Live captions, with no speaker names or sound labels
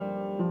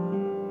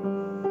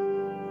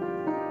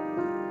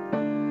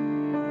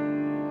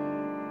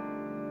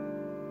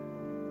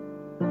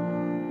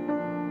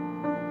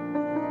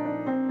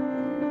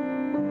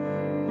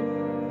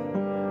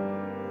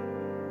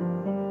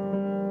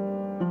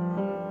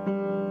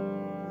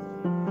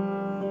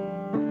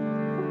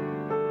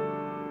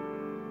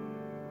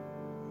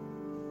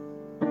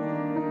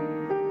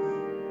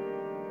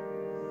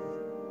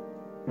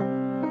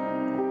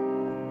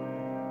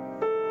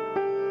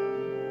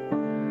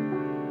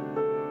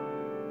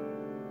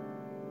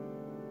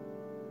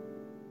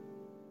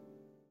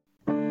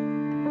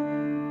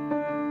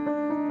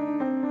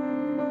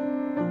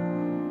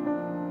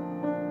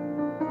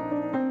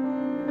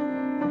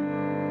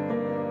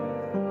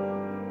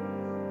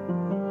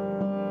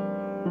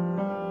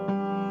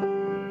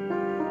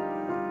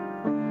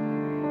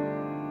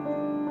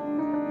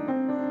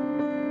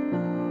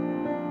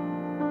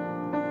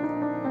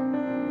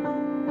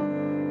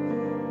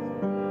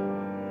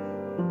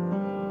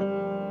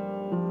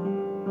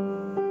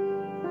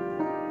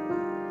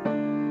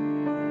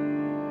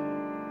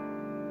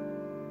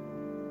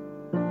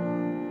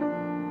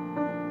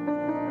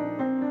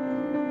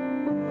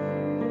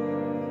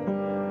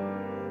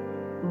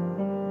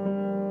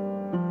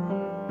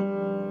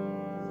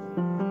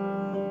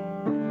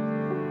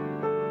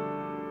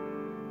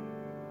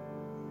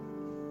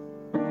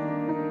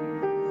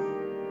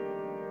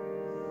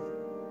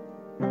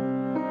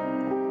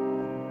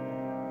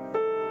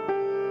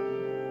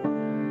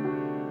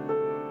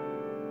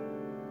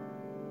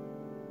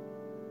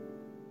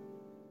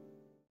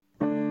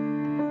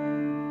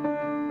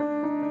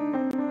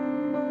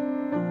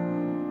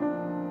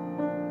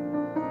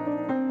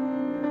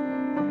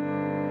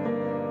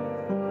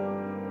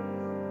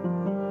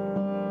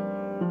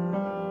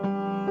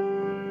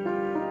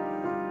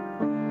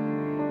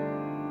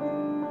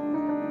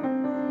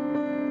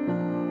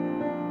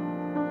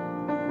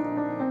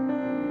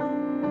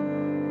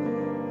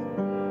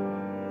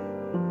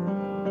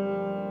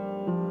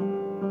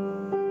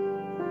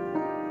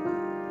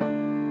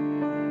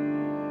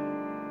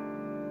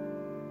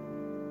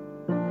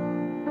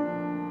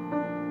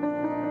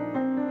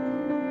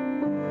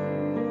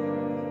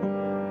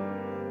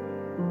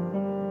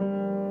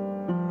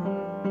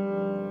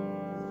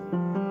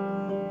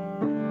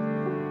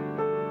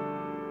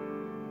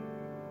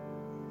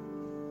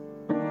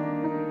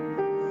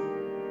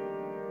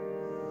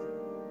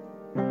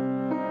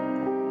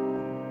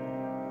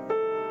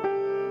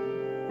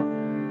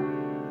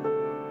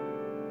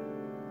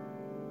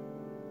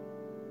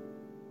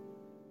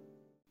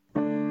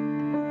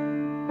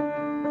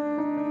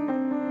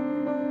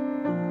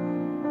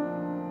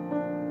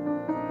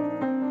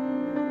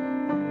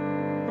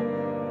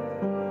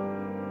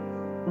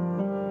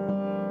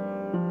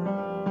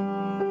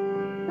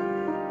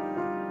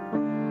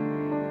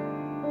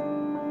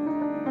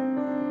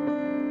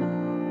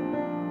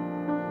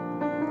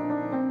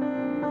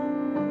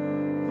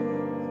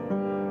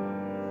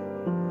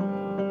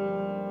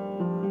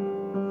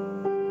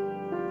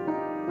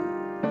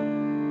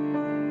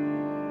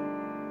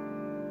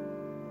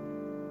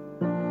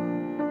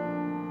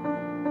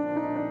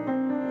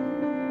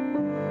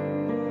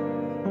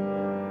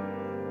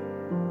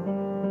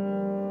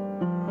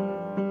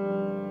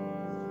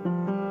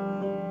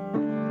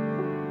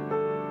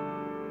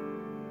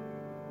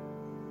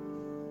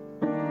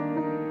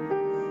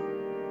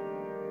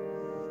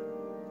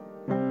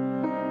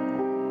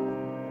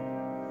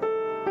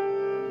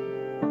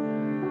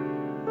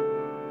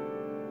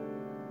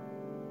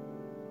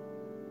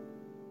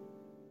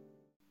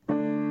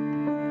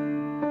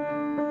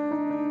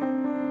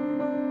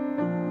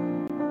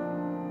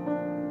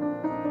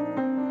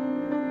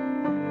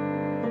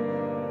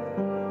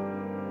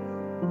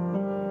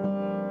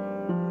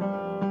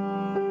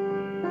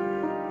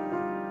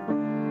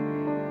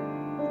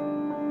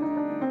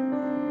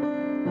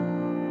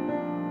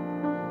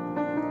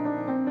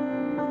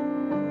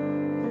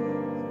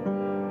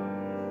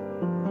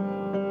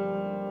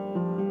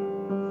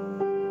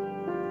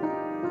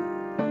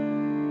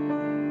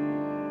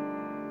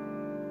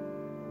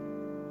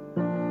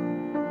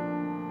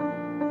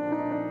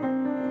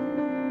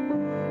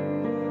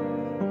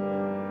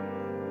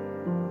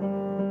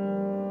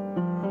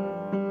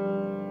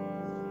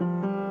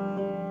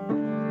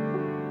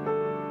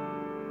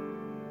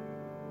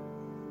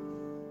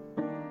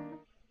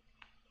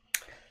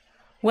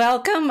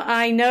Welcome.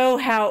 I know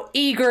how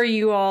eager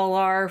you all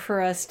are for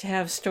us to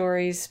have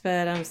stories,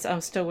 but I'm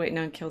still waiting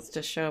on Kills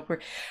to show up.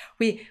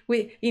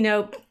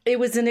 It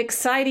was an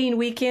exciting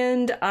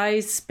weekend. I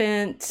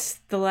spent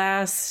the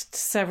last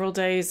several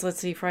days,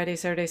 let's see, Friday,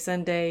 Saturday,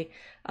 Sunday,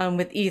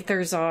 with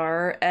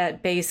Etherzar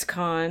at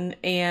BaseCon,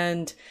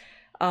 and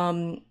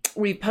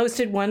we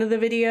posted one of the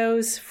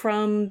videos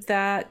from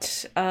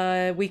that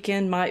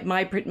weekend.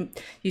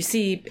 You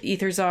see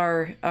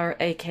Etherzar, our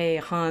aka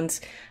Hans,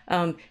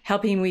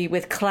 helping me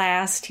with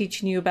class,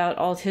 teaching you about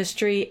alt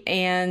history,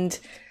 and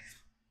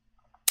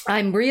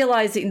I'm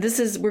realizing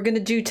we're going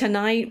to do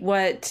tonight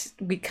what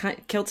we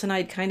Kill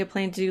Tonight kind of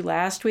planned to do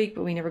last week,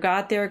 but we never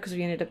got there because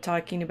we ended up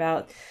talking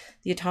about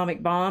the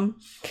atomic bomb.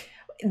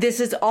 This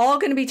is all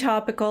going to be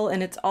topical,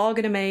 and it's all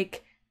going to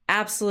make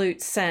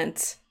absolute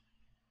sense.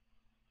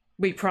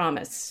 We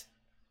promise.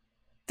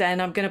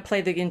 Then I'm going to play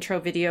the intro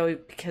video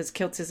because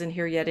Kiltz isn't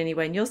here yet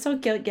anyway, and you'll still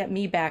get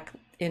me back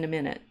in a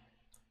minute.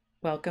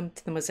 Welcome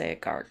to the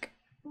Mosaic Ark.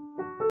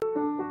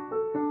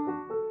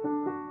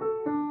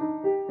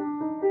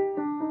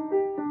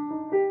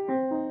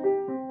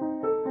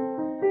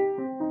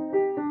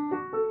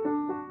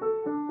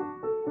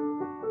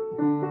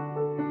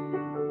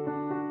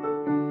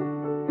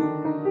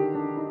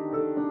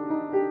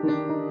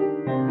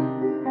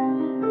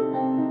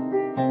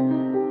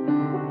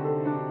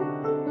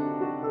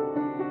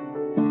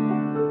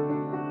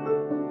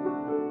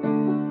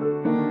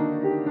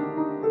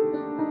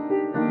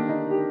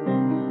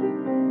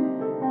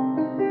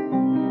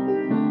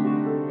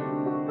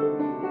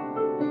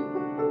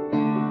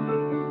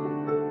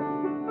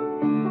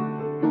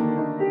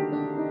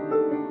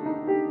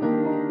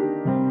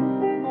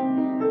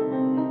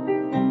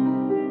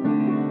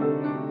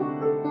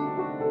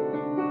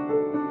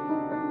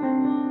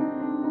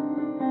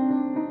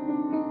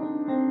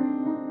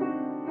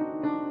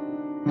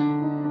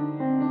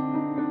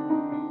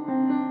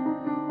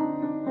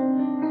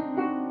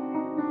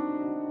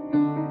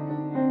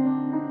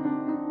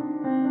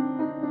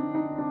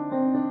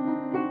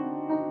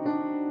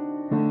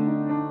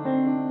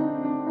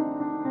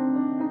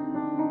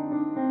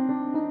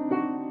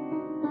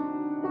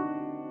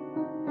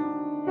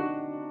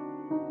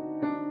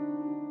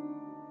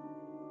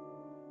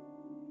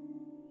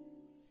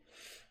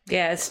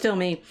 Yeah, it's still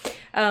me.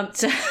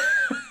 So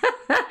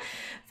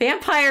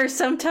vampires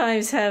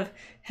sometimes have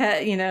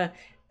they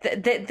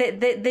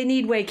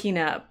need waking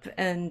up,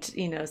 and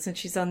since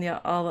she's on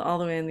all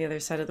the way on the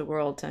other side of the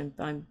world,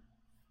 I'm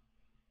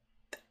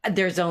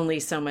there's only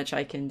so much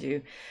I can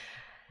do.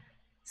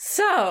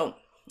 So,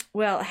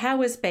 well, how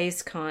was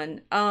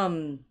BaseCon?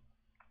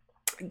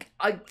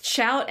 A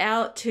shout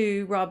out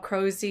to Rob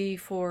Crozy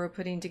for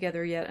putting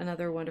together yet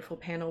another wonderful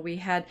panel. We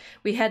had,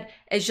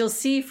 as you'll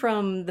see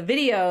from the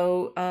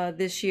video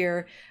this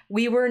year,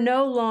 we were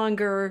no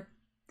longer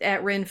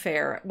at Ren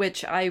Fair,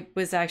 which I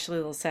was actually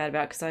a little sad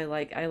about because I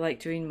like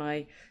doing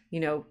my,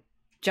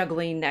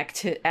 juggling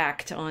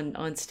act on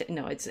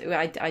no,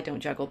 I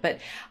don't juggle, but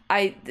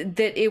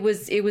it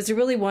was a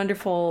really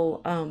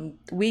wonderful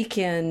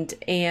weekend,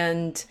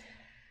 and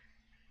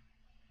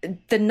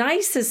the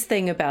nicest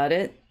thing about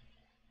it,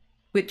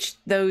 which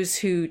those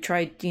who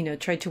tried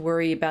to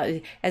worry about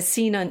it, as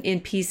seen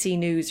in PC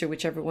News or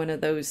whichever one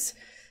of those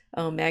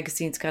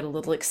magazines got a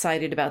little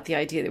excited about the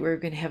idea that we were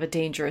going to have a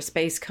dangerous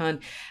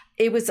BaseCon,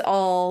 it was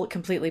all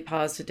completely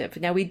positive.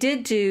 Now we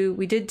did do,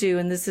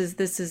 and this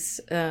is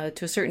to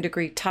a certain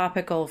degree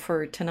topical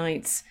for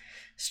tonight's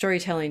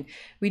storytelling.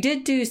 We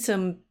did do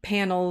some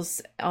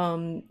panels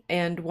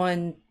and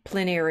one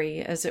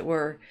plenary, as it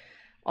were,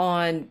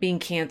 on being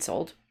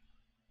canceled.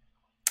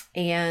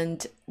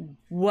 And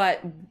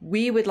what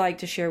we would like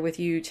to share with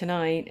you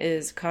tonight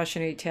is a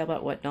cautionary tale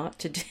about what not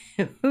to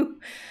do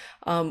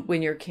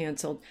when you're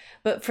canceled.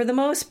 But for the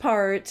most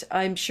part,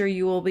 I'm sure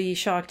you will be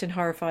shocked and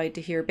horrified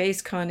to hear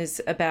BaseCon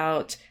is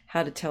about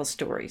how to tell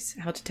stories,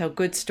 how to tell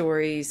good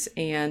stories.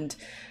 And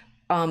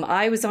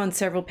I was on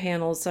several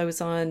panels. I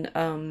was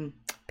on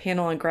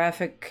panel on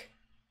graphic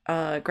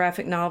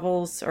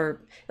novels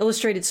or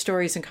illustrated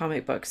stories and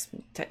comic books,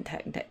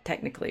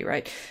 technically,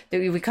 right?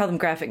 We call them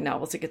graphic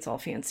novels. It gets all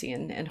fancy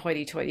and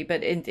hoity-toity,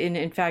 but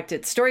in fact,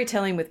 it's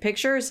storytelling with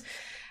pictures.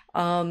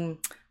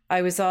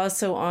 I was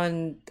also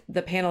on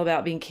the panel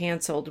about being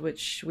canceled,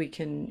 which we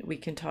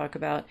can talk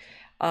about,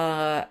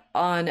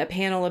 on a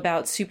panel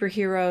about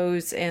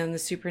superheroes and the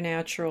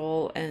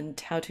supernatural and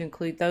how to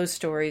include those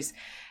stories.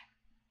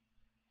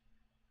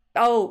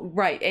 Oh,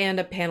 right.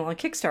 And a panel on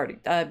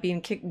Kickstarter,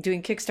 doing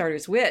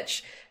Kickstarters,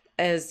 which,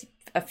 as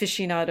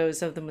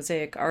aficionados of the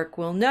Mosaic Ark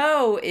will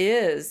know,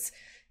 is,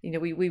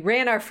 we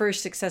ran our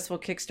first successful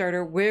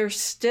Kickstarter. We're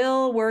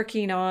still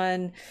working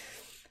on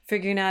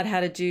figuring out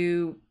how to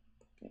do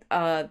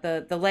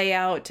the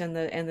layout and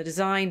the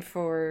design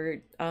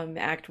for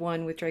Act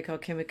 1 with Draco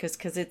Chemicus,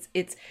 because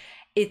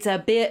it's a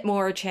bit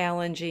more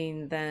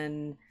challenging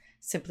than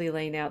simply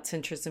laying out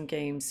centrism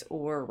games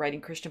or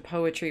writing Christian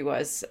poetry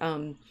was.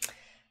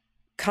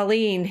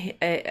 Colleen,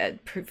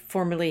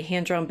 formerly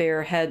Hand Drum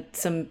Bear, had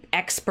some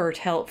expert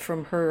help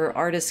from her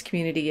artist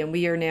community, and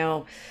we are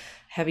now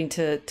having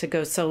to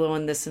go solo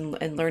on this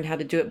and learn how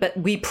to do it. But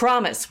we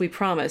promise,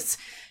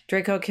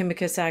 Draco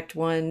Chemicus Act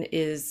 1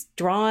 is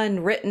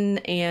drawn, written,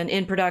 and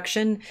in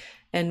production,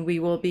 and we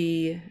will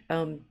be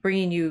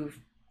bringing you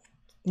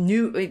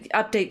new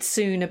updates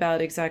soon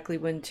about exactly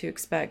when to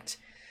expect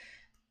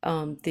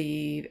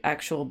the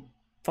actual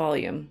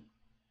volume.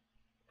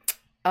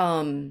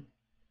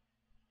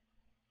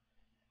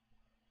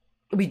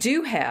 We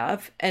do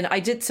have, and I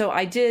did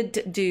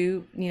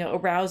do, a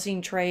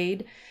rousing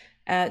trade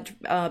at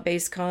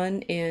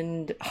BaseCon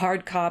in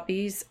hard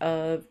copies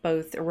of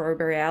both Aurora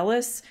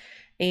Borealis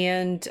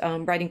and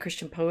Writing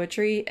Christian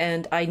Poetry.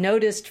 And I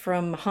noticed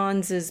from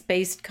Hans's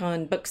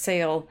BaseCon book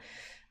sale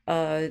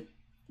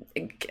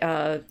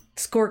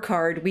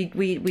scorecard,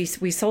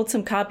 we sold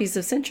some copies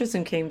of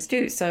Centrism Games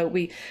too. So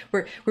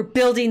we're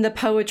building the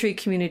poetry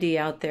community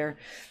out there.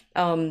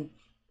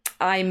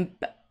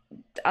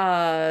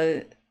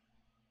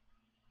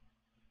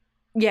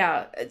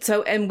 Yeah.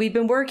 So, and we've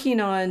been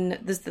working on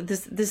this.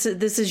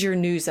 This is your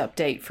news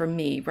update from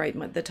me,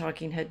 right? The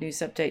Talking Head news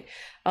update.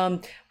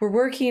 We're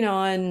working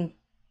on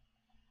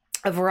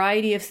a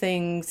variety of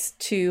things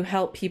to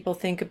help people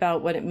think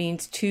about what it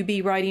means to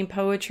be writing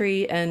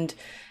poetry, and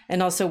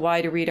also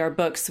why to read our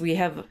books. We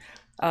have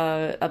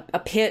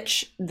a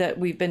pitch that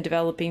we've been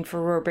developing for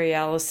Aurora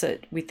Borealis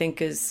that we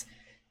think is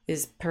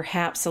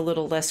perhaps a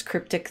little less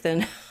cryptic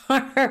than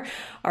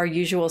our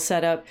usual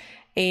setup,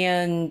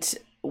 and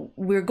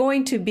we're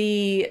going to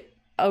be,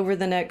 over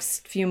the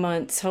next few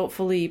months,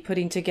 hopefully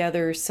putting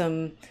together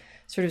some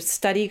sort of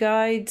study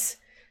guides.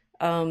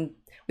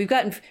 We've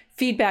gotten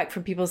feedback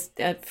from people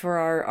for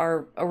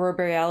our Aurora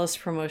Borealis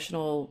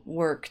promotional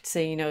work,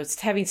 saying,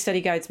 having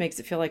study guides makes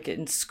it feel like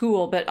in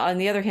school. But on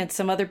the other hand,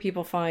 some other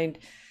people find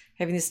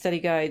having the study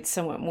guides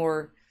somewhat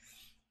more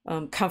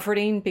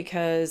comforting,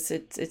 because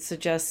it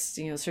suggests,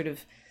 sort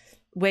of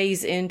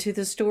ways into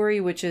the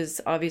story, which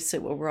is obviously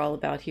what we're all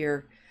about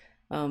here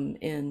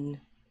in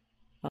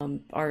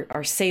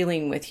our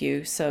sailing with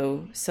you.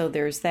 So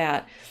there's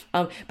that.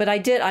 But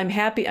I'm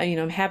happy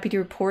to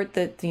report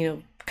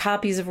that,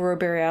 copies of Aurora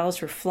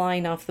Borealis were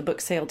flying off the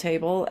book sale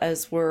table,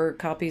 as were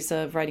copies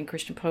of Writing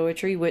Christian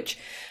Poetry, which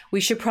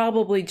we should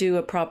probably do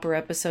a proper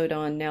episode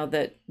on now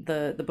that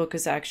the book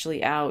is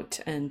actually out.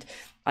 And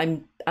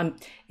I'm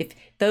if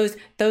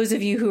those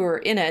of you who are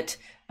in it,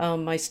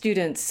 my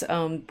students,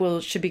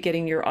 should be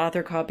getting your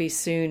author copy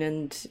soon,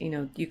 and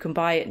you can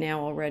buy it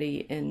now already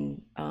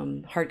in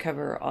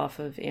hardcover off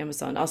of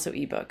Amazon, also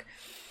ebook.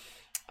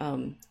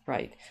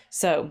 Right.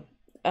 So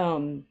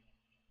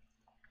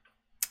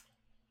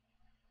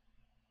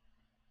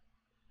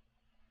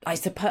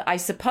I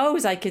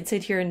suppose I could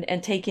sit here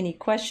and take any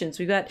questions.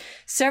 We've got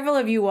several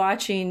of you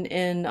watching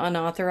in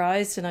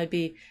unauthorized, and I'd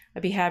be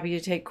happy to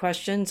take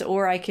questions,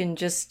 or I can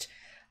just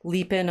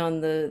leap in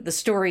on the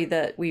story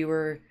that we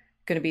were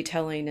going to be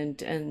telling,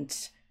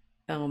 and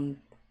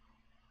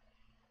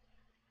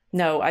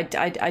no,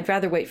 I'd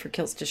rather wait for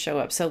Kilts to show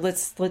up. So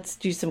let's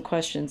do some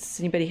questions. Does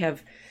anybody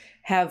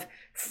have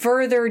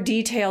further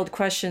detailed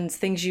questions,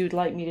 things you'd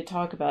like me to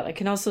talk about? I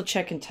can also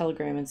check in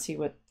Telegram and see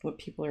what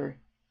people are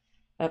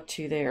up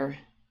to there.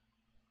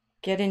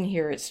 Get in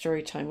here at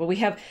story time. Well, we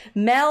have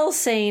Mel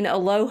saying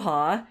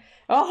aloha.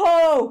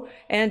 Oh,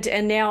 and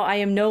now I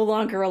am no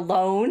longer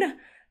alone.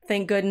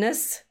 Thank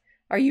goodness.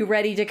 Are you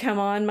ready to come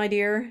on, my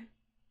dear?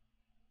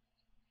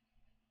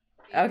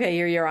 Okay,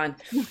 you're on.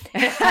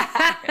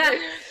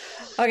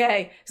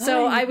 Okay,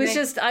 so I was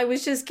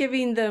just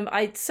giving them.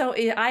 I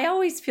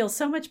always feel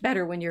so much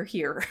better when you're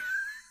here.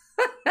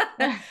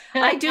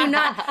 I do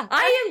not.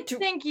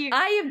 Thank you.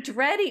 I am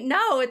dreading.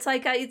 No, it's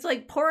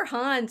like poor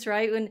Hans,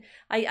 right? When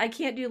I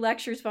can't do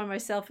lectures by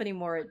myself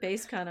anymore at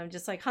BaseCon, I'm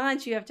just like,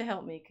 Hans, you have to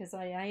help me, because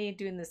I ain't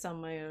doing this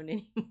on my own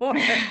anymore.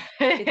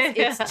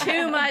 It's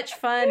too much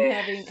fun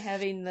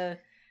having the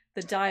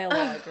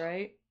dialogue,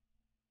 right?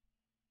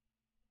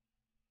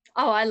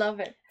 Oh, I love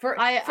it.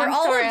 I'm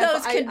all sorry. Of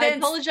those I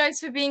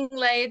apologize for being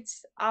late.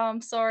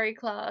 Sorry,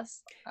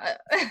 class.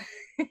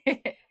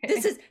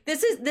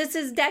 This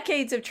is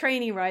decades of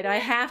training, right? I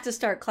have to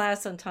start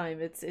class on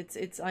time.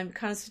 I'm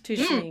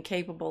constitutionally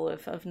incapable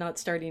of not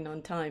starting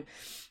on time.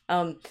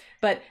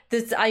 But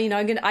this,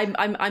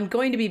 I'm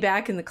going to be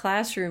back in the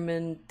classroom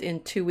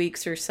in 2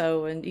 weeks or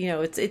so, and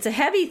it's a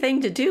heavy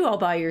thing to do all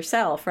by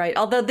yourself, right?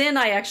 Although then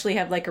I actually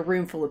have like a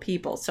room full of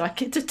people, so I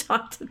get to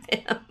talk to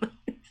them.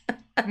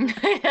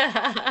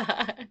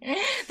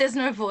 There's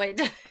no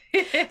void.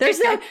 there's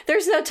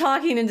no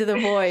talking into the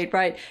void,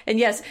 right? And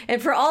yes,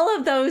 and for all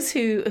of those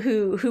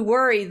who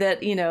worry that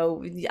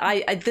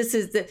this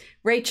is the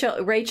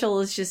Rachel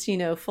is just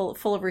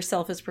full of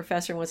herself as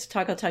professor and wants to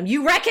talk all the time.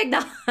 You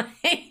recognize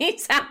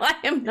how I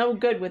am no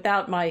good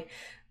without my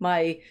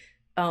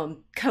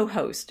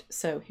co-host.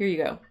 So here you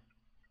go.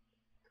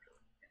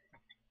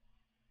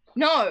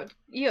 No,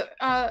 you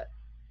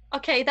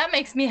okay, that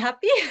makes me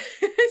happy.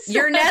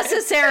 You're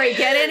necessary.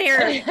 Get in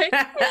here.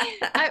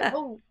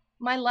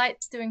 my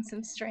light's doing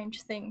some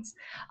strange things.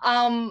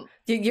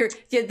 This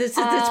is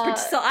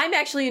so I'm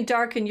actually in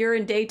dark and you're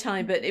in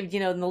daytime, but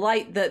in the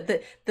light,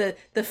 the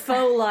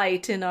faux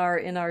light in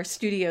our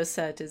studio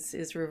set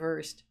is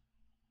reversed.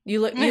 You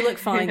look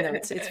fine though.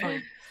 It's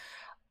fine.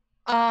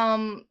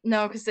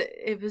 No, because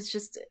it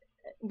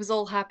was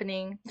all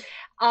happening.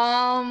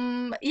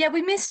 Yeah,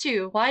 we missed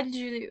you. Why did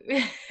you?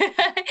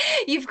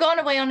 You've gone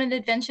away on an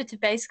adventure to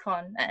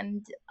BaseCon,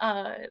 and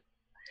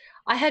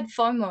I had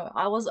FOMO.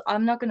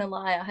 I'm not gonna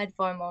lie, I had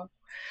FOMO.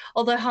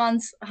 Although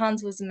Hans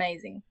was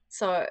amazing.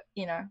 So,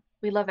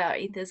 we love our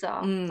ethers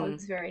are. I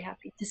was very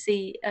happy to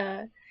see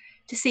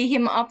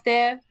him up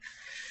there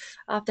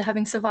after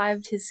having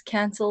survived his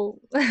cancelled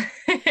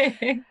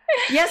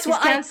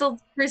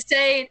cancelled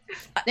crusade.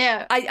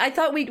 Yeah. I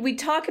thought we'd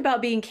talk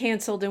about being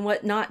cancelled and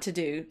what not to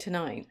do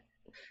tonight.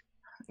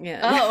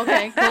 Yeah. Oh,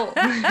 okay, cool.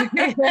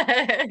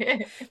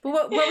 But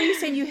what were you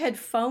saying? You had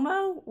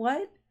FOMO?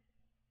 What?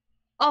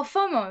 Oh,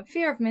 FOMO,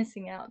 fear of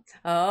missing out.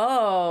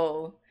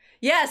 Oh,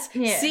 yes.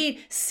 Yeah.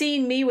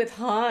 Seeing me with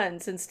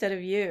Hans instead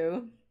of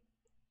you.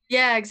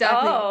 Yeah,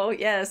 exactly. Oh,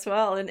 yes.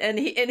 Well, and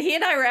he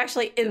and I were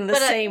actually in the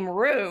same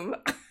room.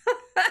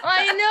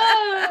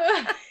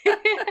 I know.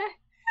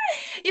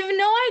 You have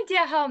no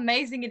idea how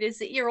amazing it is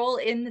that you're all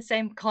in the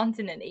same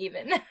continent.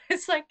 Even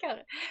it's like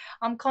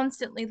I'm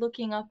constantly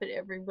looking up at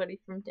everybody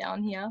from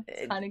down here,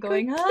 kind of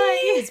going,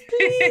 "Hi,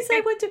 please,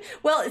 I want to."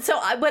 Well, so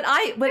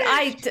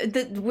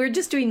we're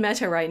just doing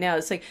meta right now.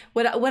 It's like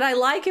what I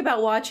like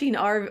about watching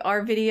our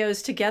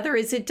videos together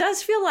is it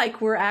does feel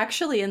like we're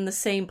actually in the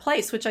same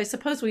place, which I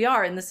suppose we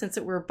are in the sense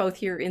that we're both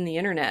here in the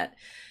internet.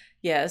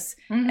 Yes,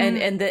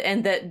 and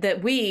that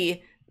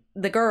we,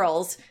 the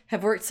girls,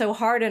 have worked so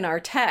hard in our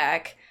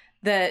tech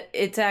that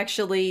it's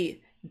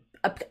actually,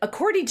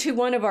 according to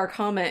one of our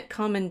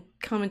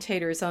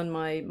commentators on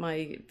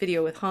my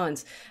video with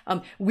Hans,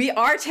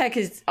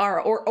 our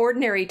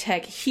ordinary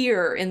tech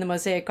here in the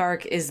Mosaic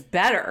Ark is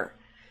better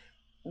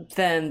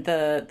than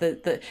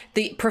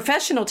the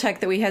professional tech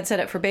that we had set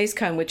up for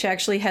BaseCon, which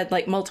actually had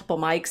like multiple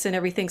mics and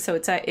everything. So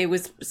it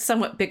was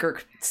somewhat bigger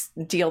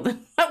deal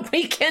than what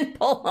we can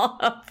pull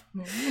off.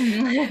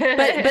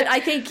 But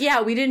I think,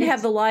 we didn't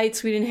have the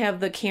lights, we didn't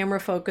have the camera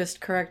focused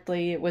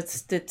correctly.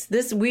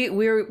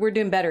 We're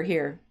doing better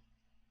here.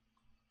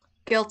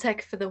 Girl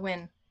tech for the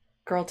win.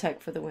 Girl tech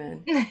for the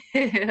win.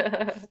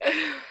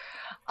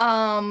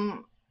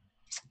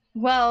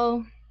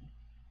 Well,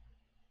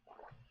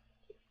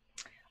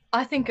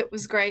 I think it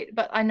was great,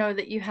 but I know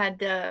that you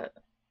had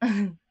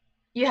an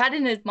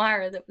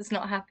admirer that was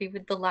not happy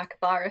with the lack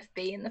of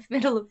RFB in the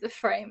middle of the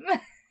frame.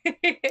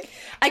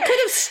 I could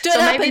have stood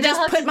up and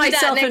just put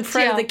myself in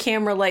front of the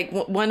camera like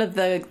one of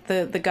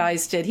the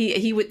guys did.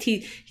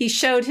 He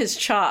showed his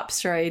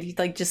chops, right? He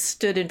like just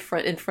stood in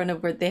front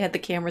of where they had the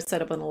camera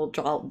set up on a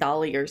little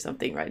dolly or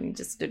something, right? And he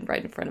just stood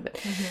right in front of it.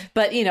 Mm-hmm.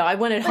 But I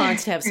wanted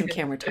Hans to have some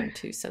camera time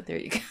too, so there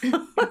you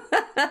go.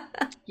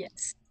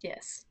 Yes.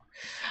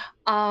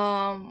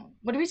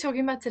 What are we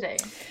talking about today?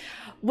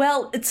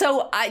 Well,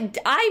 so I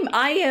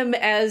am,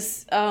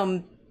 as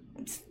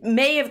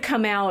may have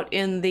come out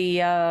in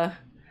the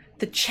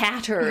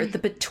chatter, the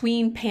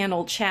between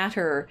panel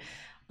chatter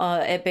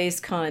at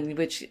BaseCon,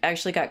 which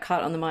actually got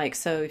caught on the mic.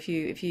 So if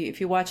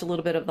you watch a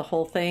little bit of the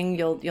whole thing,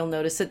 you'll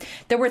notice that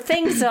there were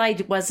things that I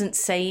wasn't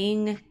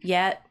saying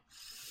yet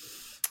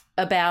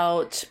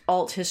about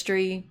alt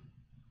history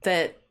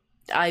that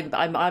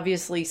I'm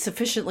obviously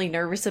sufficiently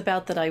nervous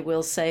about that I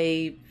will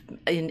say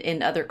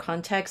in other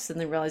contexts, and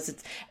then realize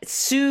it's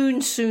soon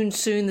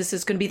this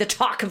is going to be the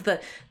talk of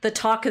the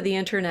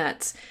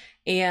internet,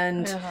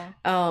 and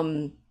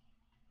the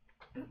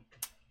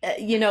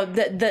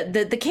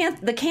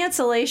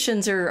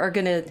cancellations are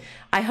going to,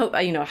 I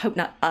hope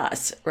not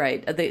us,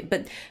 right?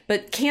 But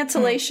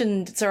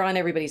cancellations are on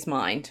everybody's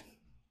mind.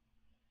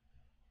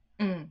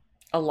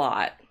 A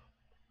lot.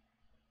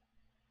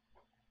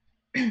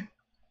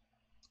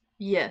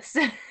 Yes.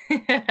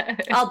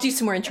 I'll do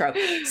some more intro.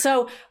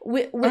 So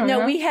we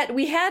had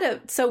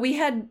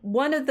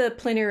one of the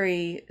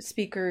plenary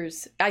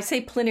speakers. I say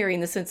plenary in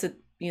the sense that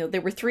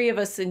there were three of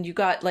us, and you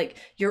got like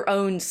your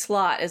own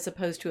slot as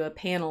opposed to a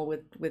panel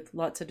with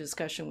lots of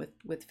discussion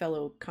with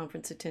fellow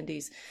conference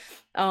attendees.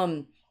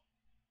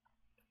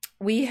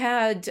 We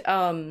had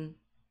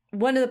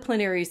one of the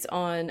plenaries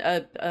on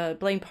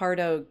Blaine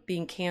Pardo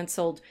being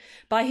canceled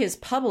by his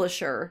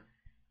publisher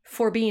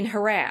for being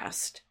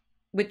harassed,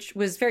 which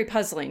was very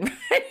puzzling.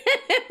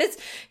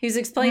 He's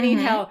explaining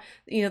how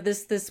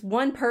this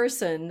one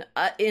person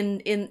in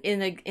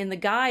the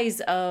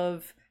guise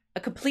of a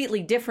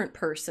completely different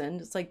person.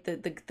 It's like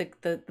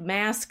the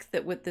mask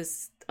that with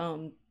this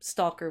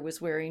stalker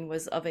was wearing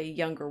was of a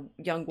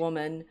young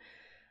woman,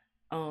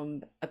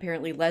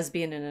 apparently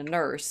lesbian and a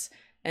nurse.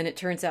 And it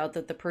turns out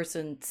that the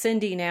person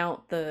sending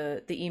out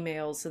the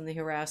emails and the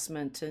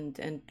harassment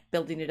and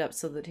building it up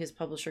so that his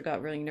publisher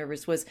got really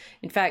nervous was,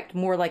 in fact,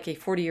 more like a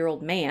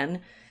 40-year-old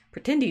man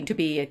pretending to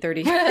be a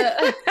 30.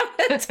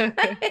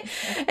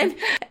 and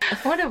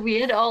what a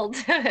weird old.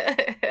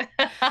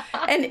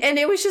 and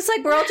it was just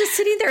like, we're all just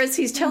sitting there as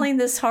he's telling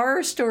this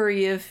horror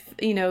story of,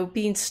 you know,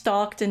 being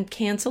stalked and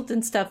canceled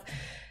and stuff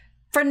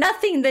for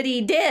nothing that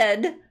he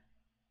did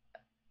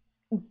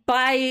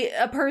by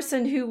a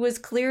person who was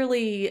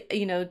clearly,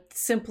 you know,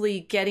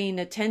 simply getting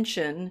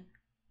attention.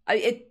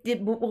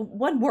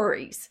 One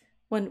worries.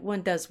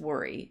 One does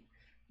worry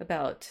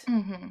about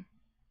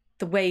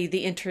the way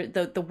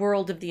the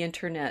world of the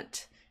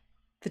internet,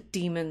 the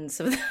demons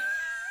of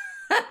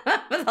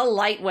the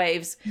light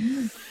waves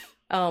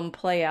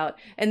play out.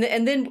 And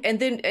then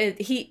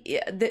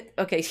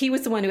he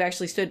was the one who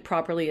actually stood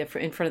properly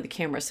in front of the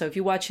camera. So if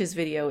you watch his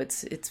video,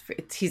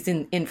 he's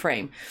in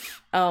frame.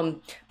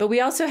 But we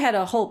also had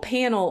a whole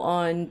panel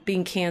on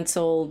being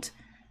canceled,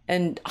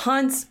 and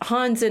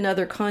Hans in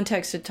other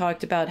contexts had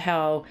talked about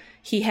how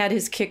he had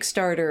his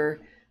Kickstarter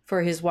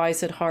for his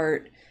Wise at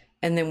Heart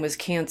and then was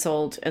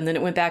canceled, and then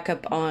it went back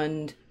up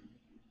on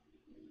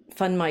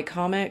Fund My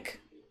Comic.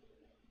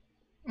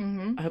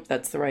 I hope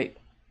that's the right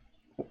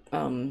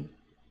platform.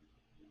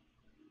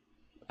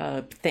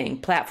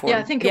 Yeah,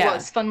 I think it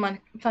was Fund My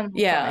Comic.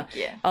 Yeah.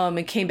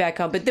 And came back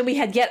on. But then we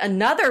had yet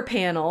another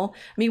panel.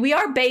 I mean, we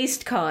are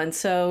based con,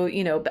 so,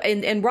 you know,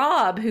 and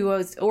Rob, who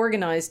was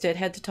organized it,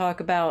 had to talk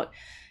about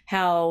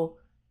how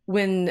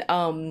when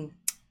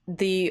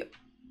the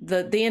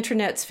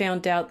internets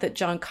found out that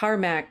John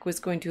Carmack was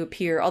going to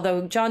appear,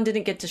 although John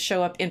didn't get to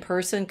show up in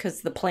person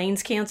because the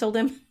planes canceled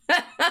him.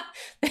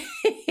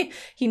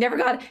 he never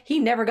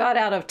got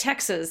out of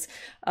Texas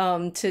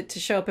to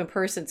show up in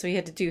person, so he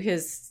had to do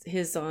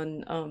his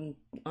on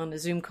a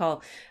Zoom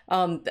call.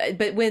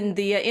 But when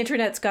the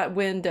internets got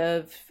wind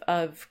of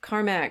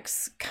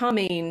Carmack's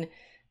coming,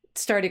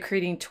 started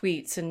creating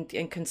tweets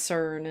and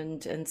concern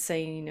and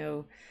saying, you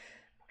know,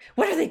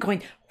 what are they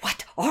going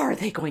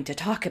to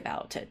talk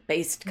about at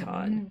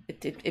BasedCon?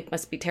 It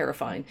must be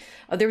terrifying.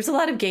 There was a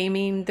lot of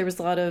gaming. There was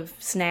a lot of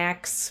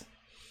snacks,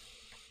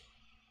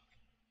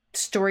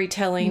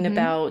 storytelling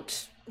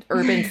about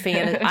urban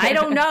fantasy. I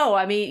don't know.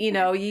 I mean, you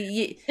know,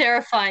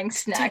 terrifying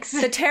snacks.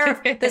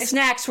 The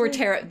snacks were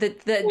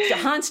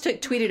Hans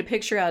tweeted a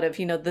picture out of,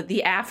 you know,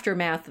 the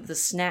aftermath of the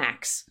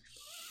snacks.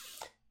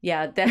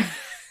 Yeah, that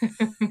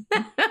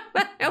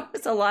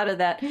was a lot of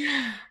that.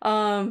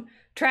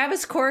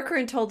 Travis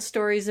Corcoran told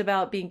stories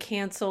about being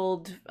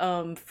canceled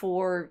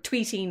for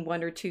tweeting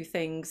one or two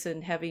things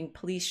and having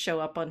police show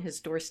up on his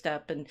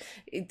doorstep. And,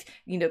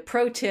 you know,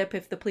 pro tip,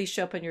 if the police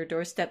show up on your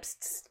doorstep,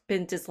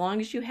 spend as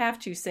long as you have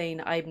to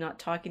saying, I'm not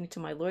talking to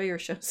my lawyer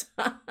shows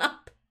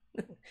up.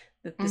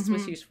 This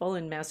was useful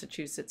in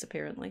Massachusetts,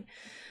 apparently.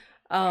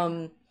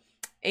 And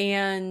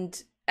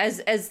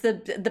as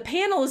the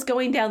panel is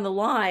going down the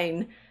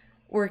line,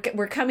 we're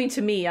coming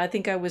to me. I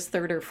think I was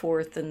third or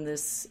fourth in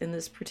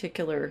this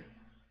particular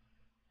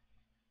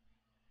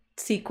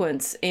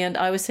sequence, and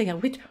I was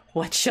saying,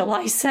 what shall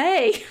I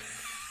say?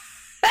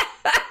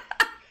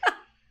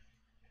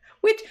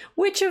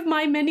 which of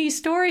my many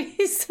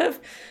stories of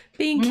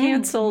being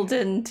canceled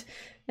and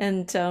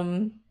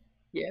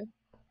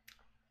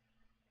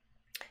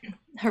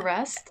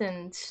harassed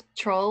and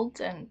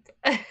trolled and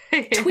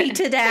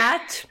tweeted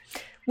at,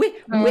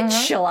 which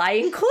shall I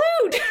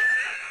include?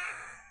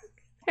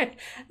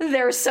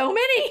 There are so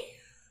many.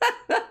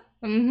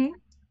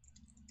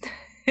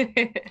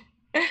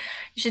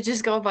 You should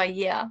just go by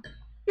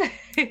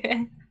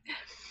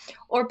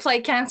or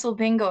play cancel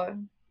bingo.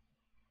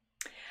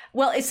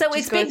 Well, so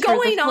it's been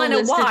going on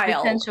a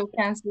while. Potential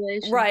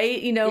cancellation,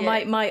 right? You know,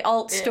 my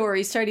alt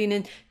story starting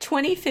in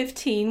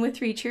 2015 with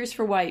 3 Cheers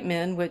for White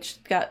Men,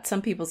 which got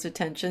some people's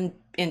attention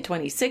in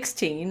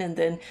 2016, and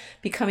then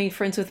becoming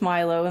friends with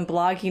Milo and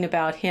blogging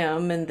about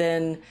him, and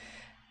then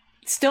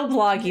still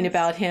blogging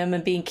about him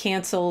and being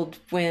canceled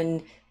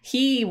when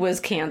he was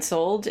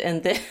canceled,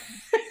 and then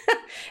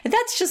and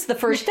that's just the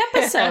first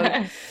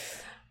episode.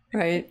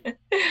 Right.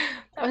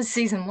 That was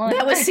season 1.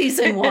 That was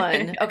season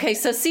 1. Okay,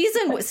 so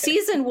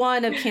season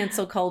 1 of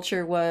cancel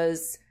culture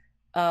was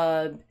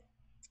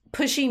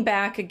pushing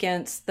back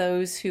against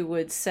those who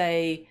would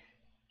say,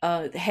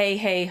 hey,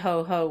 hey,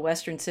 ho, ho,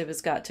 Western Civ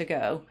has got to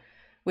go.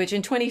 Which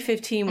in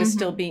 2015 was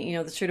still being, you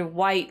know, the sort of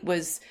white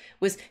was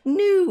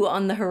new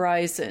on the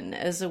horizon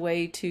as a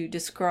way to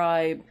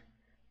describe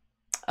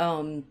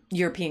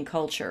European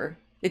culture.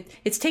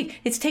 It's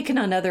taken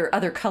on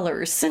other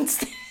colors since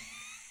then.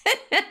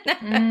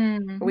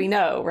 We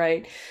know,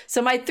 right?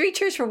 So my 3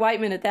 Cheers for White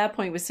Men at that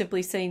point was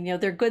simply saying, you know,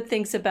 there are good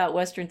things about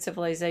Western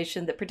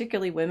civilization that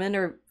particularly women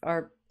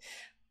are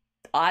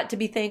ought to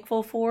be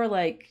thankful for,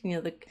 like, you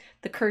know,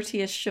 the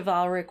courteous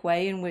chivalric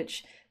way in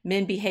which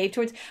men behave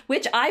towards,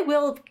 which I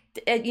will,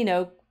 you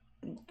know,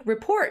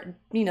 report,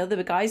 you know,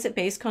 the guys at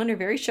BaseCon are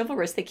very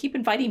chivalrous. They keep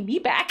inviting me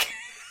back.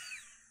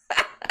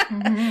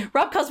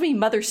 Rob calls me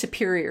Mother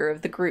Superior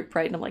of the group,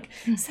 right? And I'm like,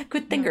 is that a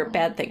good thing or a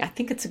bad thing? I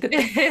think it's a good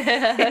thing.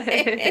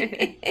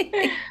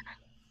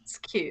 It's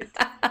cute.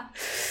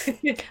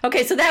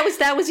 Okay, so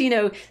that was, you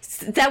know,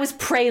 that was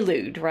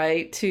prelude,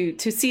 right, to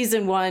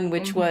season 1,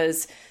 which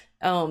was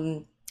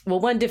well,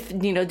 one,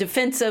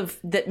 defense of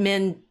that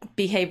men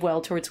behave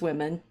well towards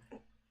women.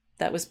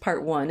 That was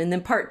part one. And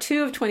then part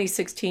two of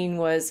 2016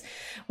 was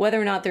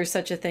whether or not there's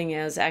such a thing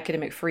as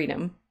academic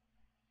freedom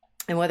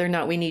and whether or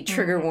not we need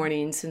trigger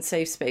warnings and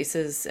safe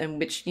spaces, and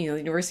which, the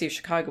University of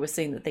Chicago was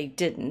saying that they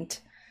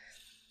didn't.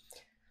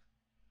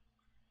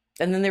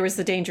 And then there was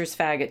the Dangerous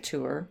Faggot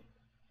tour.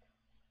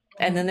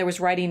 And then there was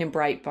writing in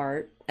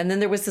Breitbart. And then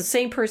there was the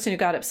same person who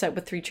got upset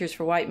with Three Cheers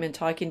for White Men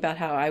talking about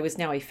how I was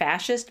now a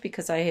fascist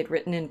because I had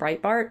written in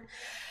Breitbart.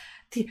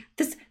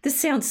 This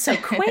sounds so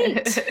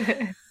quaint.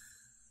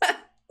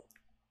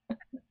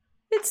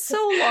 It's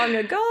so long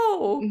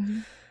ago.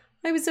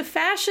 I was a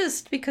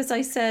fascist because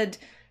I said,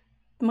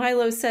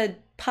 Milo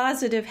said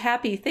positive,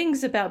 happy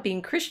things about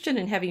being Christian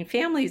and having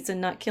families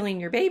and not killing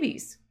your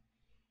babies.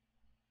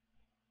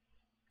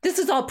 This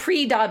is all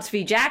pre-Dobbs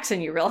v. Jackson,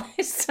 you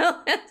realize? So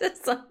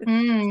it's like,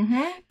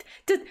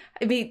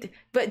 I mean,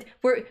 but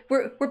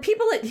were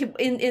people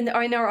in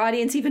our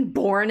audience even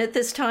born at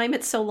this time?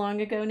 It's so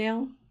long ago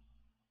now.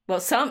 Well,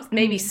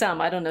 maybe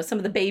some, I don't know. Some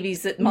of the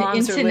babies that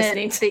moms are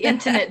listening to. The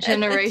internet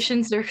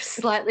generations are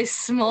slightly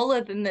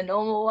smaller than the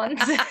normal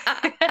ones.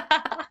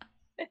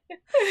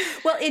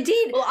 Well,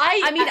 indeed. Well,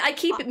 I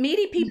keep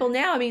meeting people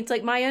now. I mean, it's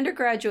like my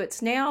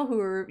undergraduates now who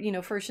are,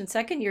 first and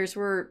second years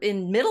were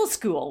in middle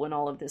school when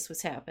all of this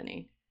was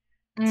happening.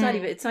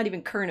 It's not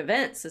even current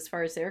events as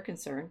far as they're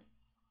concerned.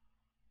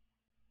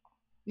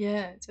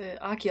 Yeah, it's an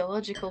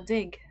archaeological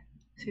dig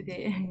to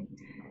the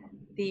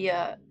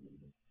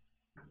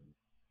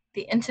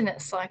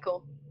internet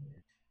cycle.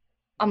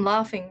 I'm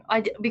laughing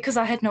because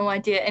I had no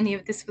idea any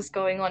of this was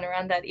going on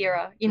around that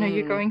era.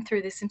 You're going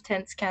through this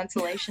intense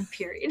cancellation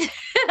period.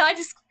 And I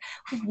just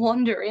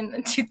wander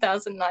in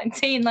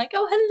 2019 like,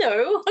 oh,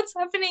 hello, what's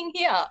happening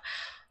here?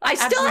 I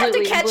still have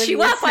to catch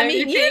you up. I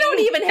mean, you don't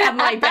even have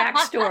my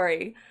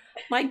backstory.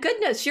 My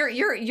goodness,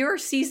 you're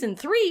season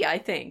 3, I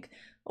think.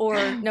 Or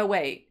no,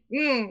 wait.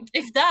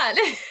 If that.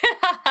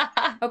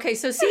 Okay,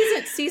 so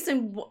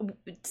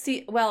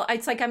well,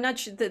 it's like I'm not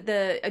sure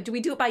do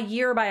we do it by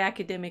year or by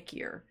academic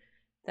year?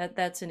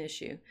 That's an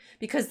issue,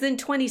 because then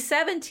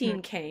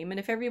 2017 came, and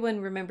if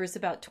everyone remembers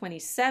about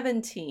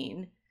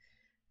 2017,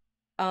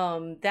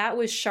 that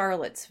was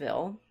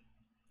Charlottesville.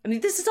 I mean,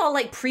 this is all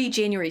like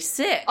pre-January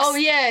 6th. Oh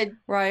yeah,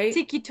 right.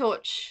 Tiki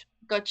Torch,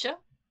 gotcha.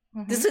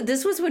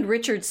 This was when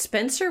Richard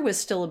Spencer was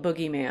still a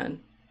boogeyman.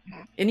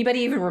 Anybody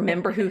even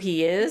remember who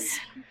he is?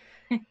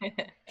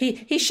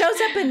 He shows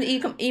up in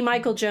E.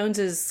 Michael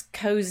Jones's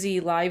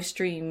cozy live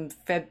stream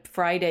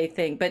Friday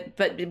thing, but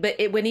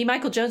when E.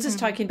 Michael Jones is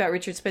talking about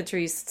Richard Spencer,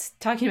 he's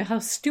talking about how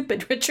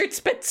stupid Richard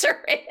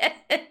Spencer is.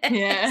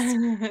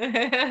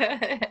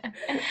 Yeah,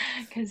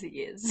 because he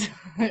is.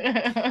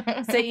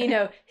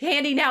 So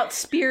handing out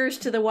spears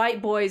to the white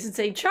boys and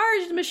saying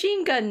 "charge the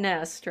machine gun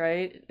nest,"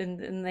 right?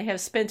 And they have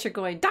Spencer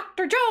going,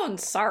 "Dr.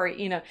 Jones, sorry,"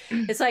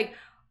 It's like.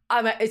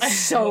 It's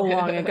so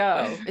long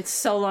ago. It's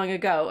so long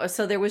ago.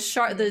 So there was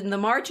the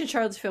march in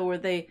Charlottesville where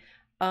they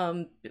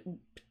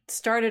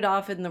started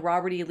off in the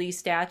Robert E. Lee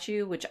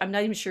statue, which I'm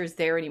not even sure is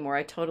there anymore.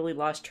 I totally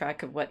lost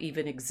track of what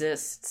even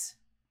exists.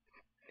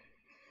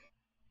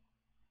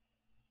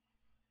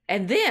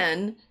 And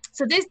then...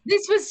 So this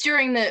was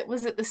during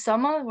was it the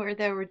summer where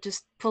they were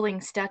just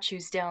pulling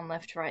statues down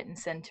left, right, and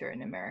center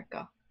in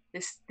America?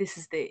 This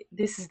is the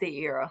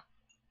era.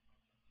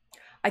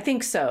 I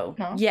think so.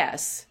 No?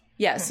 Yes.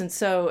 And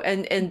so,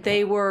 and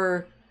they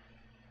were,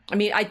 I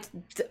mean,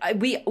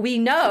 we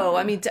know,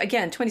 I mean,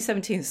 again,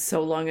 2017 is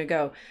so long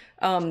ago.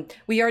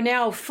 We are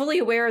now fully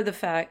aware of the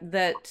fact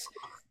that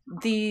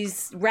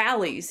these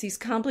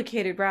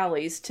complicated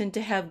rallies tend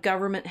to have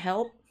government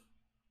help.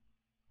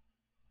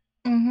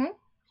 I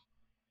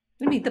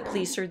mean, the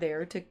police are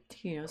there to,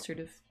 sort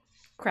of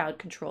crowd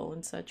control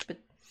and such, but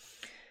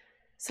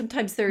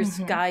sometimes there's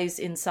guys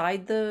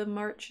inside the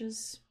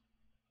marches.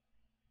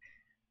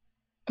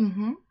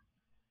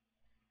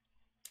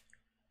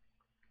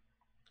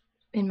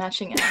 In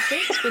matching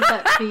outfits, would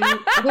that be?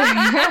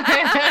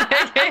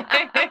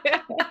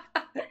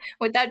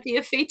 Would that be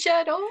a feature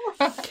at all?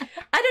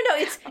 I don't know.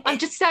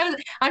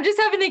 I'm just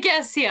having a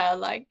guess here.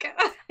 Like,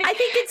 I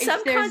think in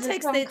some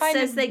context it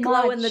says they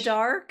glow in the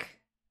dark.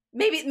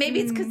 Maybe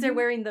it's because they're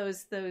wearing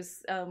those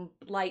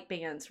light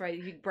bands,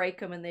 right? You break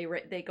them and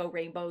they go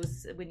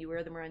rainbows when you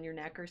wear them around your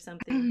neck or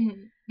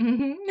something.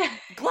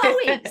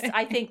 Glowies,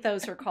 I think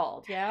those are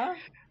called. Yeah.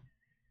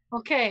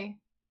 Okay.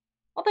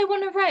 Oh, they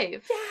want to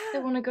rave. Yeah. They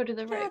want to go to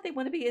the rave. Yeah, we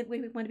want to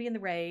be in the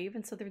rave,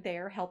 and so they're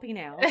there helping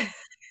out,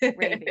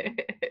 raving.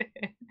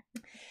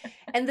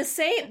 And the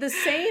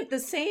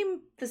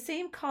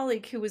same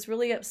colleague who was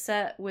really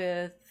upset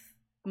with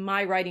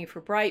my writing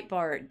for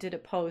Breitbart did a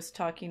post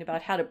talking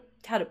about how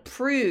to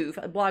prove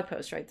a blog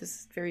post, right? This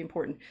is very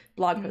important.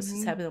 Blog posts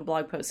is having a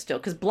blog post still,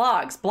 because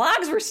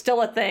blogs were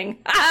still a thing.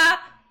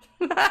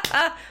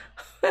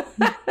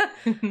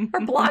 Are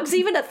blogs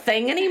even a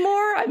thing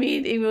anymore? I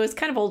mean, it was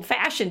kind of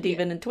old-fashioned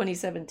even in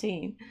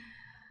 2017.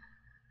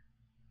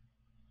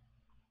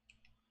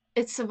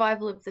 It's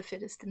survival of the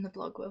fittest in the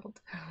blog world.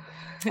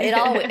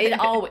 It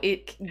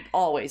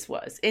always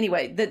was.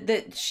 Anyway,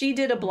 that she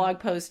did a blog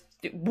post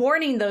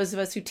warning those of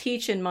us who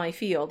teach in my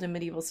field in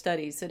medieval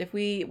studies that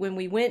when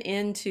we went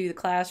into the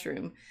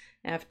classroom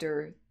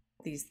after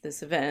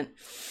this event,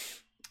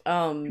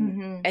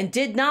 and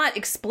did not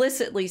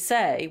explicitly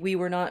say we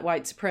were not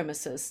white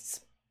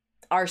supremacists,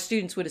 our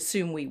students would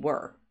assume we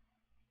were.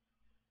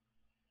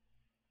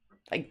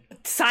 Like,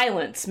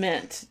 silence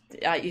meant,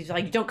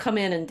 like, don't come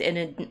in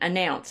and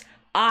announce,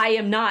 I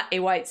am not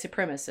a white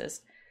supremacist.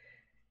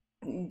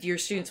 Your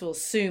students will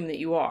assume that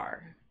you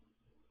are,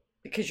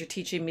 because you're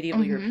teaching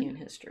medieval European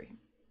history.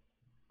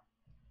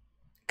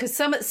 Because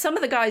some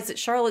of the guys at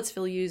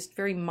Charlottesville used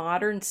very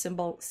modern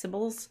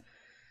symbols.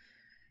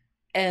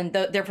 And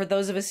therefore,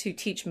 those of us who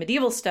teach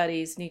medieval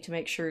studies need to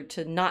make sure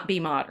to not be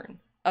modern.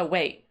 Oh,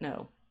 wait,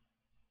 no.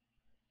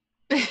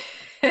 Did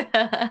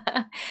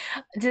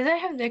I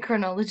have their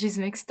chronologies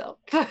mixed up?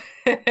 So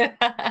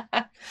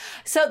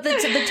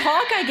the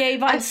talk I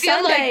gave on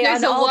Sunday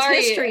on alt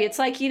history, it's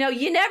like, you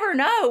never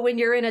know when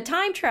you're in a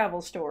time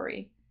travel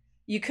story.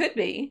 You could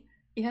be.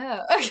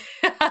 Yeah.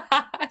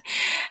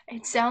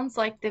 It sounds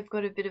like they've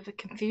got a bit of a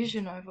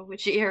confusion over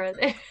which era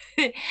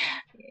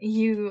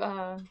you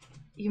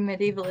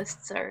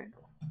medievalists are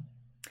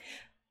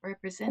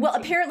representing. Well,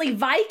 apparently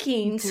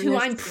Vikings, who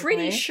I'm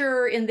pretty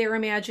sure in their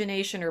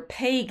imagination are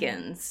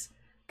pagans,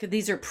 because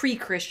these are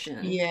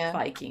pre-Christian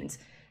Vikings,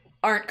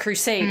 aren't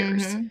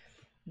crusaders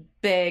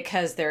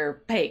because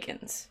they're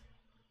pagans.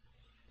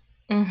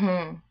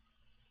 So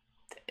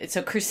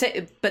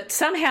but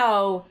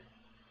somehow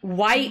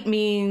white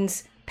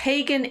means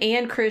pagan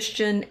and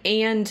Christian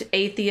and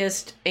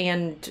atheist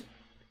and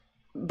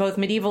both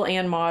medieval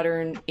and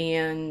modern,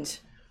 and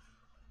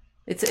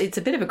it's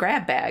a bit of a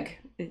grab bag.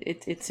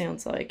 It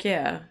sounds like,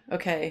 yeah,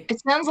 okay.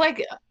 It sounds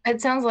like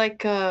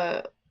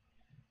the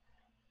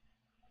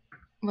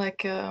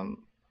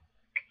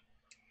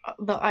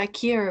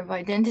IKEA of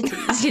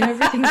identities.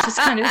 Everything's just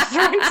kind of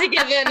thrown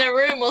together in a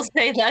room. We'll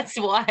say that's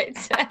white.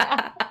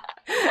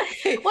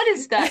 What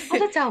is that? Oh,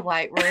 that's our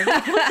white room.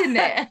 What's in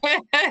there?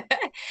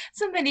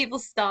 Some medieval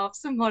stuff,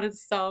 some modern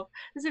stuff.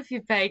 There's a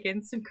few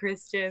pagans, some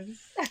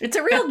Christians. It's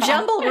a real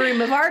jumble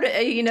room of art,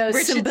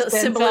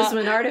 symbolism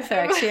and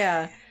artifacts.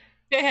 Yeah.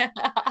 Yeah.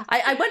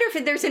 I wonder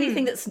if there's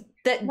anything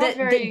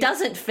that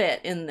doesn't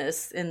fit in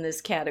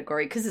this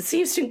category, because it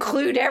seems to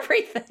include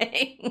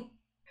everything.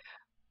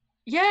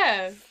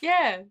 Yeah.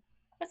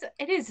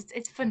 It is.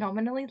 It's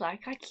phenomenally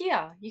like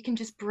IKEA. You can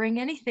just bring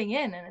anything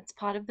in, and it's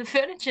part of the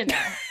furniture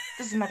now.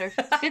 Doesn't matter if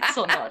it fits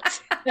or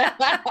not.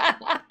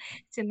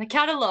 It's in the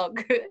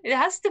catalog. It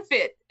has to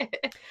fit.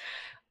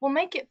 We'll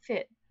make it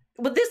fit.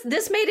 Well,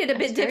 this made it a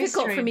bit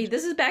difficult for me.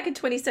 This is back in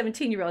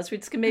 2017, you realize.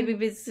 It's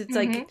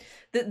like,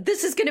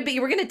 this is going to be,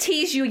 we're going to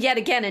tease you yet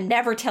again and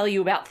never tell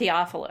you about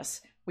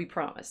Theophilus. We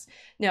promise.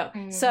 No.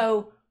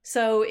 So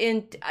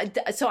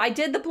I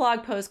did the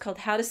blog post called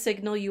 "How to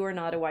Signal You Are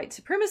Not a White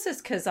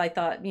Supremacist," because I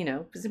thought,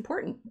 it was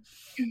important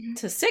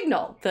to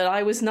signal that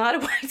I was not a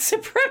white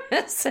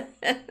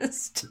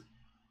supremacist.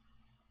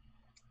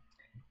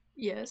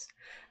 Yes.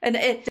 And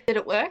did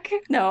it work?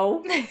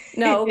 No.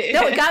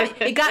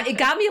 It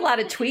got me a lot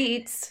of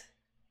tweets,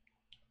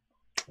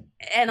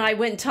 and I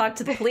went and talked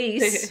to the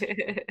police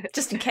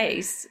just in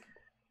case.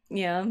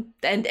 Yeah,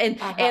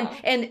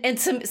 and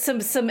some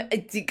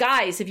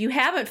guys, if you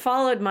haven't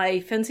followed my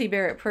Fancy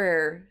Barrett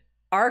Prayer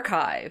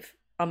archive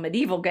on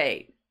Medieval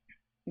Gate,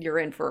 you're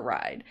in for a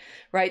ride,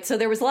 right? So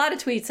there was a lot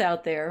of tweets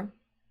out there.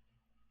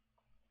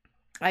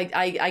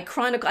 I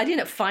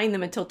didn't find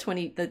them until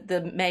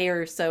the May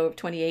or so of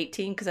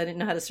 2018, because I didn't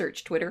know how to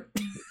search Twitter.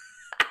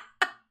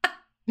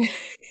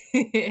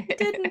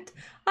 Didn't.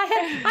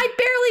 I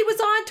barely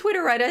was on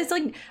Twitter, right?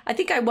 I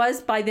think I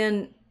was by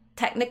then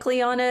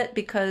technically on it,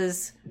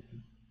 because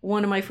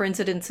one of my friends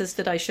had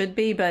insisted I should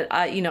be, but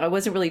I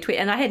wasn't really tweeting,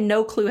 and I had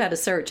no clue how to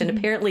search. And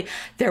apparently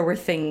there were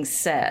things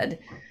said.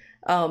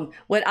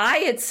 What I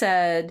had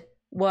said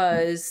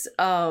was,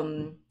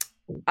 I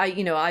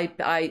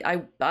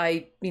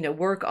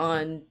work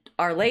on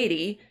Our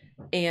Lady,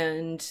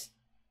 and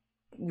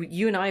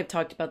you and I have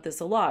talked about this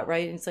a lot,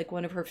 right? And it's like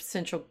one of her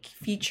central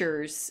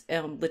features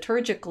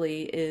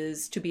liturgically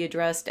is to be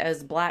addressed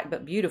as Black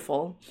but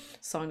Beautiful,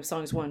 Song of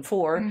Songs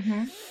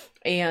 1-4.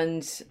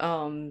 And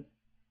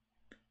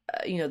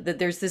that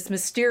there's this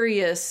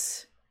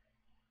mysterious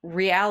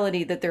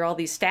reality that there are all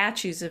these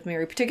statues of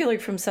Mary, particularly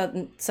from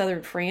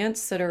southern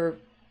France, that are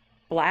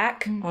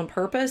Black on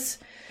purpose,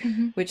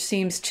 which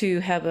seems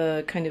to have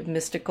a kind of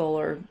mystical,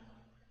 or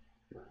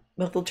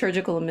both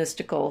liturgical and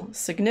mystical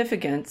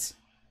significance.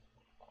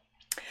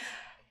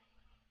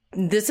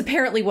 This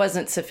apparently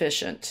wasn't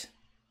sufficient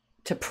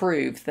to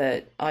prove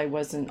that I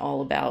wasn't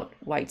all about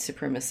white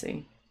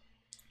supremacy,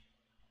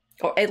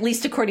 or at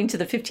least according to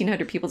the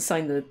 1,500 people who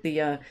signed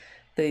the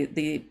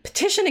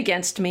petition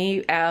against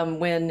me,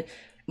 when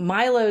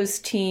Milo's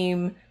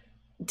team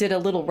did a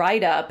little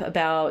write-up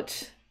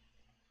about,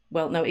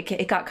 well, no,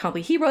 it got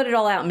complicated. He wrote it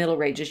all out in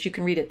Middle Ages. You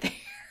can read it there.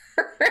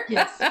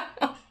 Yes.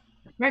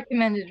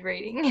 Recommended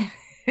reading.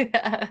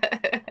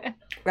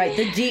 Right,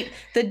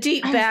 the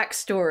deep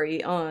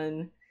backstory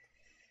on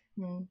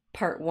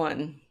part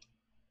 1.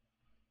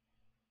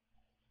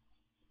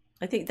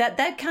 I think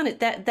that kind of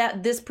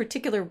that this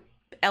particular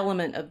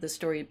element of the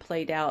story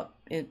played out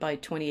by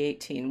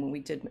 2018 when we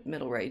did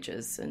Middle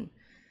Ages, and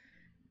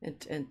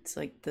it's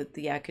like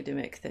the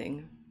academic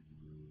thing.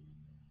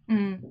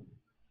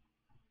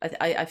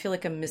 I feel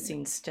like I'm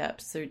missing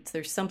steps.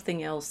 There's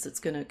something else that's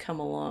going to come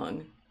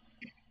along.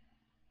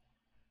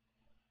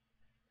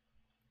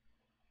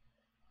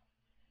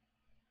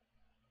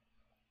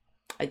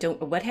 I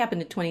don't. What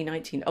happened in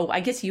 2019? Oh, I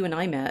guess you and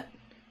I met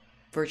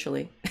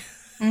virtually.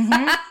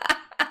 Mm-hmm.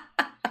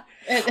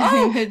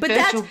 Oh, but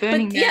that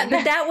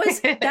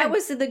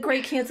was the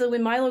great cancel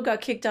when Milo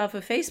got kicked off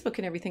of Facebook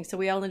and everything. So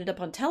we all ended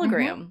up on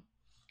Telegram. Mm-hmm.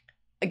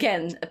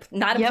 Again,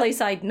 not a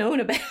place I'd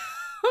known about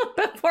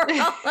before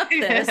all of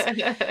this.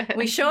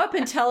 We show up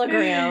in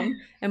Telegram,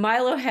 and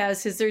Milo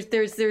has his.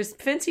 There's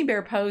Fencing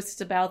Bear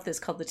posts about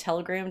this called the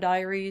Telegram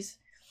Diaries.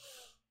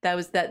 That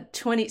was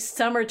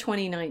summer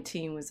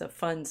 2019 was a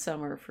fun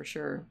summer for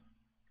sure.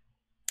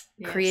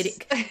 Yes.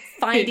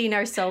 Finding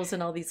ourselves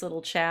in all these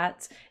little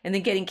chats and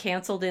then getting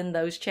canceled in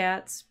those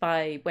chats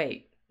by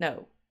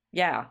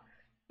yeah.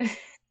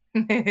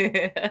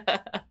 You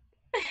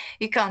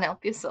can't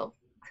help yourself.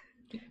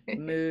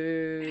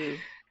 Moo.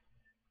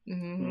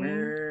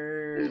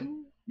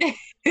 Mm-hmm.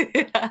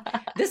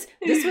 This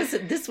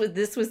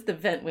was the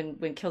event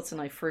when Kiltz and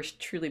I first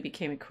truly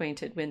became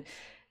acquainted, when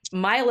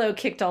Milo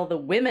kicked all the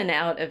women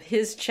out of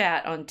his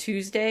chat on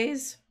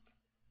Tuesdays,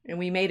 and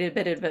we made a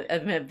bit of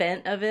an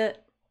event of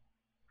it.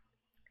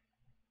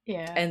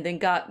 Yeah. And then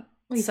got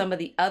some of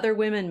the other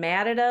women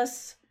mad at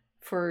us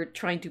for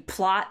trying to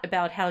plot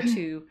about how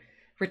to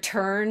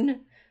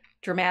return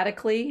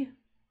dramatically.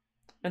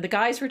 And the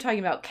guys were talking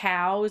about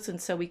cows,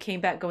 and so we came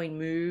back going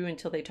moo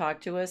until they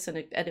talked to us.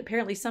 And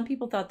apparently some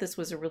people thought this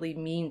was a really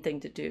mean thing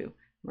to do.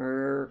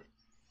 Murr.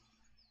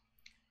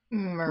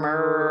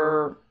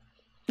 Murr.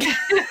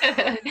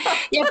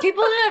 Yeah,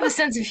 people don't have a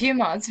sense of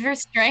humor. It's very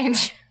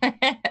strange.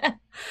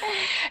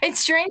 It's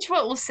strange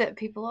what will set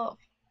people off.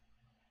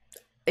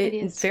 It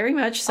is very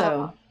much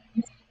so.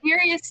 It's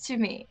curious to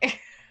me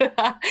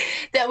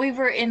that we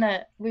were in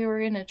a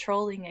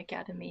trolling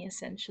academy,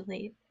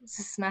 essentially. It's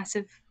this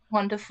massive,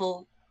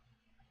 wonderful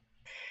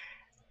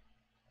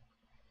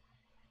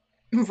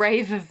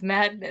rave of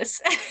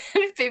madness.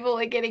 People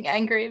were getting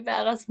angry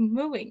about us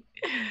mooing.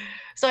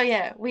 So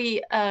yeah,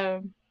 we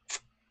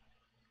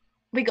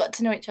got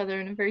to know each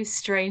other in a very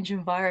strange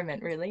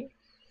environment, really.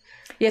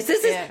 Yes,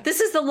 this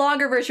is the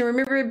longer version.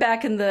 Remember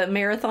back in the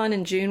marathon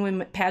in June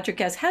when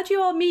Patrick asked, "How'd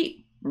you all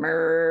meet?"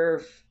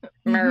 Murr,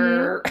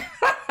 murr.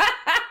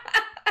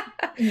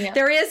 Yeah.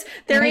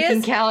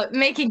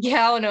 Making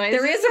cow noise.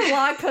 There is a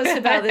blog post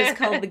about this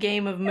called "The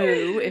Game of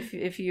Moo."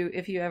 If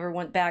you ever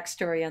want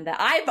backstory on that,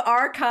 I've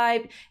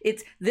archived.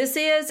 This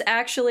is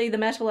actually the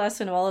meta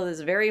lesson of all of this.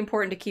 Is very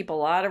important to keep a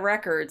lot of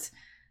records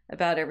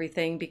about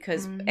everything,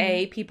 because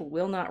A, people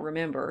will not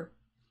remember.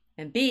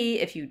 And B,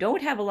 if you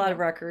don't have a lot of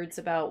records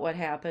about what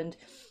happened,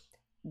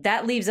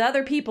 that leaves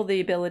other people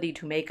the ability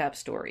to make up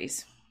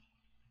stories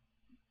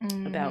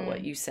about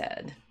what you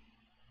said.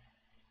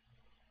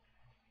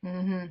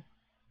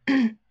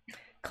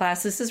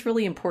 Class, this is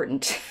really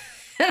important.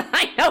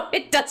 I know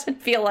it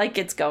doesn't feel like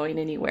it's going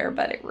anywhere,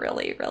 but it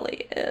really,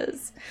 really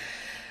is.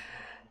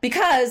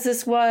 Because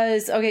this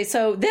was okay,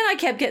 so then I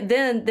kept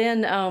getting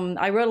then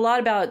I wrote a lot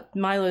about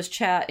Milo's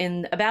chat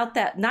in about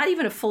that, not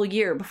even a full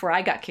year before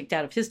I got kicked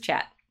out of his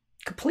chat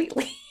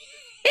completely.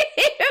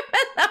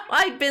 Even though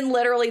I'd been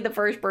literally the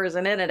first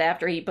person in it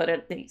after he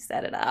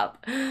set it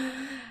up,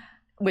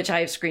 which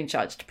I have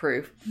screenshots to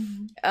prove.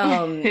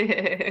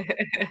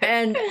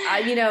 And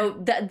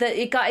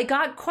it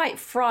got quite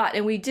fraught,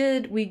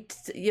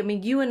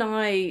 and you and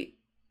I,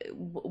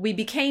 we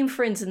became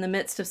friends in the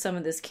midst of some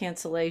of this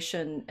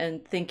cancellation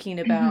and thinking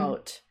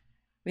about,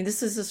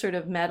 this is a sort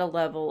of meta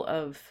level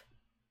of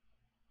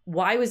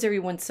why was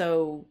everyone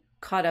so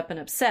caught up and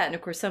upset? And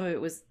of course, some of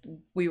it was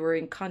we were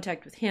in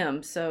contact with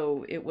him,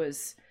 so it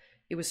was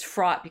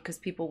fraught because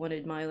people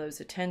wanted Milo's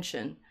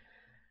attention,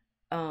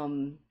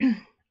 and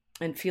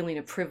feeling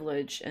of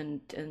privilege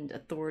and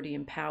authority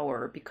and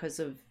power because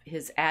of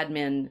his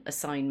admin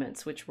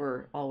assignments, which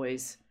were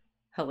always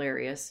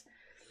hilarious.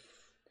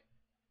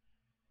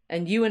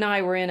 And you and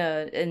I were in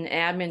an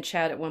admin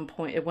chat at one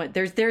point.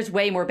 There's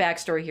way more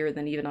backstory here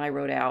than even I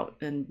wrote out.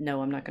 And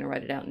no, I'm not going to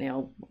write it out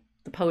now.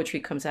 The poetry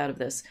comes out of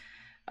this.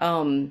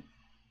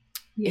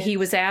 Yes. He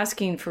was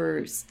asking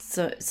for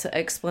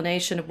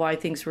explanation of why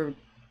things were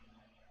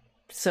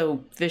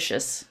so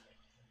vicious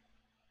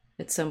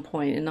at some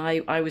point, and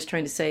I was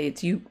trying to say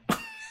it's you.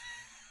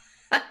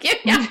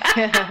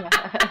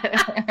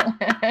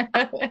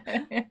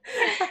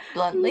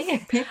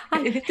 Bluntly,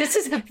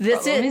 this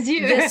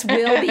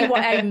will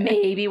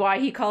be why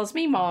he calls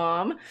me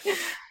mom.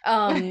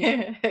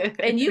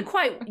 And you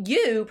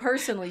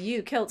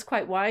Kiltz,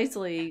 quite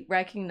wisely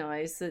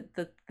recognized that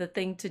the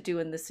thing to do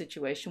in this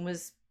situation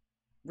was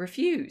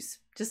refuse.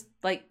 Just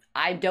like,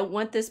 I don't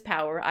want this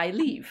power, I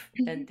leave.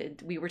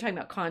 And we were talking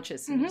about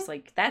Conch's, and it's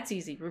like, that's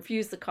easy,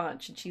 refuse the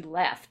Conch. And she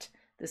left,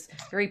 this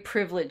very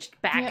privileged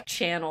back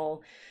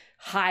channel,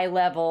 high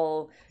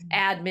level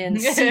admin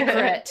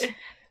secret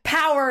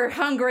power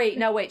hungry.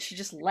 No, wait, she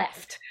just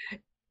left.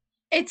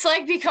 It's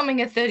like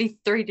becoming a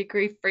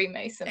 33-degree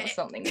Freemason or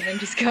something, and then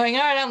just going,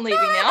 all right, I'm leaving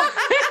now.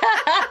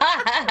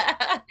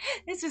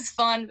 This is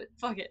fun, but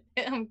fuck it.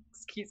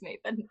 Excuse me,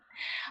 but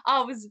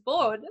I was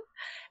bored.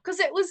 Because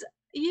it was,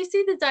 you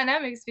see the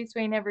dynamics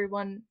between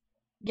everyone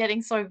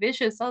getting so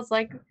vicious. I was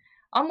like,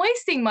 I'm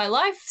wasting my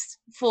life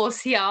force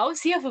here. I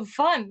was here for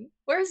fun.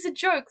 Where is the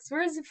jokes?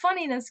 Where is the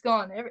funniness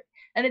gone?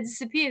 And it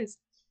disappears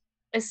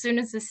as soon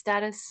as the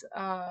status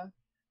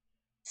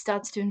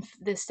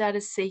the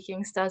status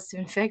seeking starts to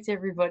infect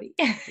everybody.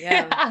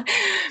 Yeah.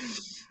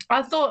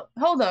 I thought,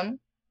 hold on,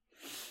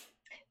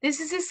 this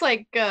is just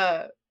like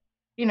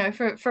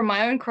for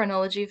my own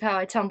chronology of how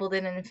I tumbled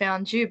in and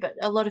found you, but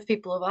a lot of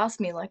people have asked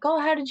me, like, oh,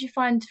 how did you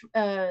find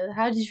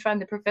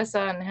the professor,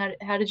 and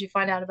how did you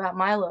find out about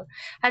Milo?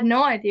 I had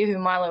no idea who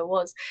Milo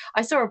was.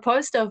 I saw a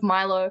poster of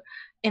Milo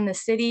in the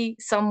city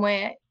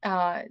somewhere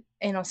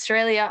in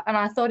Australia, and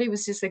I thought he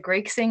was just a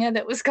Greek singer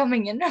that was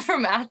coming in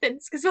from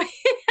Athens, because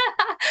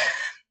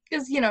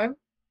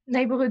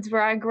neighborhoods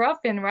where I grew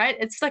up in, right?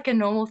 It's like a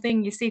normal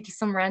thing you see to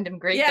some random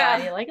Greek guy,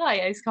 and you're like, oh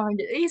yeah,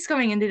 he's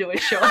coming in to do a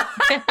show.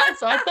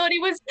 So I thought he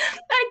was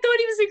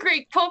a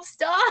Greek pop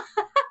star.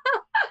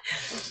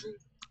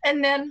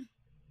 And then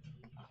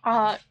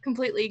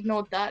completely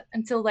ignored that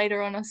until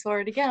later on I saw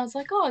it again. I was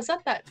like, oh, is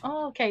that?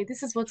 Oh, okay,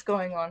 this is what's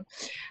going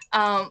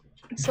on.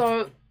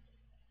 So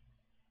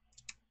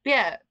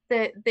yeah,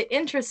 the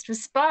interest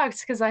was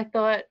sparked because I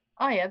thought,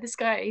 oh yeah, this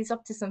guy, he's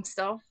up to some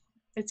stuff.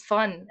 It's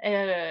fun.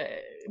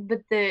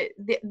 But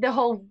the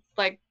whole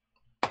like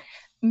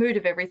mood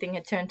of everything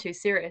had turned too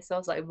serious. I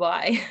was like,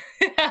 why?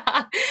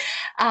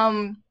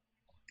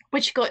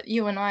 Which got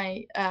you and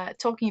I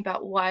talking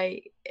about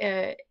why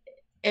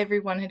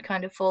everyone had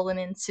kind of fallen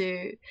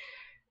into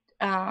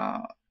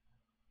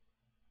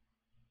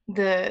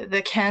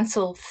the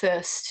cancel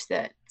thirst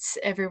that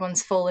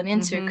everyone's fallen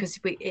into, because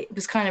it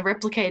was kind of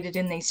replicated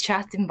in these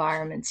chat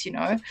environments.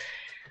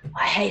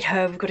 I hate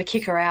her, we've got to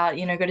kick her out,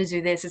 got to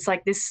do this. It's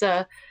like this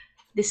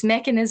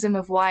mechanism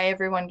of why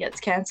everyone gets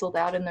cancelled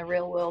out in the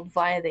real world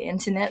via the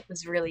internet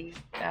was really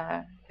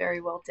very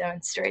well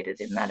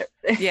demonstrated in that.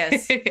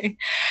 Yes.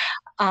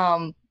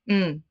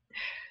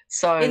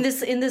 So in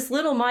this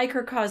little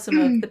microcosm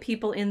of the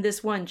people in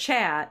this one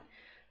chat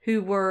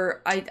who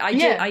were,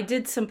 I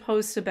did some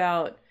posts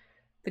about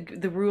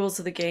the rules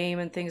of the game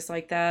and things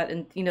like that,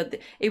 and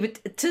it would,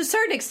 to a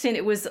certain extent,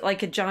 it was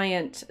like a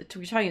giant.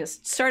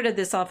 Started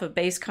this off of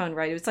BaseCon,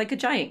 right? It was like a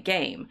giant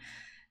game,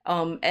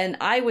 and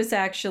I was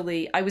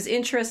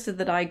interested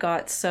that I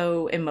got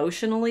so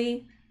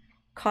emotionally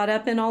caught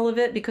up in all of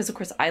it, because of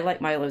course I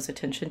like Milo's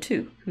attention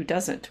too. Who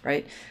doesn't,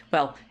 right?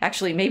 Well,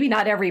 actually, maybe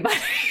not everybody.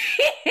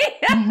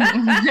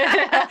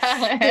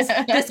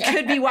 this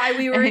could be why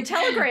we were in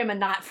Telegram and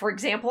not, for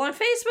example, on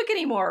Facebook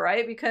anymore,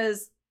 right?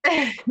 Because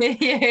and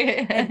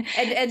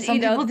some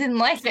people didn't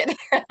like it.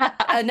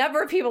 A number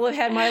of people have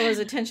had Milo's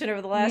attention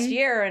over the last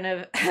year,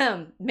 and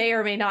have, may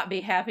or may not be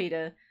happy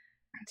to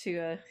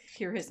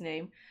hear his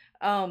name.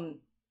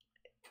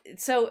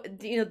 So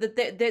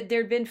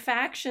there'd been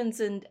factions,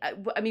 and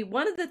I mean,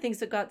 one of the things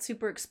that got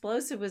super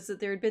explosive was that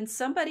there had been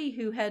somebody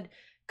who had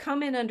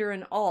come in under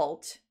an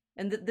alt,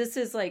 and this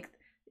is like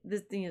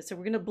this, so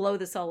we're going to blow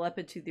this all up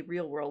into the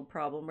real world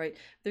problem, right?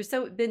 There's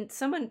been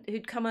someone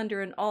who'd come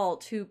under an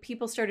alt who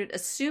people started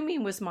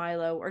assuming was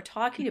Milo, or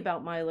talking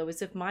about Milo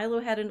as if Milo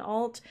had an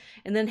alt,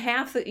 and then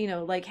half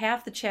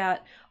the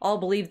chat all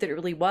believed that it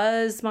really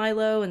was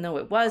Milo, and though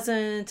it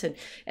wasn't, and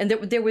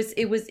it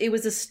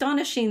was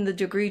astonishing the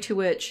degree to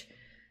which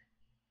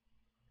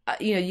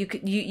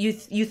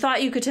you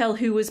thought you could tell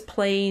who was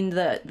playing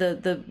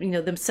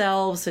the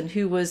themselves and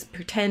who was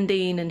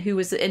pretending and who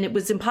was, and it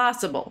was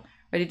impossible.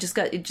 Right, it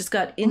just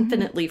got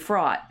infinitely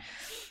fraught,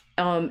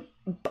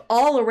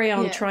 all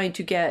around trying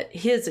to get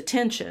his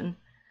attention,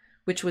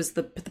 which was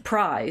the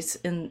prize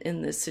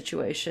in this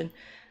situation,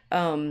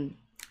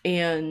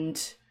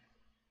 and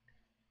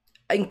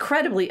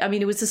incredibly, I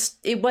mean,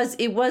 it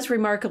was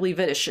remarkably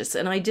vicious.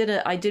 And I did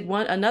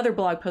another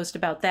blog post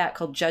about that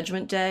called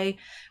Judgment Day,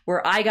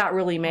 where I got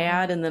really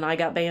mad and then I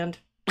got banned.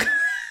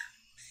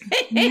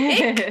 I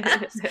mean,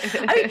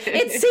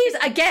 this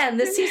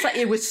seems like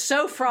it was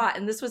so fraught,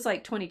 and this was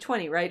like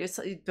 2020, right? It's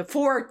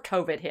before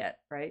COVID hit,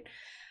 right?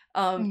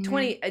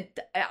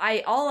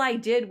 All I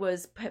did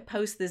was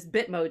post this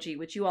Bitmoji,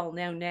 which you all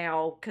know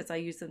now because I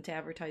use them to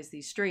advertise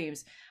these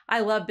streams.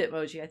 I love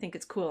Bitmoji. I think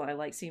it's cool. I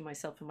like seeing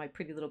myself in my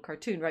pretty little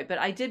cartoon, right? But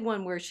I did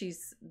one where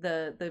she's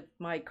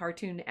my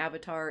cartoon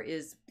avatar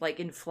is like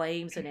in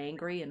flames and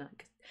angry, and I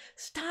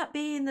stop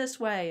being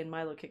this way, and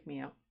Milo kicked me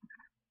out.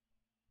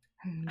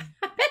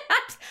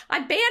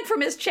 I'm banned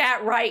from his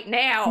chat right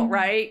now,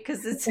 right?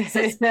 Because it's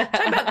talking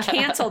about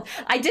canceled.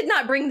 I did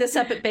not bring this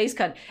up at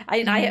BaseCon.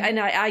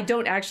 I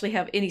don't actually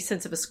have any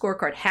sense of a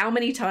scorecard. How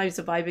many times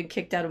have I been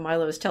kicked out of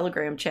Milo's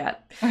Telegram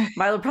chat?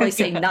 Milo would probably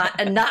say, "Not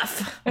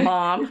enough,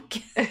 Mom.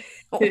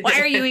 Why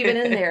are you even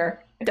in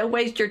there? Don't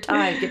waste your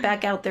time. Get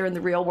back out there in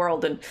the real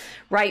world and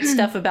write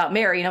stuff about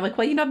Mary." And I'm like,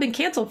 well, I've been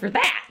canceled for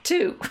that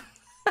too.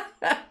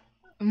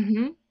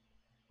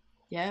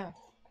 Yeah.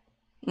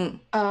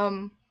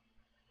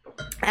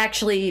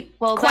 Actually,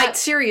 quite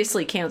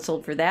seriously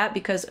canceled for that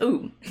because,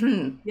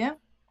 yeah.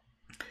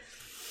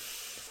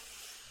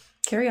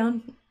 Carry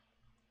on.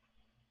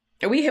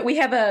 We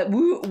have a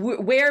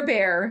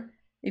werebear.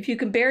 If you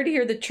can bear to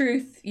hear the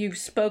truth, you've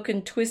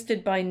spoken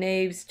twisted by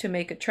knaves to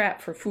make a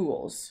trap for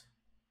fools.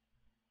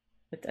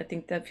 But I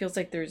think that feels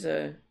like there's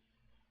a...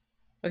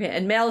 Okay,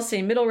 and Mel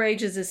saying Middle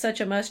Rages is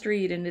such a must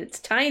read and it's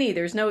tiny.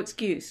 There's no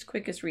excuse.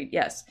 Quickest read.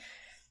 Yes.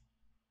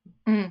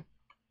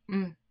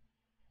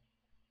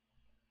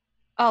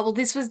 Oh, well,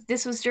 this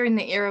was during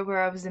the era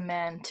where I was a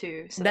man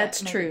too, so that's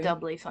that made true. it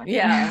doubly funny.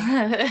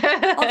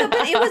 Yeah. Although,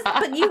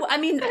 I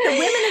mean, the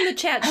women in the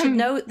chat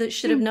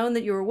should have known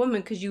that you were a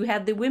woman because you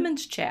had the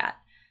women's chat,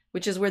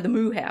 which is where the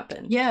moo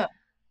happened. Yeah,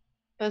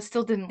 but it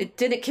still didn't. It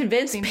didn't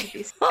convince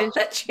people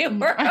that you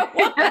were a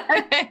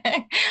woman.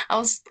 I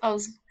was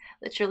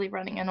literally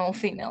running an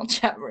all-female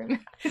chat room.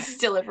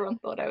 Still, everyone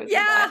thought I was a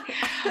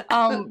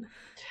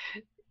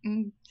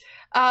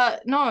guy.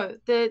 No,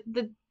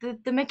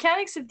 the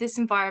mechanics of this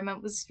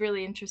environment was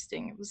really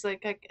interesting. It was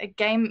like a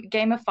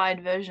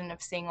gamified version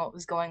of seeing what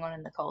was going on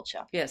in the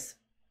culture. Yes.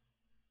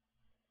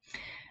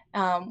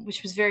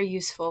 Which was very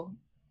useful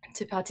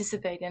to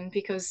participate in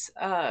because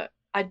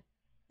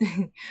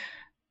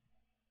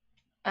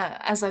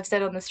as I've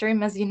said on the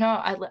stream, as you know,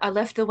 I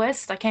left the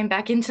West. I came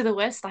back into the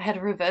West. I had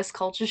a reverse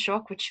culture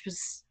shock, which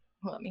was,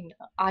 well, I mean,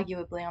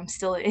 arguably I'm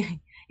still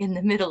in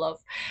the middle of,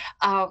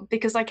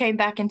 because I came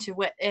back into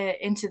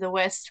the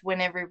West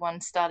when everyone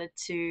started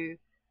to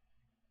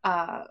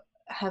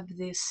have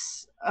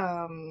this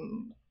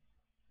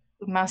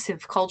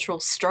massive cultural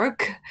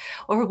stroke,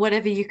 or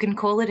whatever you can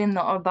call it, in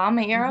the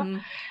Obama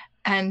era,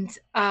 and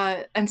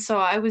so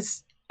I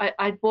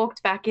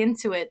walked back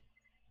into it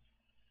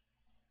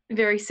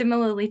very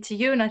similarly to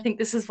you, and I think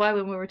this is why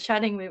when we were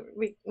chatting,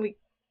 we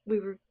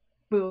were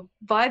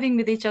vibing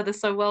with each other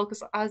so well,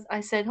 because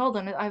I said, hold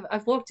on,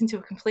 I've walked into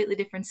a completely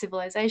different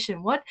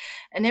civilization. What?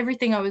 And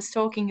everything I was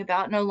talking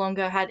about no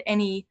longer had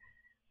any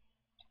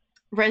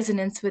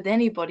resonance with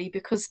anybody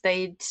because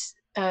they'd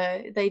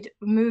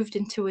moved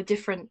into a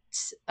different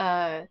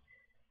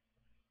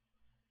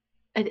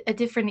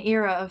different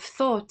era of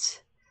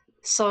thought.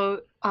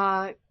 So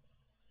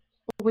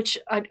which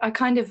I'd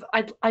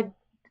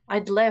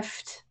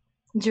left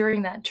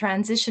during that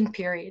transition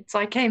period. So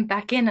I came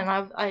back in and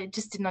I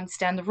just didn't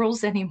understand the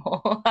rules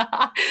anymore.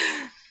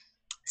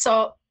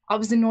 So I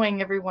was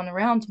annoying everyone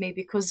around me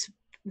because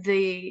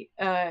the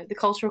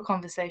cultural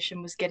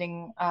conversation was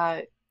getting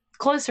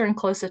closer and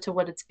closer to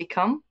what it's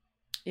become.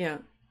 Yeah.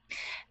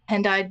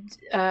 And I'd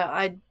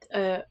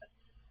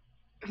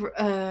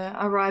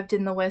arrived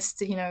in the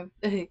West,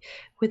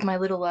 with my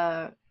little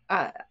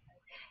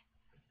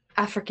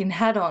African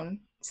hat on,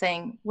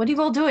 saying, "What are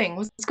you all doing?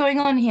 What's going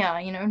on here?"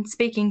 And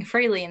speaking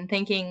freely and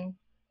thinking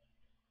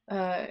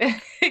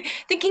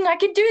thinking I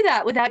could do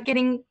that without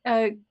getting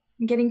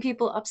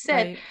people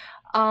upset.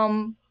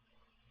 Right.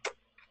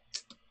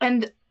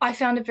 And I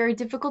found it very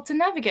difficult to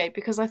navigate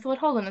because I thought,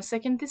 hold on a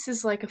second, this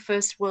is like a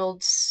first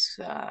world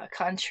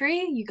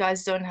country. You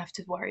guys don't have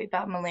to worry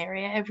about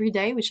malaria every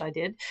day, which I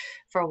did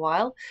for a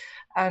while.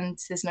 And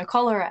there's no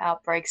cholera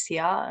outbreaks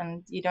here,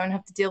 and you don't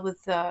have to deal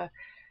with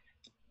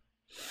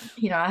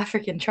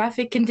African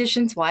traffic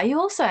conditions. Why are you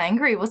all so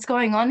angry? What's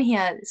going on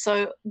here?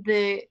 So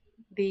the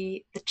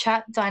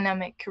chat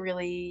dynamic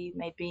really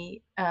made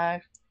me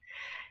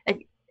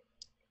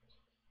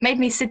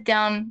sit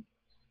down,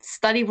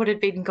 study what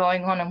had been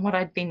going on and what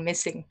I'd been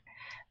missing,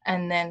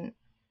 and then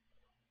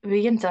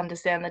begin to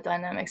understand the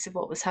dynamics of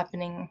what was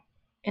happening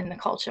in the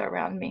culture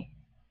around me,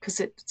 because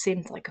it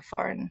seemed like a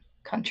foreign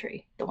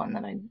country, the one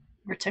that I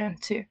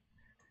returned to.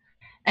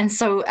 And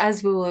so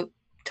as we were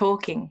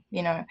talking,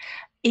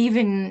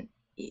 even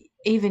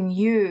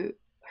you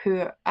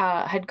who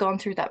had gone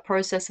through that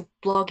process of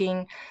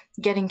blogging,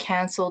 getting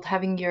cancelled,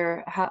 having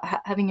your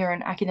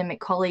own academic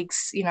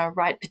colleagues,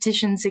 write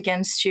petitions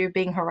against you,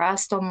 being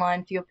harassed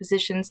online for your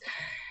positions,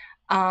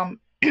 having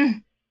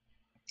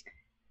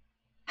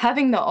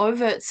the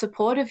overt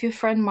support of your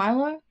friend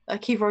Milo,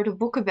 like he wrote a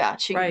book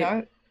about you,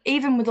 right.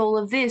 Even with all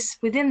of this,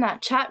 within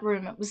that chat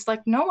room, it was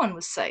like no one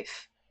was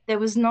safe. There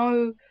was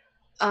no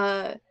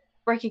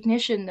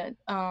recognition that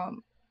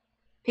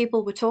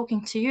people were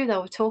talking to you. They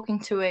were talking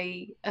to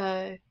a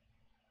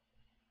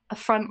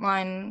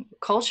frontline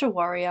culture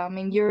warrior. I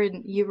mean, you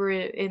were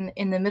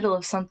in the middle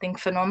of something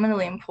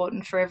phenomenally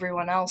important for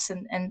everyone else,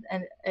 and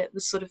it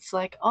was sort of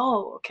like,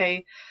 oh,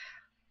 okay,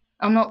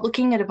 I'm not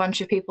looking at a bunch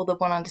of people that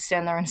want to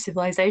understand their own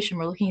civilization.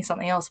 We're looking at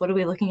something else. What are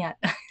we looking at?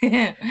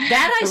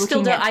 That I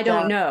still don't. I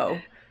don't know.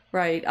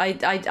 Right.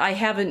 I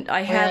haven't,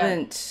 Yeah.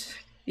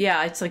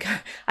 yeah, it's like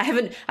I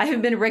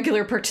haven't been a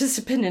regular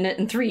participant in it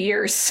in 3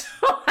 years. So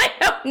I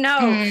don't know.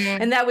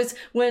 Mm. And that was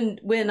when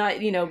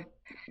I,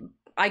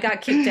 I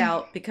got kicked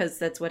out because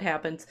that's what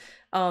happens.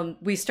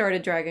 We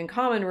started Dragon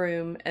Common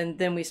Room, and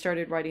then we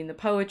started writing the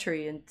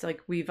poetry, and it's like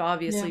we've Yeah.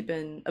 obviously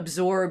been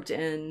absorbed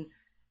in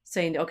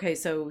saying, okay,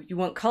 so you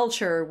want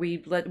culture? We're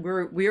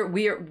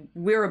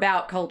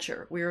about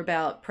culture. We're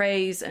about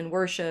praise and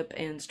worship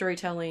and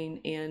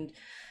storytelling, and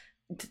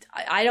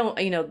I don't,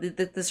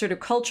 the sort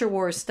of culture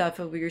war stuff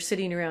of where you're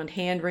sitting around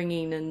hand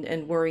wringing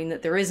and worrying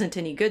that there isn't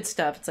any good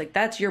stuff. It's like,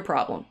 that's your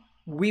problem.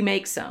 We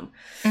make some.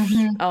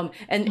 Mm-hmm.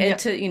 And Yeah.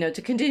 to,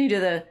 to continue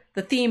to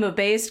the theme of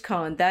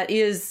BasedCon, that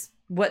is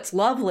what's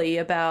lovely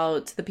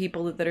about the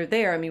people that are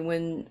there. I mean,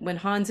 when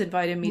Hans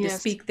invited me to Yes.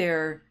 speak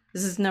there,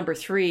 this is number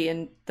 3.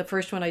 And the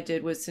first one I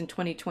did was in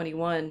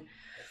 2021.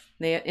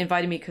 They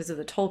invited me because of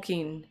the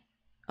Tolkien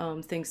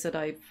things that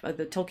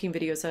the Tolkien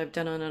videos that I've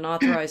done on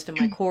Unauthorized in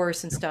my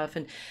course and stuff.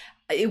 And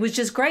it was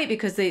just great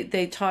because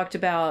they talked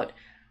about,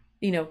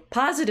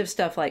 positive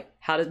stuff like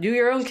how to do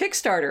your own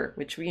Kickstarter,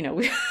 which, we now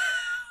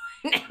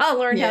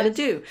learn how to Yes.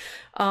 do.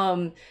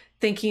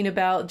 Thinking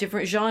about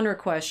different genre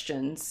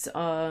questions,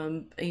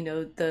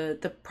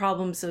 the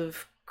problems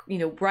of,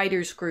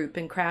 writers group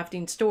and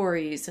crafting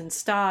stories and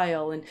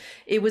style. And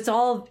it was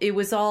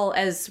all,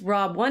 as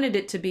Rob wanted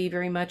it to be,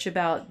 very much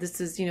about, this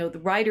is, the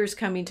writers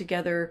coming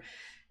together,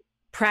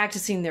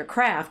 practicing their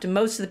craft. And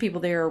most of the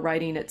people there are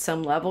writing at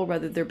some level,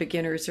 whether they're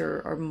beginners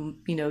or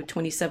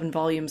 27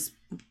 volumes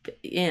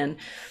in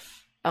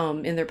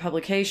their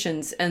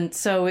publications. And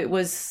so it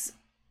was,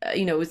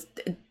 it was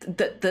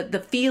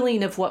the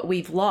feeling of what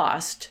we've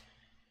lost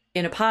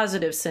in a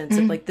positive sense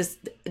of like this,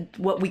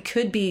 what we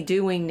could be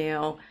doing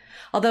now.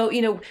 Although,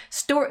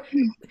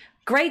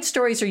 great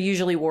stories are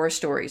usually war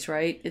stories,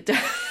 right?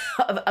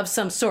 of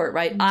some sort,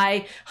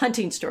 right?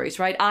 Hunting stories,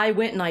 right? I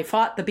went and I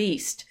fought the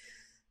beast.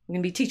 I'm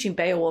going to be teaching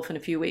Beowulf in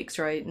a few weeks,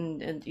 right?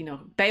 And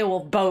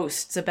Beowulf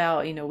boasts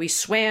about, we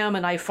swam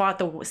and I fought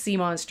the sea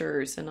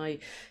monsters and I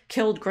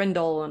killed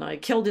Grendel and I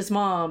killed his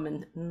mom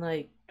and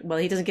well,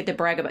 he doesn't get to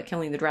brag about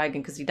killing the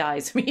dragon because he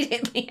dies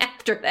immediately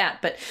after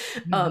that. But,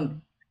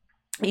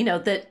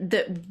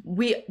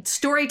 that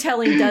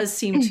storytelling does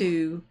seem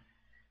to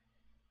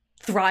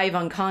thrive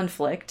on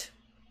conflict.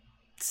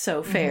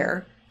 So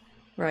fair,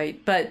 right?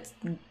 But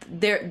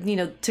there,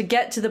 to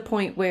get to the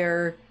point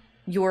where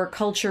your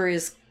culture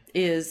is,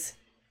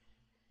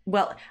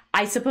 well,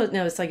 I suppose,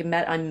 no, it's like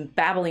I'm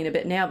babbling a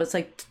bit now, but it's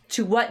like,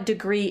 to what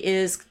degree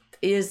is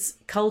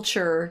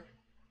culture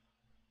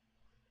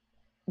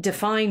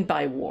defined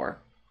by war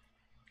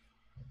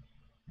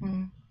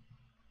and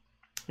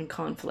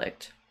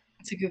conflict?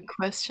 It's a good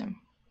question.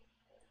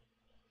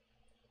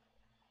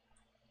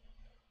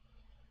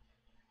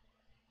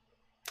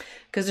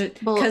 Because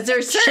Well,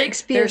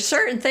 there's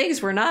certain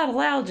things we're not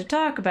allowed to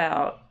talk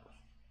about.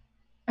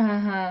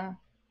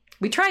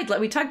 We talked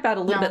about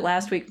a little bit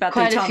last week about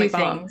quite the a few atomic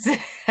bomb. things.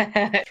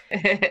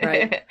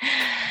 Right.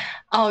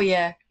 Oh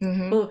yeah.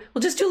 We'll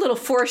just do a little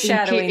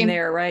foreshadowing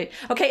there, right?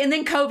 Okay, and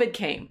then COVID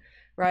came,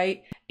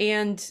 right?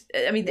 And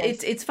I mean,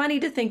 Yes. it's funny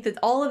to think that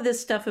all of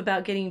this stuff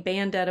about getting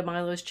banned out of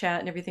Milo's chat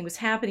and everything was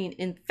happening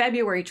in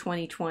February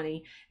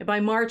 2020, and by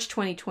March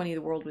 2020,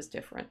 the world was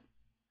different.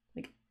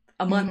 Like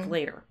a month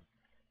later,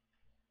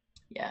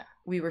 Yeah.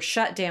 we were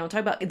shut down.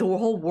 Talk about the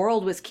whole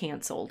world was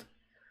canceled.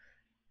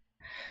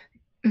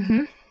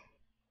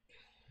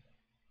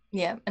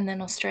 Yeah, and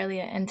then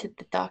Australia entered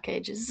the Dark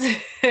Ages.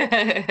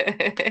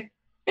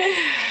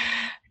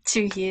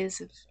 2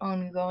 years of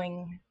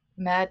ongoing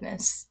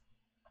madness,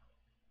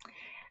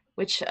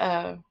 which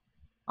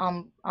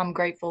I'm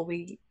grateful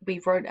we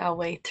wrote our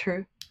way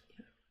through.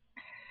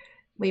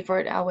 We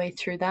wrote our way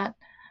through that.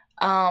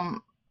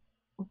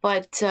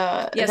 But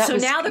yeah, that so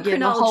was, now the yeah,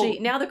 chronology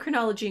now the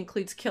chronology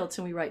includes Kilts,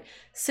 and we write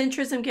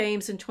Centrism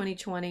Games in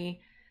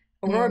 2020,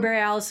 Aurora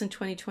Borealis in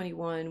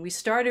 2021. We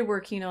started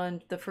working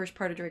on the first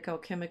part of Draco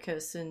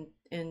Alchemicus in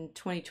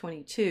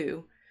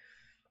 2022,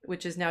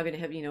 which is now going to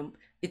have,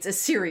 it's a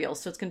serial,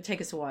 so it's going to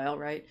take us a while,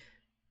 right?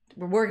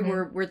 We're working.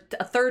 We're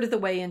a third of the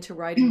way into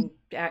writing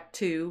Act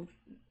 2,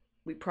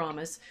 we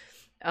promise,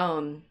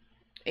 and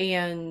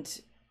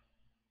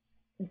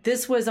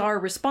this was our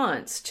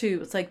response to,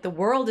 it's like, the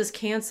world is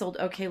canceled.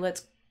 Okay,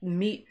 let's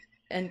meet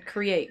and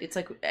create. It's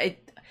like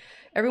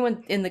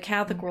everyone in the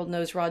Catholic world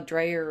knows Rod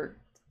Dreher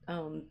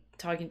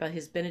talking about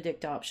his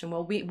Benedict option.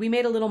 Well, we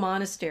made a little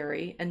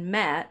monastery and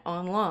met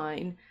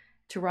online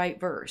to write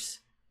verse.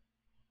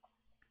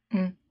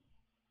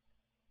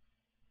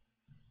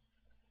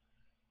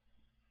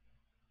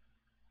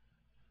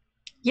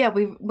 Yeah,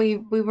 we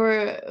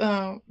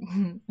were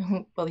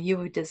well, you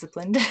were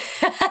disciplined.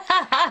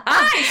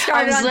 I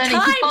started on learning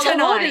time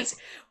tonight. orders.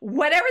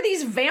 Whatever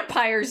these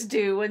vampires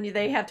do when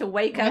they have to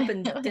wake up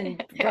and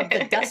rub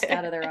the dust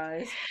out of their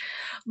eyes.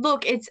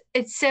 Look, it's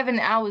 7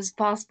 hours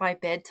past my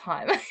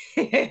bedtime.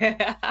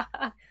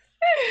 There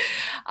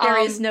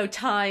is no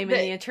time in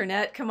the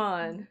internet. Come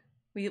on.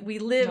 We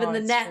live No, in the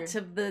it's net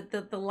true. of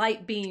the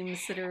light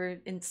beams that are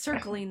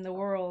encircling the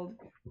world.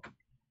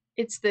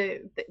 It's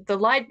the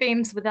light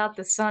beams without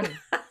the sun.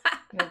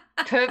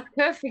 The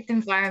perfect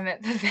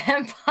environment for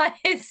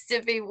vampires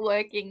to be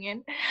working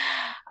in.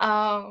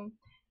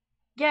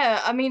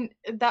 Yeah, I mean,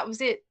 that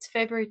was it.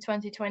 February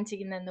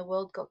 2020, and then the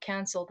world got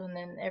cancelled, and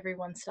then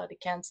everyone started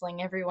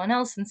cancelling everyone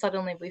else, and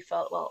suddenly we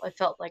felt, well, I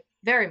felt like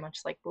very much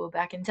like we were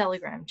back in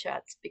Telegram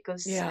chats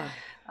because, Yeah.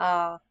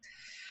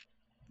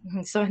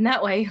 So in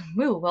that way,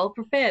 we were well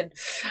prepared.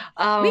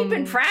 We've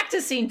been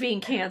practicing being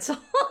canceled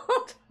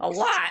a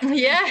lot.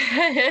 Yeah.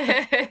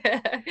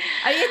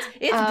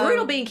 It's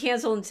brutal being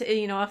canceled,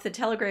 you know, off the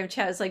Telegram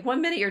chat. It's like 1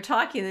 minute you're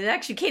talking, and the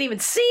next you can't even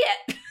see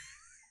it.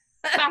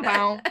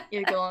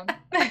 You're gone.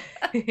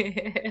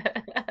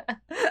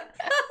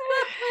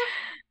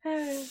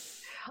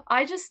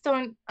 I just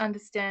don't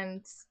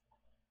understand.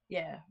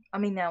 Yeah, I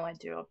mean now I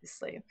do,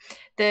 obviously.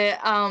 The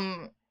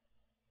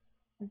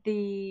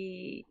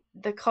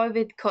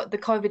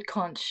COVID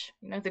conch,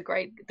 you know, the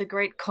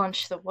great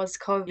conch that was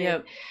COVID.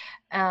 Yep.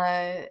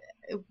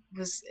 It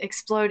was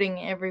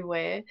exploding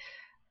everywhere.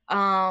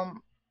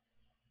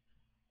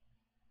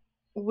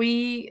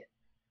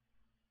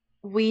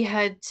 We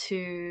had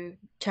to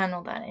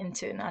channel that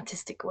into an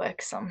artistic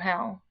work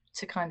somehow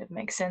to kind of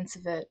make sense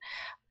of it.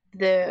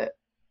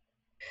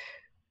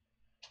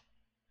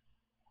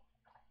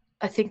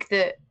 I think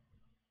that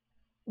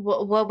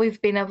what we've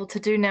been able to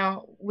do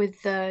now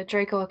with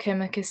Draco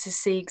Alchemicus is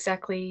see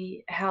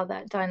exactly how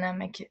that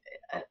dynamic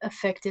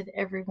affected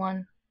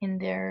everyone in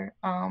their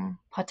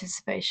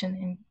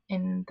participation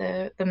in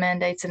the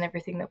mandates and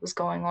everything that was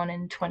going on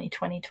in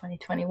 2020,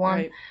 2021.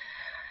 Right.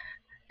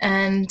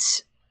 And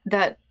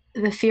that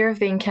the fear of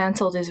being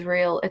cancelled is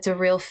real. It's a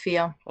real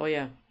fear. Oh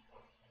yeah.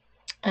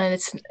 And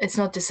it's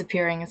not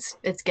disappearing.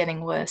 It's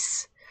getting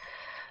worse.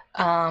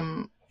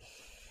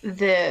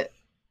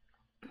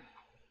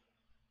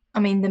 I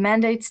mean, the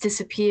mandates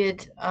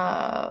disappeared,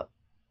 but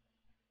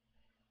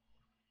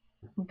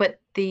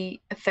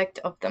the effect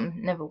of them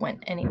never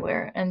went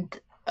anywhere. And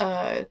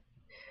I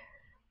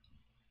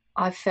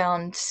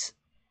found,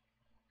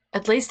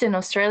 at least in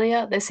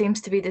Australia, there seems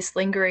to be this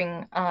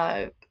lingering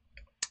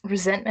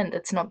resentment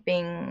that's not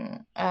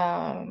being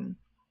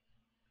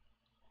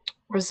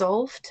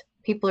resolved.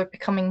 People are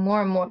becoming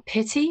more and more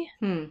petty,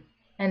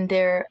 and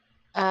they're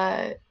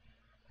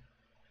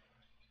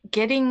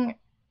getting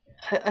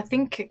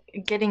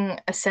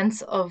a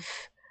sense of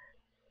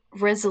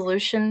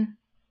resolution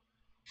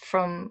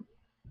from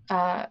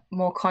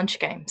more conch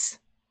games,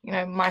 you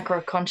know,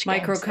 micro conch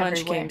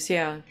games,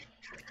 yeah.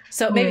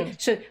 So maybe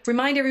should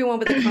remind everyone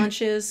what the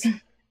conch is.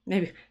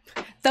 Maybe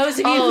those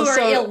of you who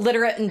are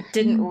illiterate and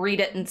didn't read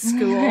it in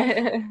school.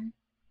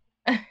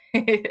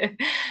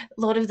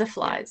 Lord of the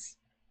Flies.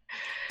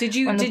 Did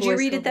you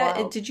read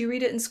it Did you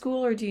read it in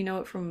school, or do you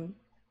know it from?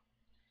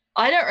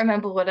 I don't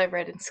remember what I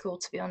read in school,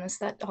 to be honest.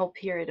 That whole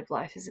period of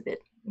life is a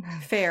bit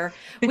fair.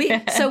 We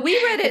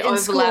read it in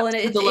school, and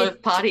it's a lot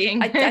of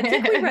partying. I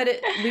think we read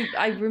it.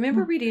 I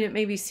remember reading it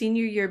maybe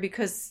senior year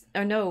because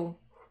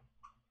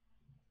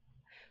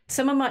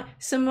some of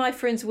my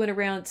friends went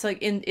around. It's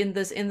like in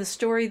the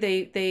story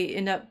they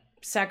end up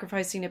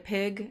sacrificing a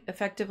pig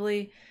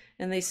effectively,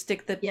 and they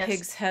stick the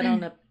pig's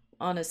head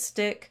on a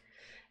stick.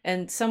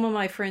 And some of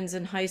my friends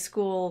in high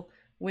school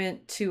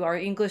went to our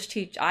English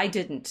teacher. I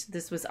didn't.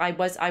 I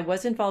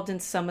was involved in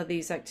some of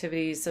these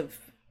activities of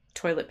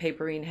toilet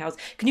papering house.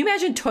 Can you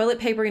imagine toilet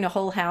papering a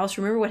whole house?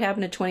 Remember what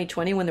happened in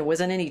 2020 when there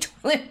wasn't any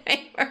toilet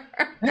paper?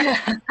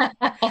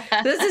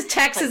 This is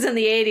Texas in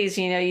the 80s.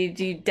 You know,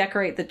 you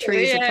decorate the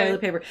trees with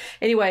toilet paper.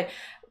 Anyway,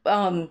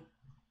 oh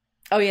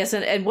yes,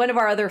 and one of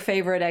our other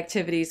favorite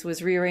activities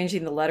was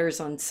rearranging the letters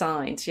on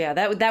signs. Yeah,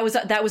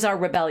 that was our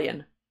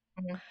rebellion,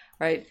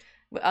 right?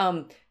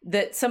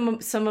 That some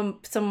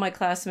of my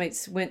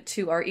classmates went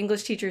to our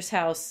English teacher's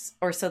house,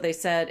 or so they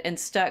said, and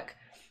stuck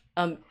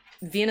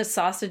Vienna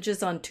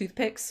sausages on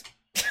toothpicks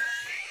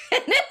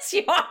in his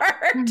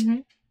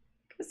yard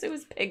because it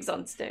was pigs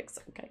on sticks.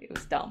 Okay, it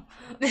was dumb.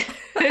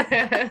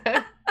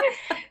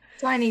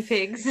 Tiny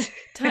pigs.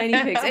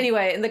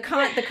 Anyway, and the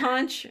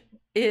conch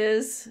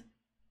is.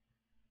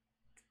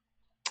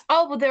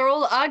 Oh well, they're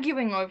all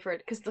arguing over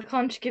it because the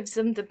conch gives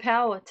them the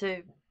power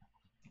to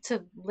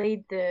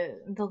lead the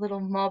little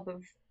mob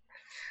of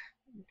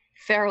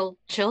feral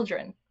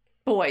children.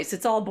 Boys.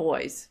 It's all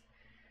boys.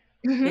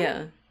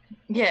 Yeah.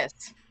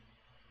 Yes.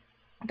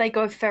 They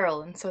go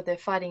feral, and so they're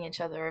fighting each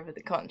other over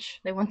the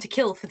conch. They want to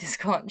kill for this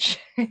conch.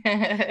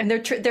 And they're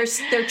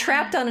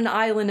trapped on an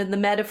island, and the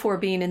metaphor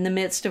being in the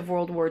midst of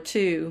World War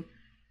II.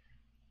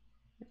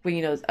 Well,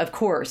 you know, of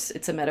course,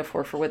 it's a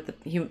metaphor for what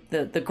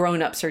the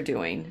grown-ups are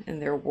doing in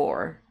their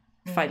war.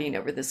 Fighting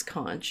over this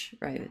conch,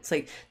 right? It's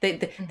like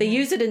they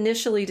use it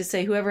initially to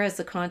say whoever has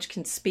the conch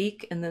can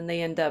speak, and then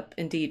they end up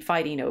indeed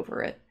fighting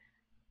over it.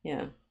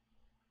 Yeah.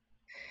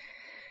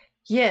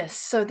 Yes,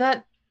 so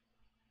that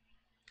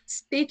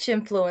speech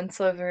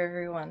influence over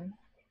everyone,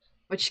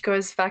 which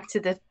goes back to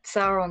the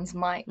Sauron's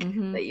mic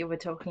that you were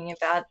talking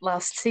about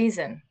last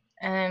season,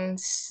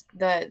 and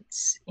that,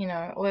 you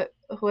know,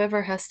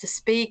 whoever has to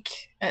speak,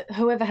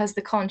 whoever has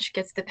the conch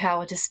gets the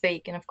power to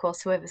speak, and of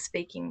course whoever's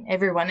speaking,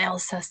 everyone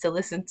else has to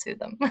listen to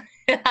them.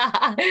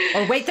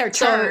 Or wait their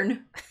So,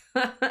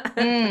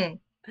 turn.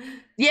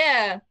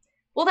 yeah.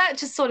 Well, that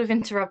just sort of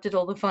interrupted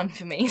all the fun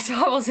for me, so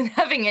I wasn't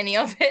having any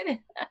of it.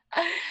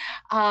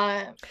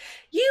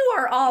 You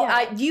are all,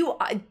 Yeah.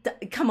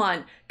 come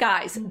on,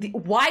 guys.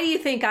 Why do you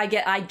think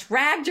I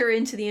dragged her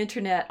into the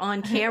internet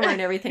on camera and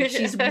everything?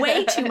 She's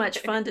way too much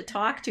fun to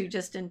talk to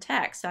just in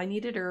text. I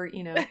needed her,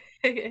 you know,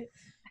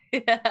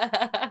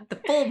 the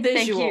full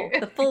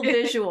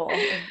visual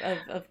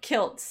of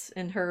kilts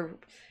and her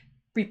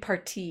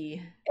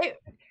repartee.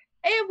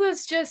 It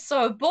was just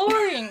so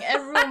boring.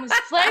 Everyone was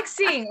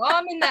flexing. Oh,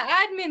 I'm in the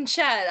admin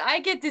chat. I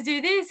get to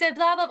do this and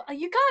blah, blah, blah.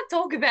 You can't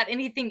talk about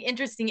anything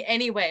interesting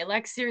anyway.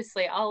 Like,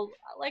 seriously,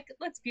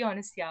 let's be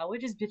honest here. We're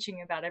just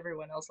bitching about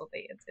everyone else on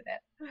the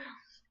internet.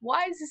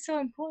 Why is this so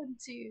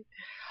important to you?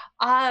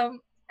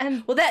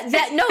 And well,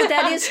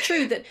 that is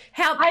true. That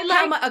how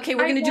much? Okay,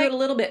 we're going to do it a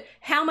little bit.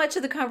 How much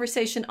of the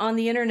conversation on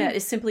the internet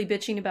is simply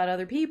bitching about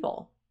other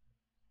people?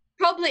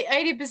 Probably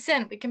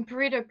 80%. We can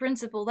Pareto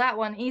principle that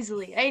one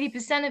easily.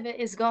 80% of it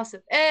is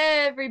gossip.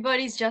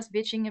 Everybody's just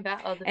bitching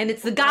about other people. And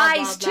it's the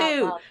guys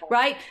too,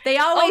 right? They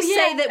always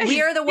say that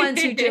we are the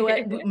ones who do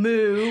it.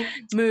 Moo,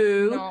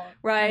 no,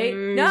 right?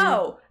 Moo.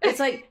 No, it's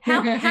like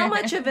how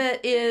much of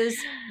it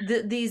is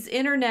these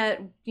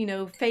internet,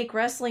 fake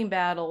wrestling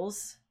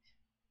battles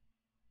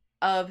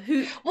of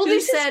who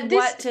said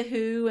what to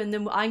who, and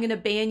then I'm going to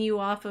ban you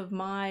off of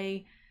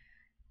my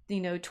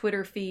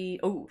Twitter feed.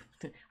 Oh,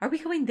 are we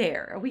going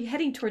there? Are we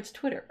heading towards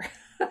Twitter?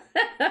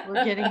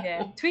 We're getting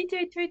there. Tweet.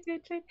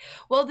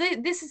 Well,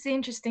 this is the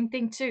interesting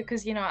thing too,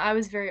 because I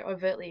was very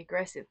overtly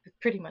aggressive with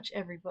pretty much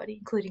everybody,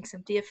 including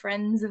some dear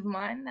friends of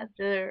mine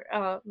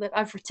that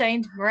I've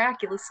retained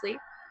miraculously.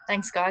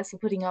 Thanks, guys, for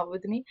putting up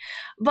with me.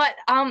 But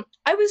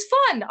it was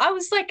fun. I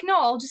was like, no,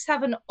 I'll just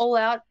have an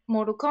all-out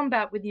Mortal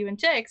Kombat with you in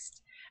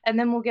text, and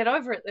then we'll get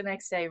over it the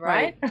next day,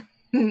 right?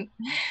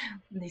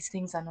 These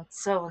things are not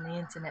so on the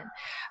internet.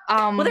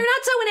 Well, they're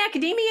not so in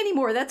academia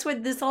anymore. That's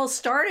what this all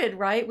started,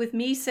 right? With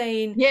me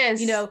saying,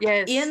 yes,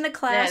 in the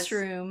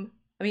classroom. Yes.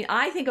 I mean,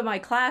 I think of my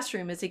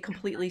classroom as a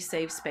completely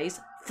safe space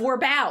for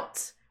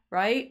bouts,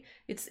 right?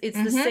 It's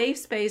the safe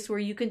space where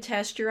you can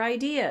test your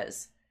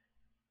ideas.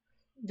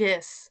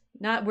 Yes.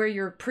 Not where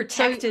you're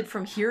protected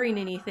from hearing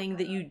anything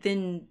that you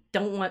then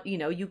don't want,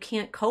 you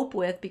can't cope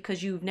with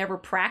because you've never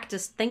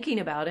practiced thinking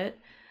about it.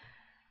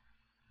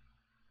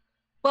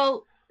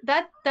 Well,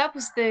 that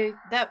was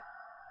that.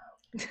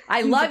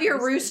 I love your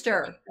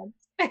rooster.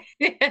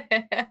 We're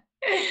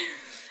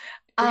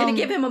gonna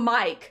give him a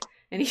mic,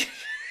 and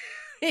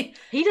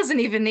he doesn't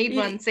even need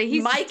one. So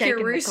he's mic just taking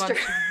your rooster,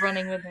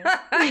 running with him.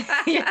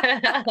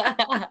 Yeah.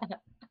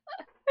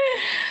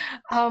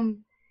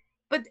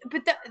 But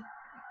that.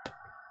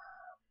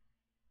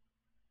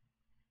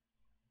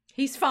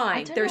 He's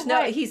fine. There's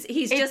no. He's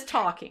just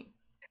talking.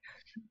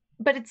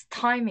 But it's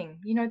timing.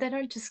 They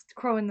don't just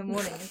crow in the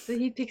morning. So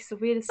he picks the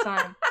weirdest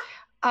time.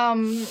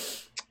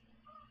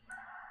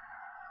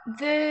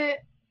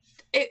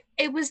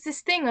 It was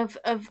this thing of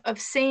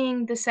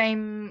seeing the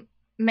same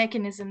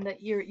mechanism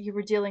that you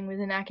were dealing with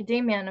in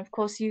academia, and of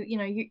course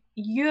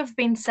you have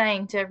been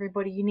saying to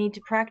everybody you need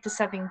to practice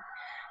having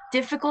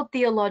difficult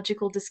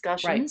theological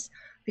discussions.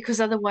 Right.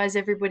 Because otherwise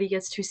everybody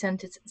gets too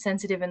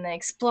sensitive and they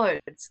explode.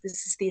 This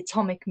is the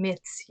atomic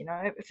myths,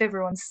 If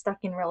everyone's stuck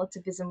in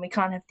relativism, we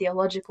can't have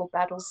theological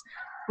battles.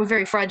 We're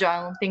very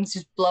fragile and things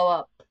just blow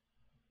up.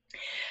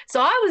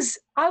 So I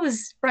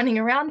was running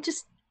around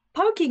just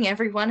poking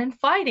everyone and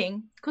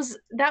fighting, because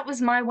that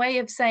was my way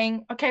of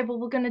saying, okay, well,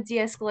 we're going to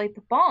de-escalate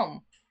the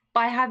bomb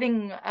by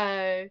having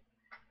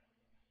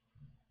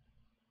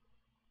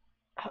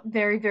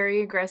very,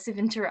 very aggressive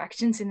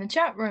interactions in the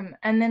chat room,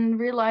 and then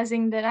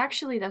realizing that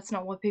actually that's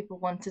not what people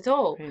want at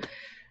all. Right.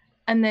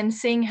 And then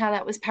seeing how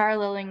that was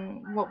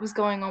paralleling what was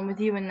going on with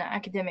you in the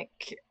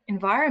academic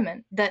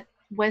environment, that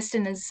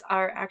Westerners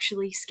are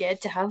actually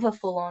scared to have a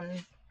full-on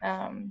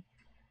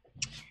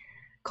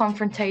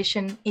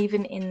confrontation,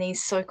 even in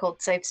these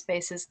so-called safe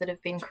spaces that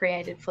have been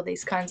created for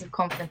these kinds of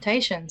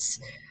confrontations.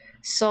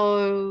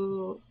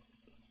 So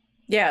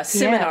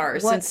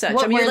seminars and such.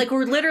 We're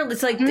literally,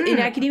 it's like in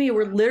academia,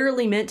 we're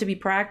literally meant to be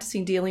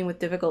practicing dealing with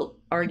difficult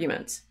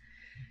arguments.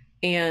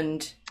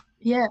 And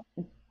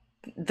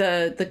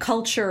the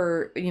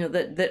culture,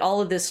 that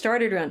all of this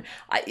started around,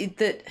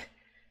 it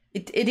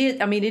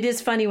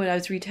is funny when I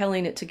was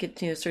retelling it to get,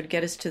 sort of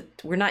get us to,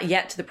 we're not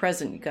yet to the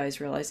present, you guys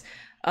realize,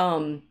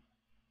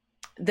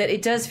 that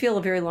it does feel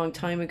a very long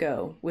time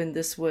ago when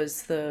this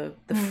was the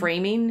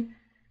framing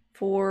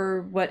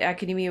for what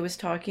academia was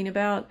talking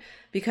about,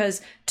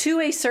 because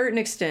to a certain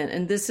extent,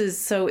 and this is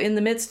so in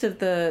the midst of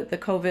the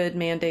COVID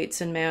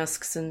mandates and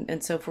masks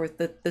and so forth,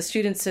 the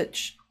students at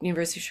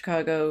University of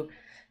Chicago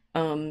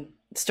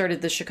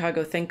started the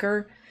Chicago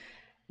Thinker,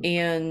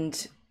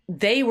 and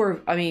they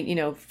were,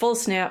 full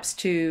snaps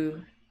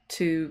to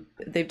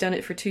they've done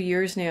it for 2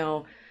 years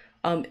now,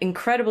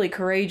 incredibly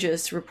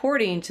courageous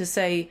reporting to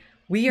say,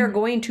 we are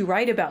going to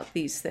write about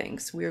these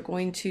things. We are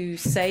going to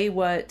say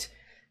what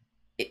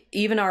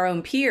even our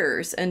own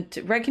peers, and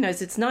to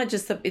recognize it's not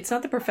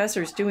the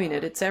professors doing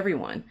it, it's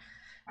everyone.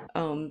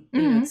 You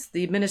know, it's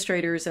the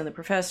administrators and the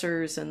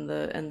professors and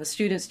the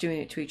students doing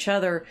it to each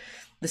other.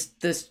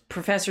 The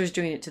professors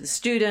doing it to the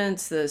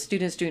students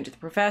doing it to the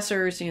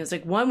professors. You know, it's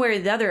like one way or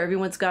the other,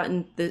 everyone's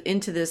gotten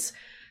into this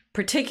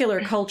particular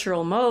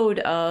cultural mode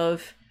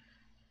of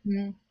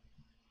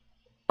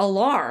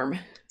alarm,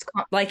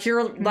 like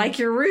your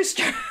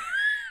rooster.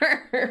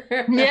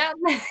 Yeah.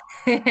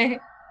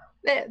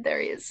 There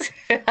he is.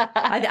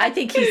 I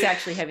think he's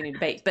actually having a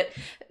debate, but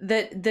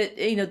that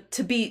you know,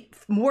 to be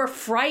more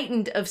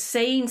frightened of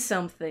saying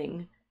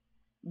something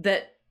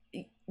that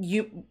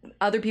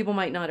other people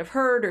might not have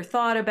heard or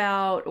thought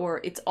about, or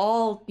it's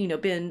all, you know,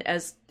 been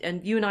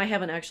and you and I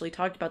haven't actually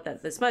talked about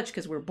that this much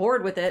because we're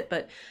bored with it,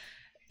 but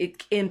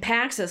it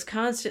impacts us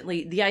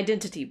constantly, the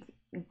identity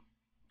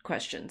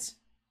questions.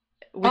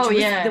 Which you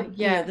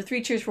know, the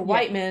 3 Cheers for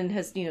White Men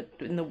has, you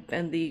know,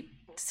 and the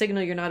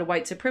signal you're not a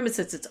white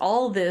supremacist, it's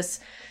all this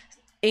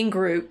in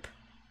group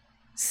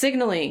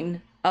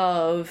signaling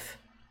of,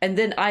 and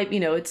then you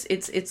know, it's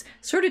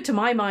sort of, to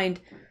my mind,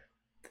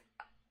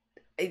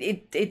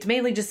 it's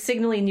mainly just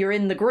signaling you're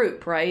in the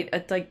group, right?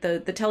 It's like the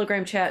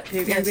Telegram chat,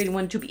 everybody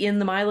wanted to be in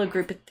the Milo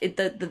group.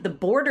 The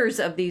borders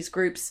of these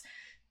groups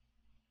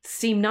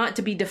seem not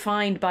to be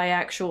defined by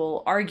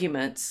actual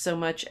arguments so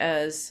much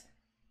as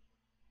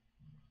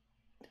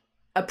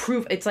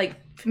it's like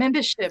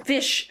membership,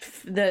 fish,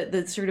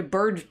 the sort of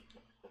bird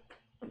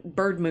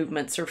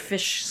movements or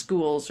fish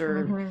schools,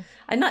 or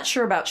I'm not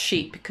sure about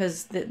sheep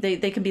because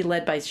they can be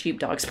led by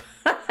sheepdogs.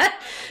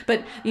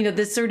 But you know,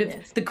 this sort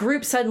of the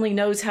group suddenly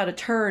knows how to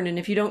turn, and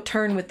if you don't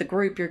turn with the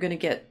group, you're going to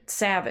get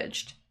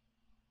savaged.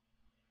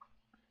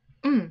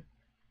 Yeah,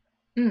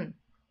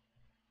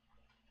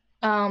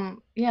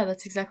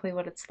 that's exactly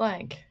what it's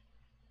like.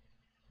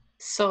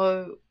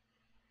 So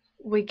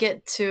we're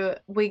getting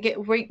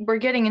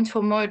into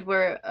a mode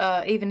where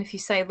even if you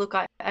say, look,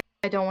 I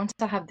don't want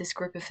to have this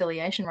group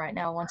affiliation right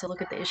now, I want to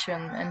look at the issue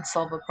and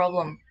solve a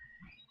problem,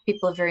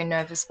 people are very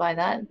nervous by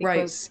that,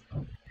 because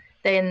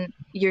then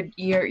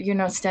you're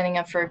not standing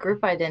up for a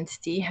group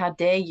identity. How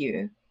dare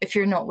you? If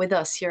you're not with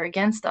us, you're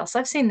against us.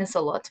 I've seen this a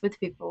lot with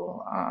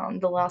people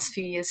the last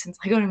few years since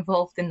I got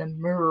involved in the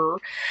mirror,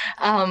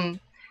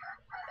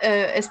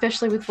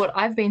 especially with what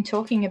I've been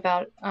talking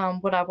about,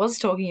 what I was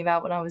talking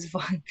about when I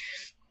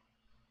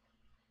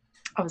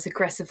was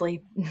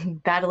aggressively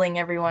battling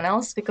everyone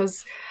else,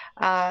 because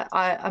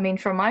I mean,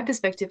 from my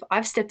perspective,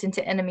 I've stepped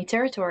into enemy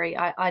territory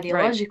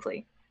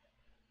ideologically.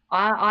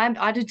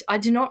 I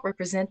do not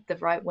represent the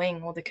right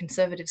wing or the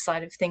conservative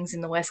side of things in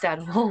the West at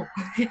all.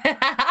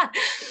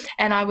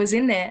 And I was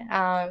in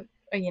there,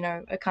 you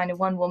know, a kind of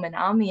one-woman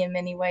army in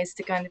many ways,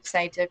 to kind of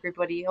say to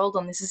everybody, hold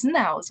on, this isn't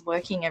how it's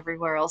working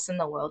everywhere else in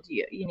the world.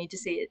 You need to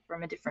see it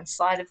from a different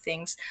side of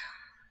things.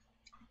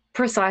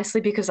 Precisely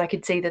because I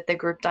could see that the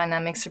group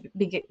dynamics are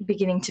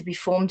beginning to be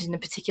formed in a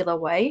particular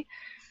way,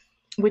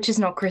 which is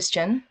not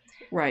Christian.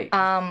 Right.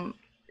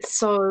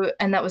 So,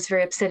 and that was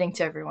very upsetting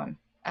to everyone.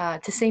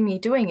 To see me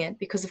doing it,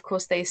 because of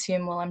course they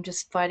assume, well, I'm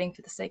just fighting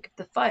for the sake of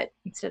the fight,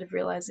 instead of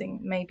realizing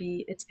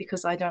maybe it's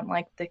because I don't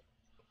like the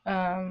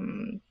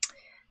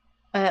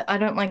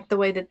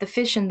way that the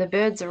fish and the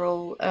birds are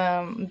all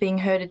being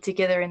herded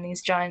together in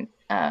these giant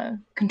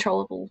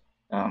controllable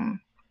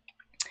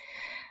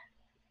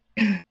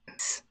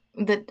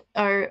that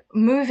are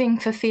moving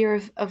for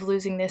fear of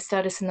losing their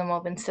status in the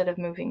mob, instead of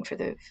moving for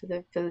the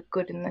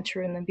good and the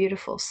true and the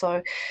beautiful.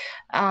 So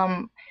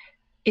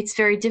it's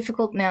very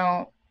difficult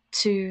now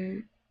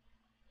to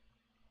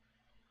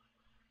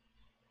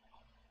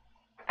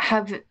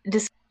have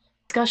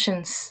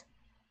discussions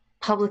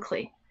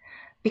publicly,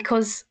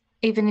 because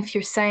even if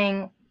you're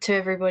saying to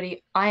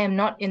everybody, I am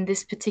not in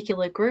this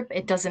particular group,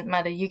 it doesn't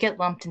matter. You get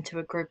lumped into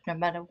a group no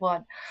matter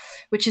what,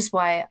 which is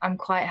why I'm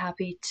quite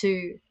happy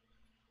to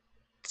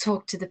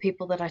talk to the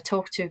people that I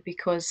talk to,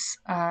 because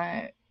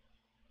I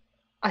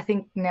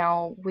think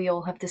now we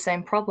all have the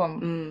same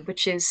problem,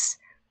 which is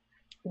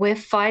we're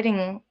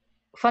fighting.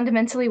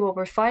 Fundamentally, what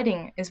we're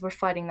fighting is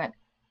that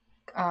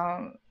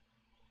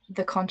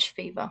the conch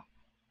fever.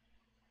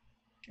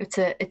 It's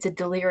a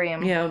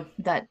delirium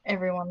that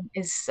everyone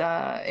is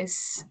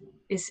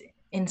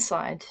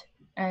inside,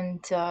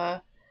 and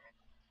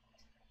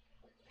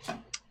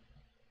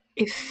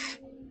if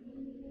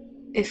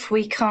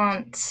we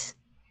can't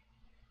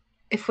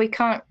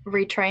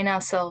retrain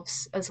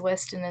ourselves as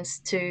Westerners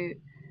to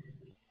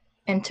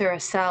enter a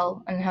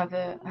cell and have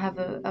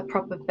a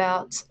proper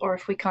bout, or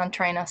if we can't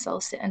train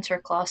ourselves to enter a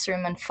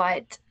classroom and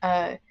fight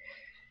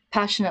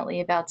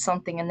passionately about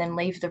something and then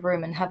leave the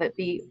room and have it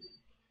be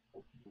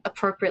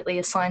appropriately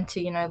assigned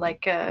to, you know,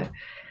 like a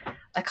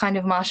kind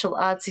of martial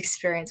arts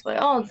experience where,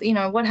 oh, you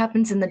know, what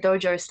happens in the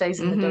dojo stays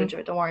in the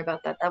dojo, don't worry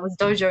about that, that was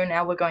dojo,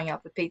 now we're going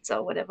out for pizza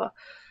or whatever.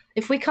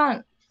 If we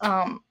can't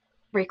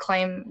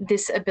reclaim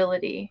this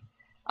ability,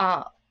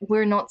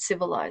 we're not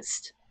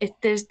civilized.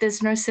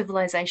 there's no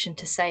civilization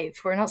to save.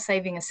 We're not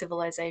saving a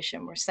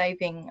civilization. We're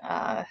saving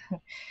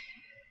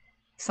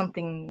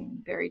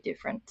something very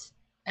different.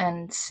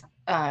 And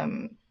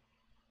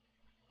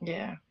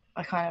yeah,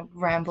 I kind of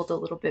rambled a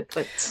little bit,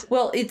 but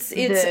well, it's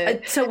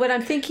so what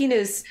I'm thinking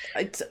is,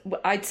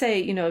 I'd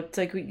say, it's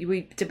like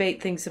we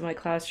debate things in my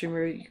classroom,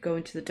 or you go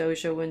into the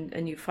dojo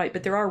and you fight,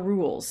 but there are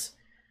rules.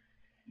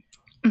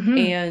 mm-hmm.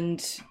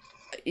 And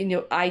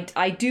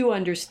I do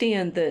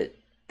understand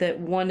that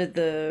one of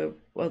the,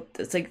 well,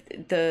 it's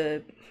like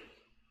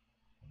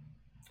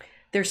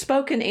there's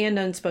spoken and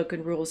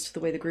unspoken rules to the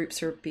way the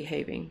groups are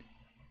behaving,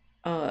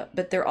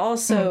 but there are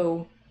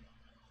also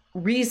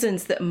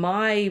reasons that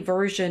my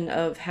version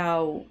of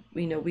how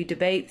we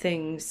debate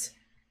things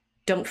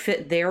don't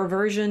fit their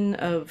version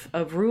of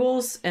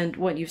rules. And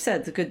what you've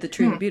said, the good, the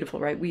true, the beautiful,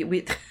 right?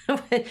 We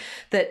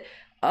that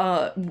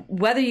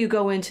whether you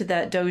go into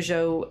that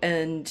dojo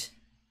and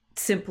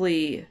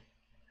simply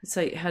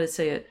say, how to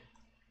say it,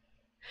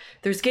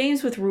 there's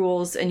games with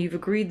rules and you've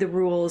agreed the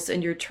rules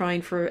and you're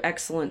trying for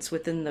excellence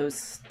within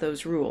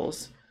those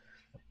rules,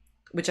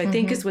 which I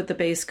think is what the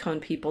base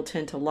con people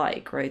tend to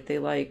like, right? They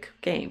like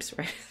games,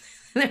 right?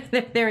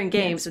 They're in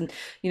games, and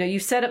you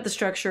set up the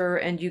structure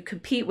and you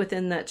compete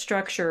within that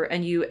structure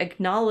and you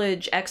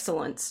acknowledge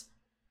excellence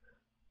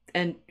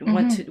and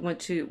want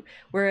to.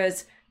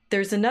 Whereas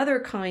there's another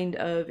kind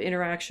of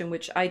interaction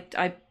which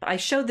I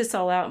showed this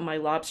all out in my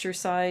lobster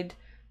side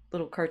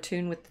little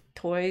cartoon with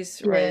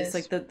toys, right? It's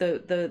like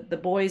the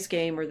boys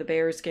game or the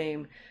bears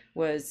game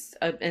was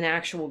an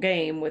actual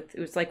game it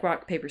was like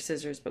rock paper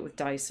scissors but with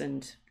dice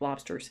and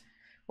lobsters,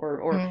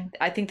 or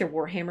I think they're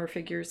Warhammer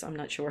figures. I'm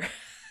not sure.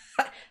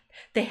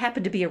 They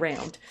happen to be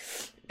around,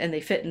 and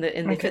they fit in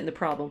the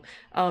problem.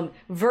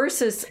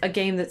 Versus a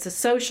game that's a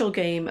social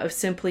game of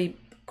simply,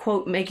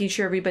 quote, making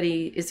sure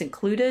everybody is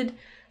included,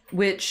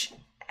 which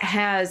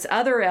has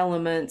other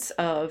elements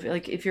of,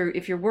 like, if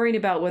you're worrying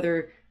about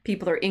whether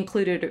people are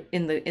included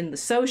in the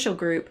social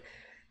group,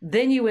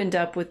 then you end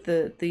up with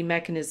the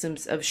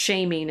mechanisms of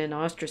shaming and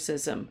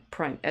ostracism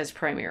as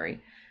primary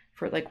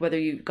for, like, whether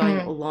you've gone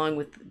along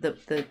with the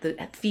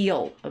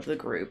feel of the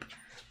group.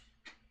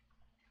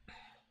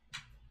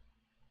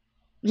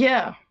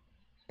 Yeah,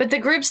 but the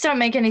groups don't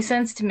make any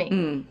sense to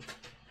me.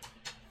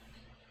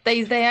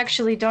 They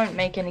actually don't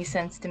make any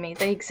sense to me.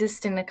 They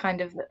exist in a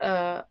kind of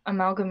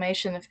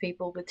amalgamation of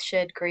people with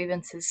shared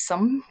grievances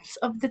some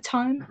of the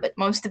time, but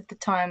most of the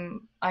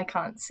time I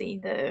can't see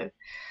the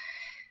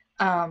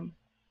well,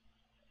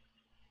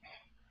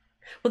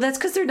 that's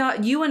because they're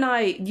not, you and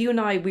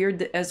I,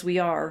 weird as we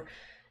are,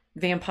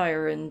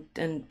 vampire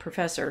and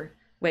professor.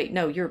 Wait,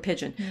 no, you're a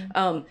pigeon.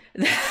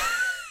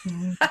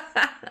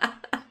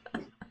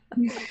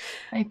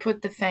 I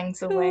put the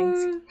fangs away.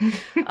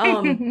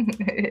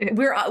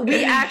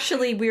 We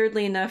actually,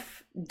 weirdly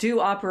enough, do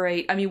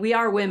operate. I mean, we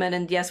are women,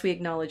 and yes, we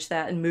acknowledge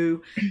that and moo,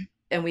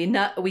 and we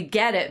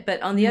get it.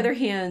 But on the other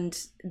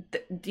hand,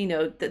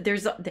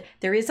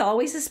 there is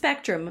always a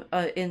spectrum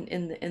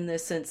in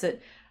this sense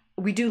that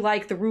we do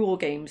like the rule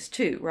games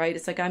too, right?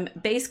 It's like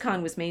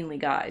BaseCon was mainly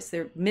guys.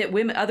 There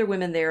women, other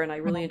women there, and I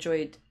really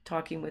enjoyed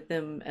talking with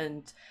them.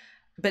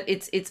 But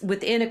it's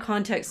within a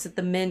context that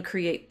the men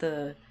create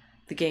the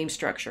game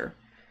structure,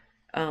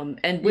 and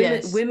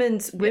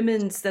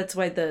women's. That's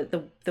why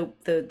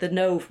the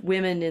no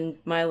women in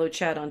Milo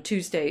chat on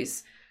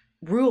Tuesdays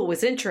rule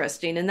was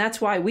interesting, and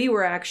that's why we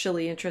were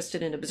actually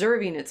interested in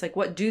observing. It's like,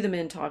 what do the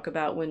men talk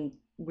about when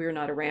we're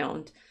not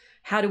around?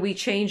 How do we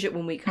change it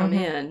when we come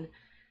in?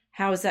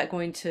 How is that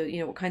going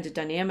to, what kinds of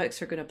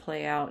dynamics are going to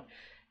play out?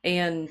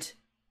 And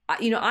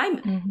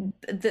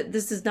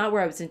this is not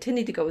where I was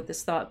intending to go with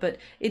this thought, but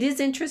it is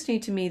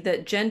interesting to me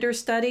that gender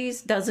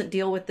studies doesn't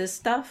deal with this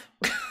stuff.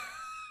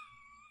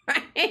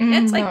 Right?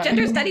 It's like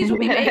gender studies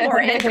would be way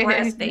more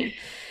interesting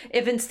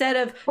if, instead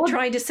of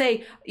trying to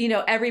say,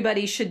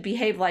 everybody should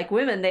behave like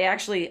women, they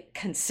actually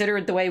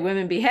considered the way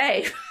women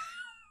behave.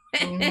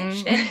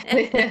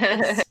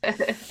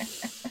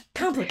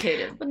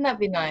 Complicated. Wouldn't that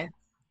be nice?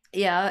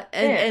 Yeah,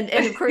 and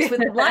of course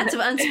with lots of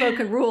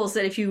unspoken rules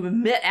that if you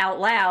admit out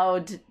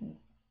loud,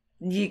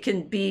 you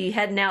can be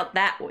heading out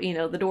that,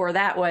 the door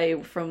that way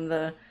from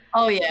the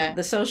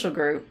social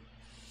group.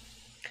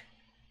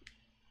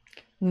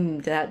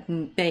 That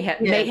may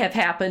have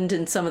happened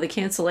in some of the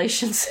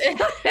cancellations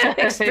I've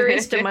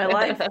experienced in my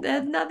life.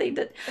 Nothing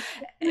that,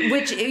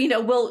 which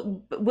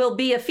will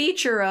be a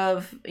feature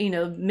of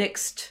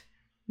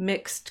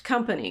mixed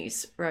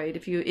companies, right?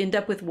 If you end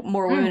up with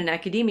more women in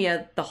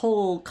academia, the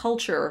whole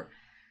culture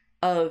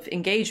of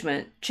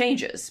engagement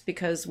changes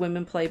because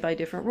women play by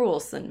different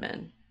rules than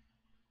men.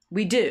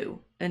 We do.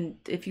 And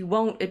if you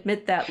won't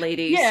admit that,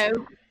 ladies,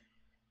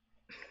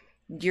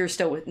 you're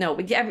still with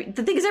but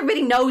the thing is,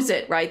 everybody knows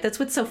it, right? That's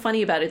what's so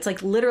funny about it. It's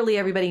like literally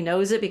everybody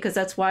knows it, because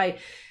that's why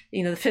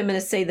the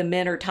feminists say the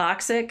men are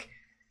toxic.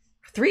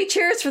 3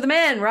 cheers for the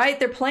men, right?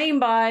 They're playing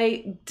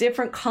by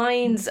different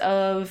kinds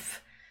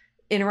of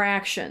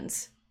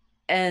interactions,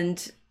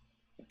 and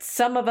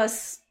some of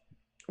us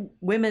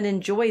women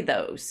enjoy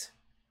those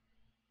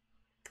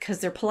because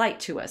they're polite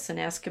to us, and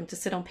ask them to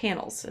sit on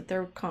panels at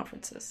their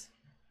conferences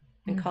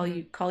and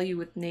call you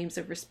with names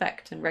of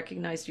respect and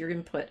recognize your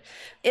input,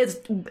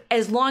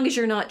 as long as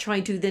you're not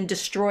trying to then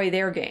destroy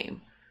their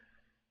game.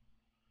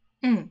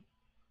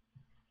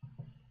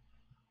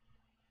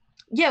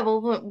 Yeah,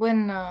 well,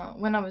 when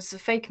I was a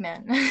fake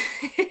man,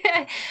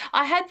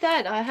 I had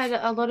that. I had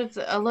a lot of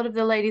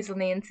the ladies on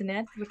the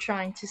internet were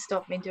trying to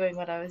stop me doing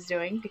what I was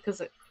doing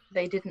because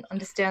they didn't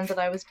understand that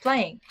I was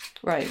playing.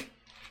 Right.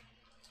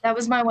 That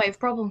was my way of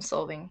problem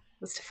solving,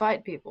 was to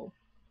fight people,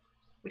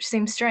 which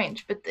seems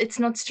strange, but it's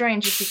not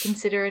strange if you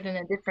consider it in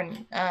a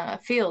different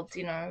field.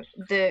 You know,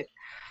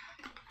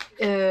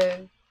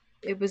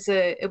 it was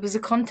a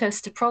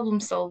contest to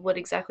problem solve what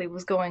exactly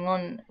was going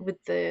on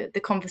with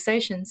the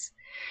conversations.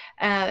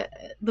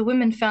 The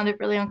women found it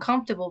really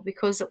uncomfortable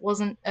because it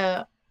wasn't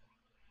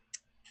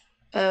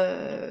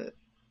an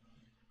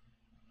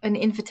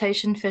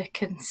invitation for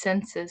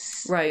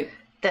consensus, right,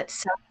 that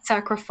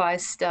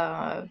sacrificed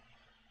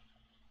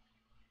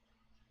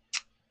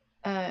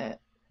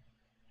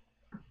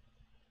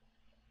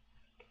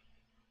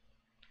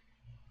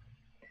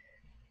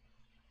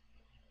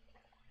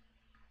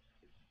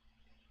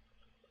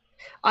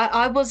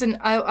I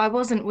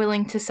wasn't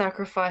willing to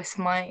sacrifice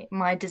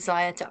my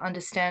desire to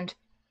understand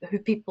who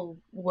people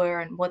were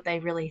and what they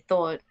really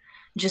thought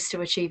just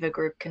to achieve a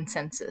group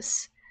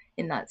consensus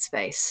in that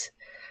space.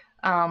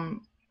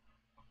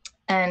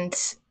 And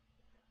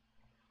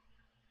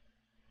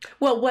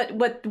well,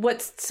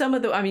 what's some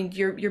of the, I mean,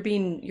 you're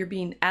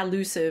being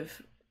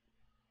elusive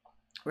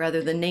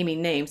rather than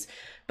naming names,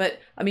 but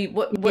I mean,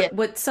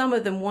 what some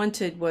of them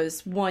wanted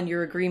was, one,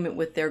 your agreement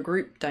with their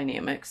group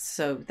dynamics,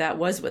 so that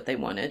was what they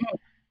wanted.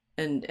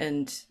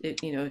 And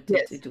it, you know,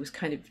 it was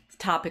kind of, the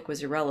topic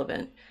was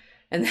irrelevant,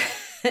 and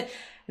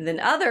and then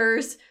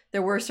others,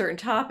 there were certain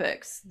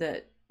topics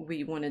that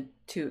we wanted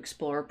to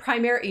explore,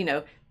 primary, you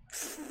know,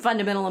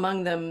 fundamental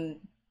among them,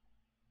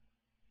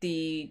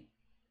 the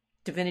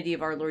divinity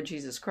of our Lord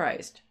Jesus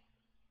Christ.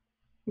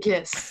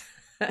 Yes,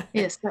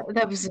 yes,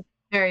 that was a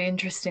very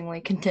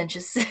interestingly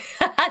contentious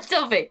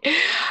topic.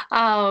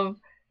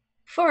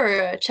 For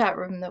a chat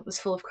room that was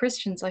full of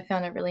Christians, I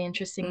found it really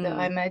interesting that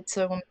I made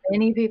so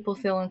many people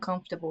feel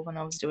uncomfortable when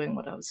I was doing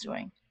what I was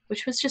doing,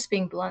 which was just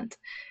being blunt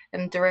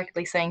and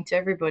directly saying to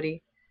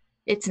everybody,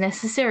 it's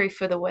necessary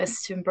for the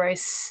West to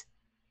embrace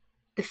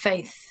the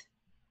faith,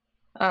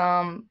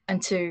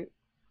 and to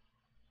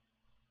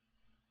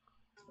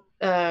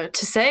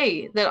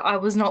say that I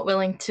was not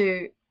willing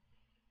to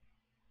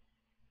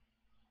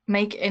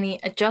make any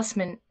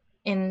adjustment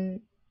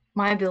in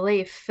my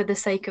belief for the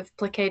sake of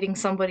placating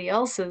somebody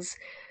else's,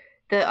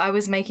 that I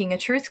was making a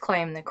truth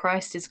claim that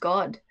Christ is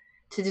God.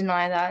 To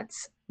deny that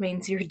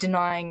means you're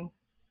denying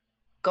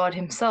God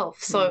himself.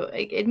 So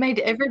it made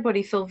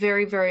everybody feel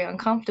very, very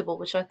uncomfortable,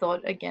 which I thought,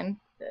 again,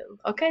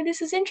 okay,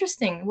 this is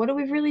interesting. What are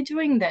we really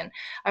doing then?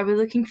 Are we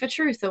looking for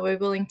truth? Are we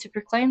willing to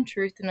proclaim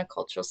truth in a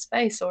cultural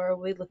space? Or are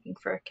we looking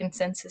for a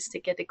consensus to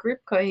get a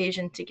group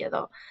cohesion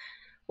together?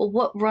 Well,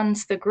 what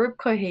runs the group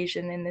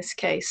cohesion in this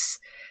case?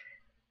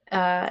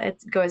 It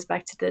goes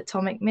back to the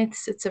atomic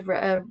myths. It's a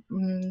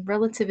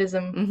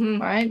relativism,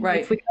 right?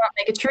 If we can't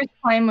make a truth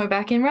claim, we're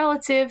back in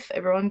relative.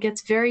 Everyone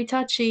gets very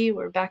touchy.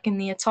 We're back in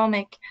the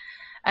atomic.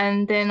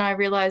 And then I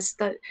realized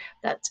that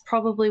that's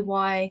probably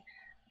why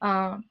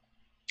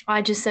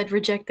I just said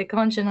reject the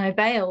conch and I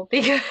bail,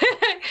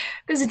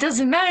 because it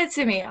doesn't matter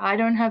to me. I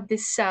don't have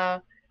this.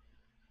 I'm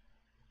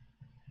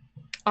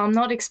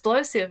not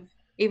explosive,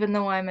 even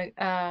though I'm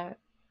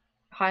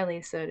highly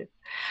assertive,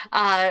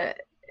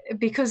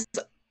 because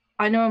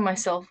I know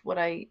myself what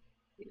I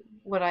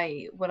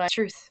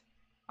truth.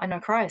 I know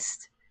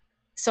Christ.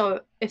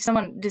 So if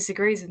someone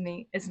disagrees with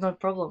me, it's not a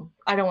problem.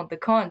 I don't want the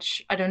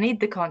conch. I don't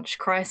need the conch.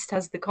 Christ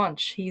has the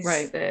conch. He's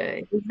he's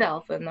the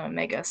Alpha and the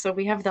Omega. So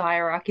we have the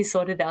hierarchy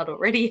sorted out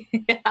already.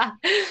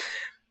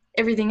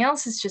 Everything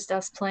else is just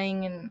us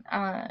playing in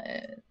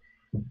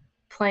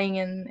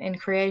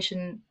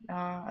creation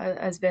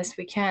as best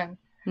we can.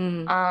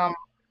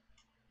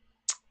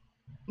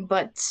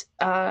 But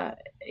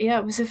yeah,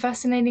 it was a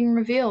fascinating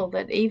reveal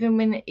that even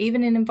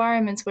in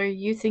environments where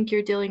you think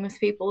you're dealing with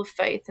people of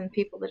faith and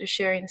people that are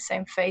sharing the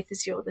same faith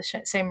as you, or the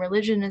same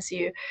religion as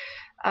you,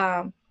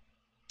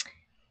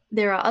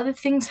 there are other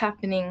things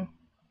happening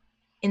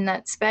in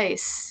that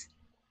space.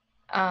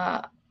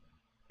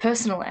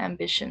 Personal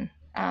ambition,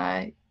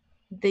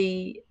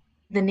 the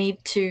need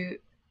to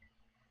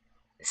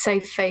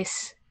save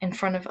face in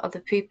front of other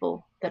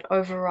people that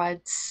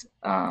overrides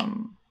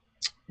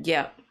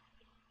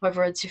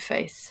overrides your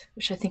faith,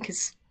 which I think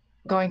is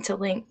going to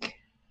link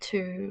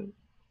to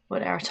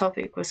what our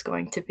topic was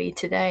going to be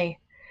today.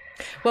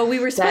 Well, we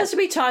were supposed to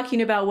be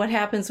talking about what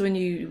happens when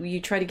you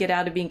try to get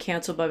out of being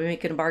canceled by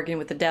making a bargain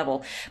with the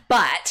devil,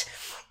 but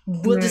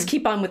we'll just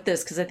keep on with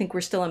this because I think we're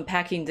still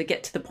unpacking to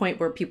get to the point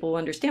where people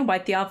understand why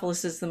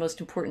Theophilus is the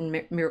most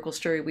important miracle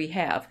story we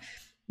have.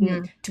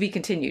 To be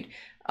continued.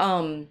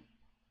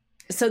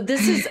 So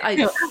this is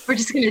we're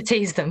just going to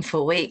tease them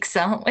for weeks,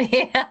 aren't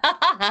we?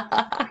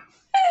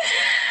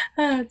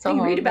 It's They a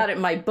can read horrible. about it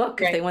in my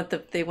book if Great.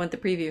 they want the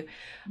preview.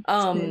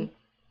 Too.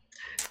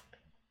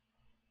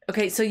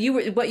 Okay, so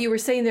what you were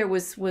saying there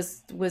was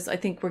I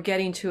think we're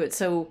getting to it.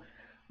 So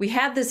we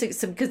have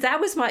this because that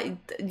was my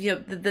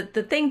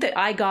the thing that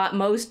I got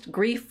most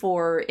grief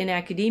for in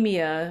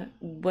academia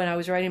when I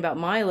was writing about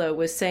Milo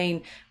was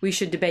saying we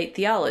should debate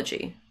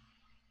theology.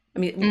 I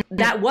mean,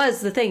 that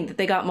was the thing that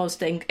they got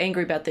most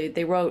angry about.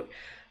 They wrote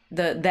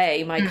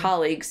my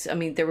colleagues. I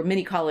mean, there were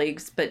many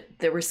colleagues, but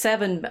there were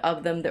 7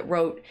 of them that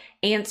wrote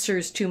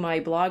answers to my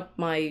blog,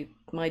 my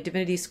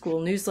divinity school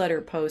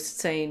newsletter post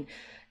saying,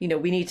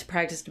 we need to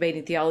practice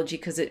debating theology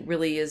because it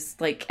really is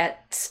like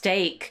at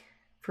stake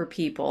for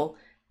people.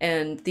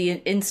 And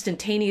the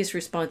instantaneous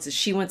response is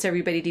she wants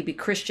everybody to be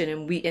Christian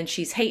and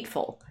she's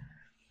hateful.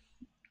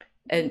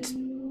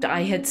 And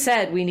I had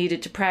said we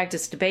needed to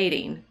practice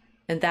debating.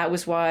 And that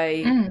was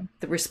why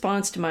the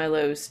response to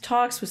Milo's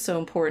talks was so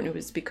important. It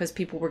was because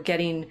people were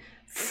getting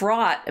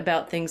fraught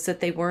about things that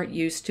they weren't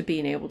used to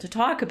being able to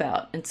talk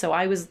about. And so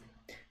I was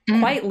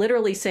quite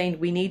literally saying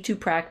we need to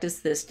practice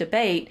this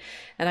debate.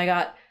 And I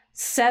got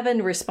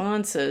 7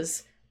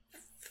 responses,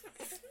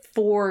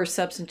 4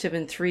 substantive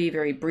and 3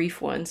 very brief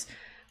ones,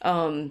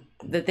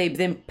 that they've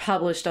then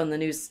published on the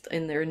news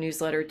in their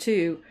newsletter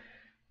too.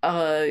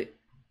 For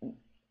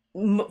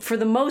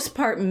the most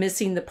part,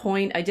 missing the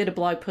point. I did a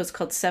blog post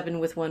called 7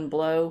 with One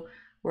Blow,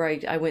 where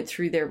I went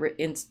through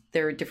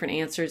their different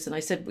answers, and I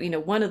said,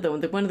 one of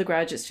the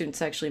graduate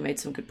students actually made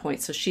some good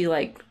points. So she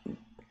I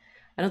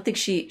don't think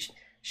she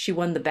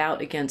won the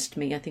bout against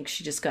me. I think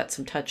she just got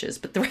some touches,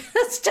 but the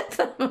rest of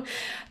them,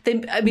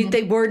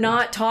 they were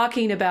not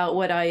talking about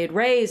what I had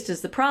raised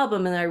as the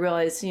problem. And I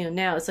realized,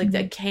 now it's like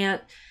I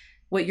can't.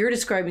 What you're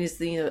describing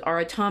is our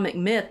atomic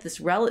myth, this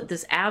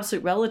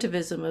absolute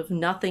relativism of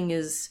nothing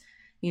is.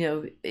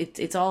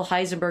 It's all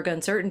Heisenberg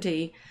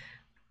uncertainty,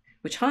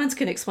 which Hans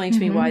can explain to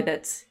me why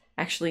that's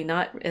actually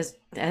not as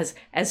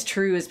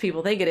true as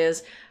people think it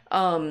is.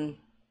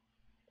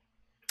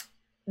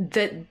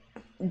 That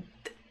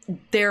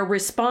their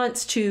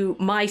response to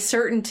my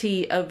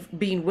certainty of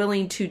being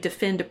willing to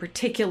defend a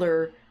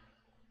particular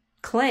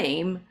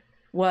claim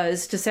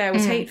was to say I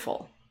was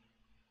hateful.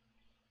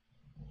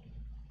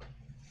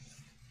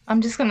 I'm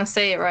just going to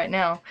say it right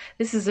now.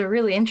 This is a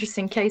really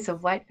interesting case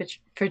of white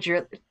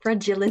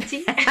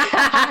fragility.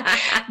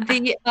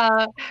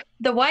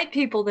 The white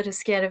people that are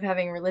scared of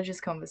having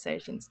religious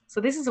conversations. So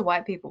this is a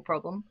white people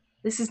problem.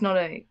 This is not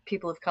a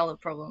people of color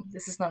problem.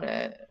 This is not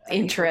a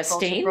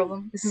interesting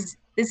problem. This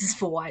is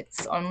for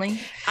whites only.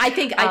 I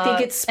think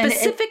it's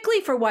specifically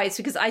for whites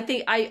because I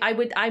think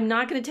I'm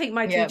not going to take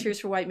my 3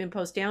 Cheers for White Men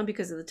post down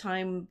because of the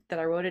time that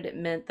I wrote it. It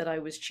meant that I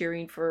was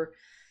cheering for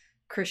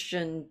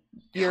Christian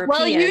Europeans.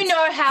 Well, you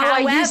know how I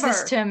use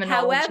this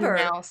terminology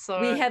now.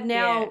 So we have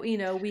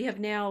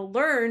now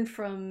learned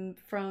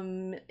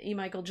from E.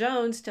 Michael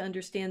Jones to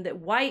understand that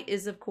white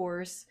is, of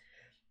course,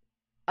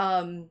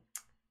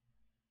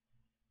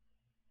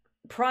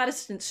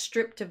 Protestants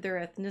stripped of their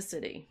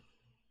ethnicity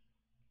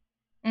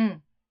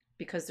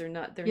because they're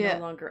no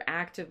longer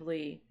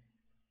actively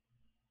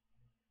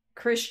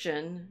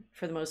Christian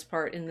for the most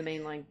part in the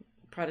mainline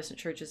Protestant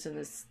churches in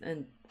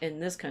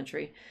this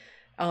country.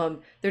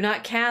 They're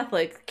not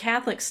Catholic.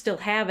 Catholics still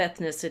have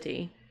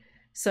ethnicity.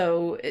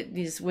 So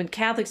when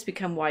Catholics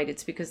become white,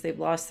 it's because they've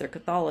lost their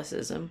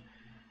Catholicism.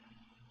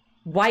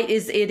 White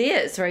is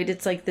right.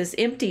 It's like this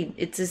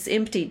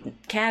empty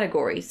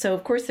category. So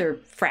of course they're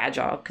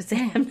fragile because they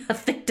have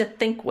nothing to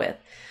think with,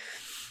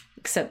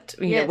 except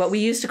what we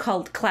used to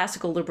call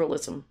classical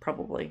liberalism.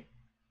 Probably.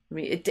 I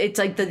mean, it's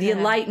like the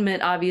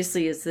Enlightenment.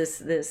 Obviously, is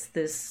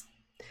this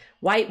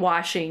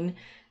whitewashing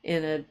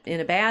in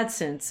a bad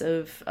sense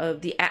of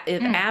the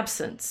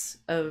absence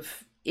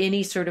of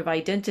any sort of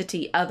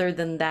identity other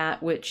than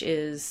that which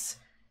is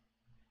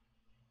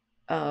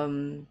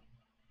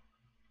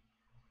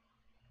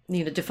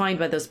defined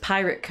by those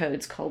pirate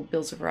codes called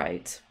Bills of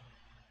Rights.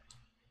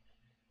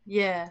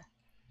 Yeah,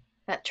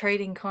 that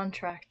trading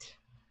contract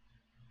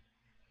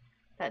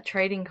that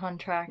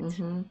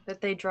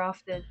they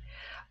drafted.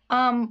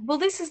 Well,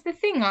 this is the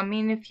thing. I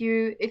mean, if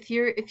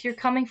you're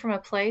coming from a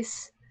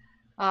place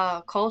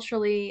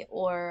culturally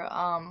or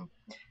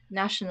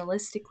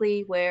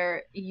nationalistically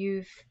where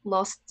you've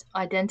lost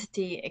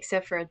identity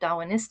except for a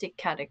Darwinistic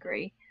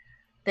category,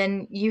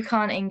 then you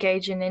can't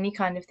engage in any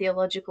kind of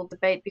theological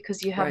debate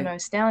because you have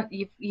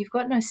you've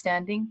got no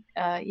standing,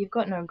 you've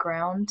got no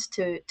ground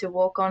to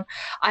walk on.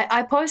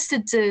 I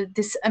posted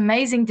this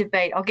amazing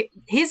debate.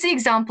 Here's the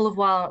example of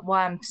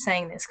why I'm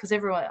saying this, because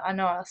I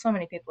know so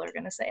many people are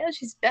going to say, oh,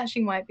 she's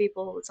bashing white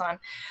people all the time,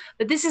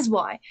 but this is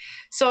why.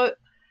 So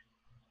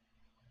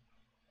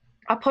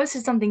I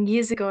posted something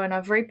years ago and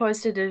I've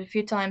reposted it a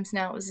few times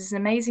now. It was this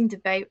amazing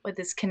debate with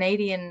this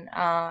Canadian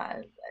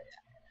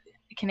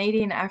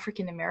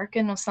African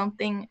American or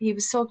something. He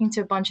was talking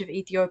to a bunch of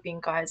Ethiopian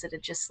guys that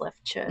had just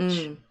left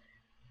church.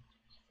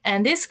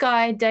 And this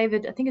guy,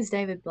 David, I think it's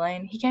David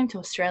Blaine, he came to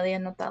Australia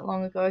not that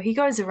long ago. He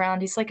goes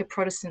around, he's like a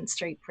Protestant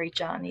street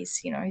preacher, and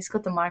he's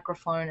got the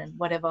microphone and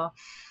whatever.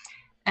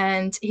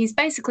 And he's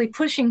basically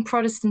pushing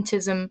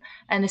Protestantism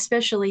and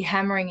especially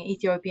hammering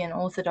Ethiopian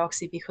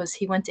Orthodoxy because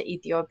he went to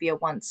Ethiopia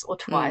once or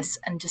twice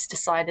and just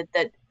decided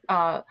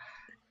that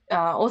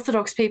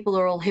Orthodox people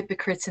are all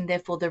hypocrites and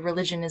therefore the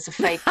religion is a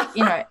fake.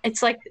 You know,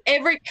 it's like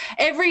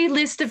every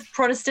list of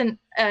Protestant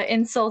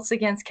insults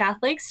against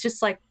Catholics,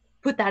 just like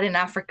put that in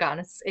Africa,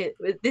 and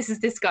this is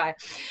this guy.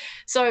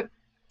 So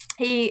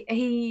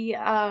he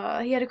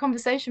had a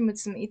conversation with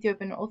some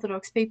Ethiopian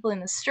Orthodox people in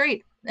the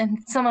street, and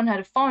someone had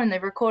a phone. They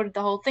recorded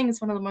the whole thing.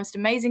 It's one of the most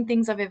amazing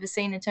things I've ever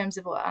seen in terms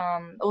of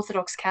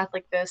Orthodox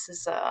Catholic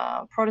versus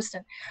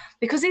Protestant,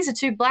 because these are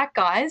two black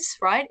guys,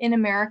 right, in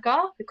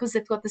America, because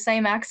they've got the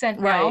same accent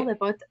now. Right. They're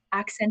both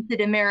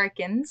accented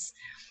Americans,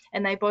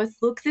 and they both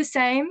look the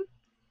same.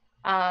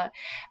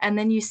 And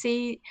then you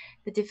see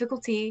the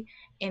difficulty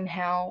in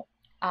how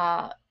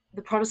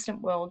the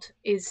Protestant world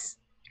is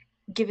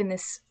given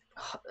this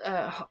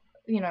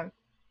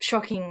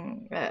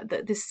shocking,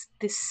 this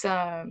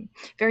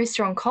very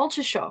strong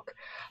culture shock,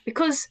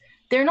 because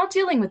they're not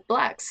dealing with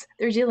blacks,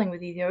 they're dealing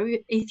with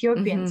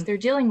Ethiopians, they're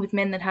dealing with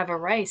men that have a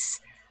race,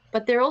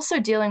 but they're also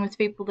dealing with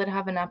people that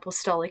have an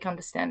apostolic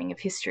understanding of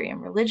history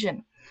and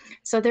religion.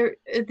 So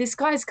this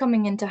guy is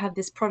coming in to have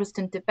this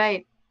Protestant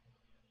debate,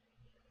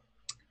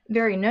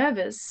 very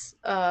nervous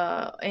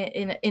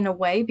in a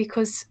way,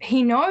 because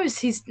he knows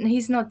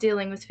he's not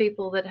dealing with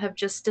people that have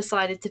just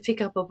decided to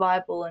pick up a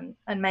Bible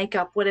and make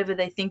up whatever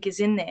they think is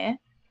in there.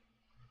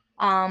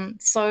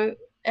 So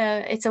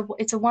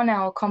it's a 1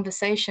 hour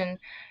conversation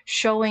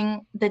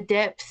showing the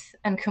depth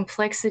and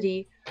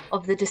complexity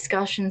of the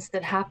discussions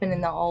that happen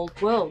in the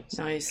old world.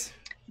 Nice.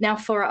 Now,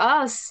 for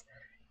us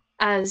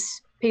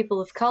as people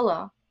of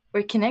color,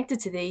 we're connected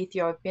to the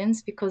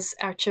Ethiopians because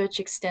our church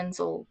extends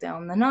all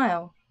down the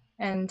Nile.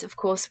 And of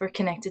course, we're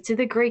connected to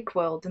the Greek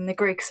world, and the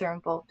Greeks are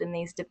involved in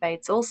these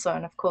debates also.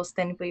 And of course,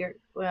 then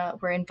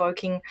we're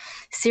invoking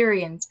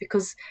Syrians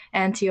because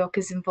Antioch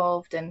is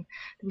involved, and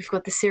we've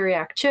got the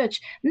Syriac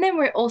Church. And then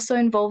we're also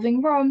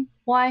involving Rome.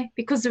 Why?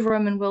 Because the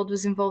Roman world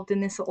was involved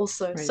in this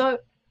also. Right. So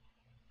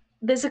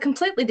there's a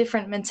completely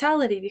different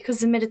mentality, because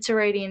the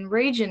Mediterranean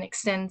region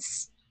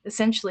extends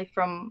essentially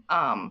from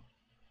Rome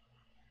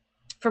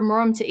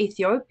to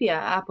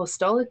Ethiopia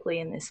apostolically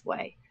in this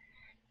way.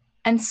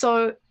 And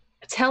so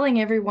telling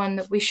everyone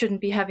that we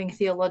shouldn't be having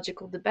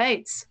theological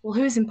debates, well,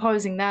 who's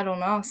imposing that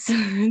on us?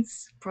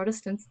 It's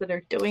Protestants that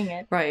are doing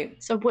it. Right.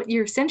 So what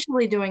you're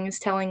essentially doing is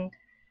telling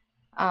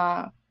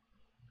the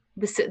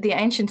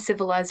ancient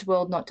civilized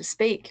world not to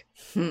speak.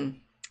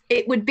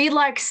 It would be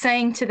like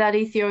saying to that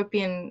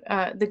Ethiopian,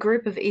 the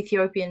group of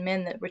Ethiopian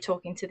men that were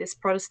talking to this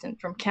Protestant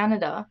from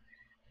Canada,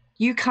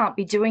 you can't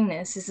be doing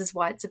this. This is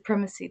white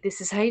supremacy. This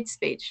is hate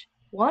speech.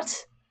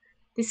 What?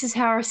 This is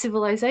how our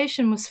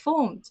civilization was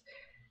formed.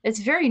 It's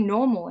very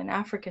normal in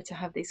Africa to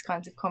have these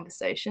kinds of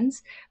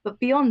conversations. But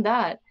beyond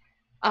that,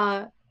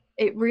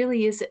 it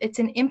really is, it's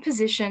an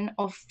imposition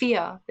of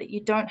fear that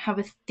you don't have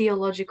a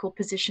theological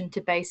position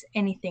to base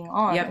anything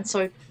on. Yep. And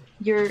so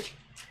you're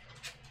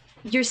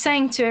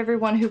saying to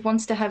everyone who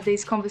wants to have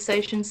these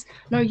conversations,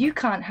 no, you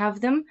can't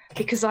have them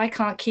because I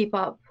can't keep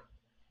up.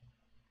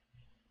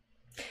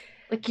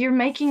 Like, you're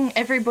making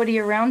everybody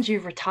around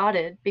you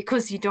retarded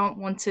because you don't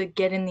want to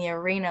get in the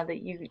arena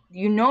that you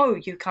know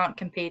you can't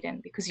compete in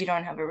because you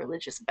don't have a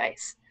religious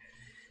base.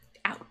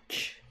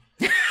 Ouch.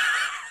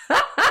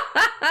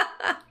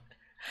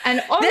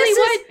 And only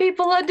white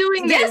people are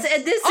doing this.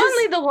 Yes,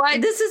 only the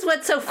white. This is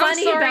what's so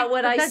funny about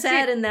what I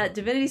said in that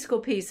divinity school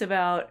piece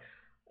about,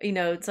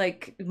 it's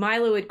like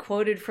Milo had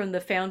quoted from the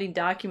founding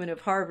document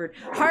of Harvard.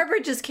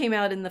 Harvard just came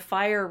out in the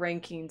FIRE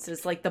rankings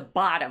as like the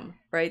bottom,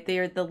 right? They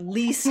are the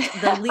least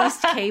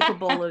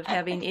capable of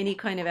having any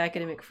kind of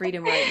academic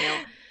freedom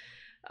right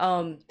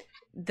now.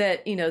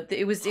 That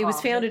it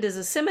was founded as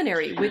a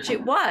seminary, which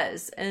it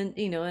was, and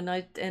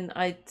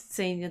I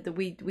saying that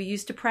we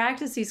used to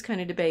practice these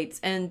kind of debates,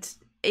 and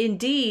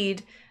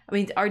indeed, I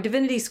mean, our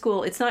divinity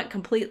school, it's not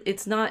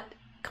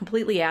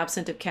completely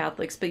absent of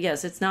Catholics, but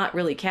yes, it's not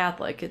really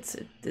Catholic. It's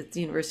the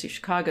University of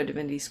Chicago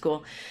Divinity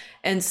School.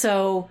 And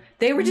so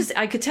they were just,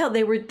 I could tell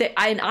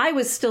I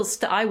was still,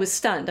 I was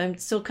stunned. I'm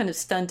still kind of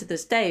stunned to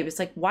this day. It's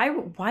like,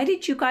 why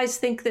did you guys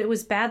think that it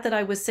was bad that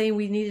I was saying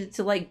we needed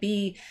to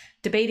be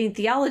debating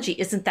theology?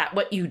 Isn't that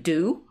what you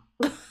do?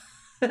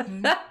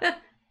 Isn't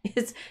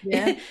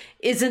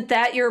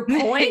that your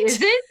point? Is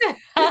it?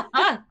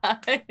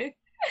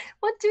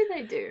 What do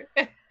they do?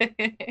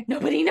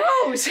 Nobody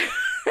knows.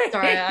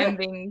 Sorry, I'm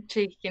being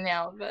cheeky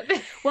now, but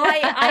well,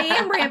 I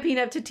am ramping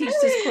up to teach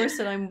this course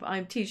that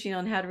I'm teaching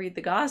on how to read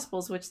the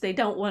Gospels, which they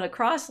don't want to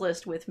cross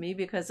list with me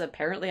because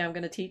apparently I'm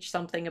going to teach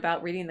something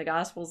about reading the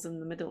Gospels in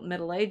the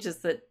Middle Ages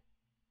that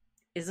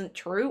isn't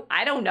true.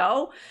 I don't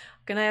know.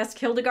 I'm going to ask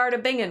Hildegard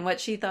of Bingen what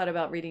she thought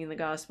about reading the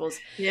Gospels.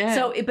 Yeah.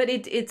 So, but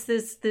it's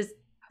this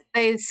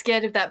They're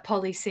scared of that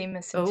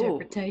polysemous Oh,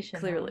 interpretation.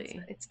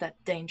 clearly. It's that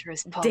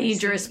dangerous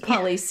Dangerous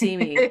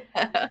polysemy.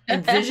 polysemy.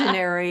 And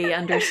visionary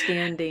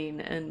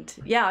understanding. And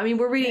yeah, I mean,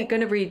 we're going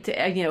to read,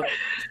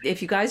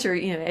 if you guys are,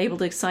 able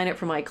to sign up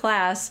for my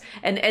class,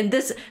 and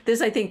this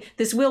I think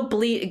this will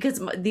bleed, because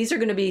these are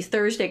going to be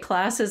Thursday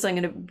classes.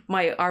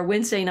 Our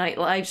Wednesday night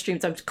live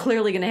streams, I'm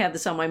clearly going to have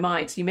this on my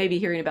mind. So you may be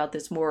hearing about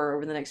this more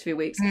over the next few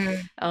weeks.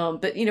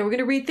 But we're going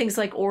to read things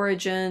like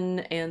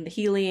Origen and the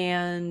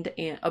Heliand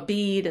and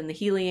Abede and the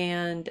Heliand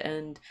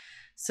and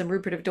some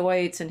Rupert of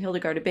Deutz and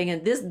Hildegard of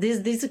Bingen.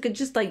 These are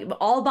just like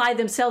all by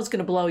themselves going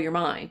to blow your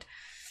mind,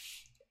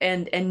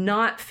 and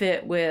not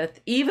fit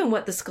with even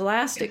what the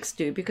scholastics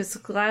do, because the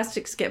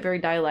scholastics get very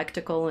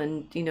dialectical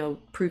and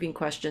proving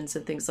questions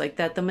and things like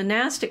that. The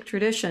monastic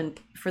tradition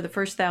for the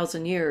first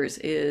 1,000 years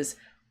is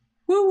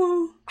woo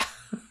woo,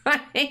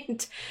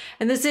 right?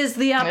 And this is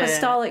the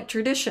apostolic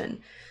tradition.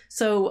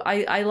 So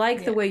I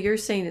like the way you're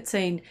saying it,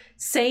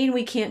 saying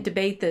we can't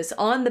debate this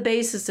on the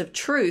basis of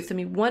truth. I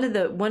mean, one of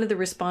the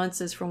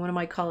responses from one of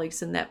my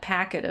colleagues in that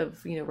packet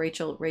of,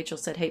 Rachel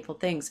said hateful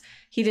things.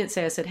 He didn't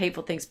say I said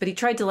hateful things, but he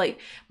tried to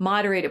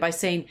moderate it by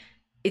saying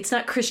it's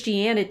not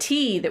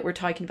Christianity that we're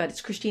talking about,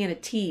 it's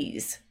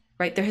Christianities,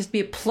 right? There has to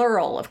be a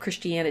plural of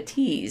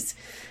Christianities,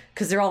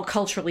 because they're all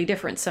culturally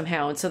different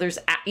somehow. And so there's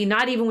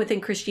not even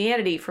within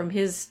Christianity, from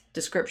his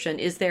description,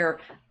 is there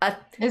a...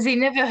 Has he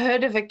never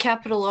heard of a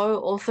capital O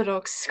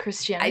Orthodox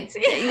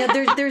Christianity?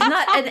 There's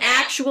not an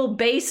actual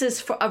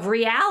basis of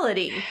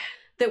reality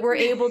that we're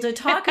able to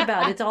talk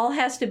about. It all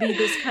has to be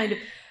this kind of...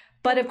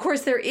 But of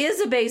course there is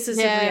a basis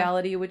of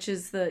reality, which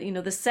is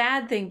the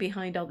sad thing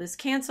behind all this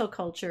cancel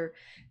culture,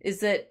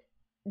 is that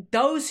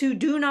those who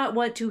do not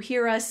want to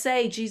hear us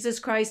say Jesus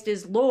Christ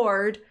is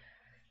Lord...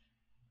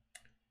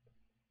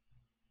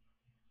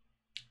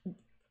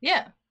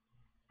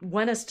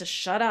 want us to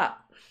shut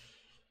up.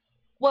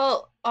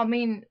 Well, I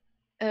mean,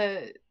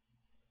 are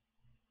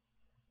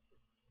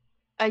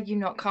you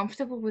not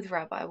comfortable with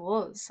Rabbi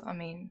Wars? I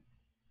mean,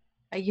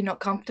 are you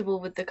not comfortable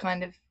with the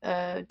kind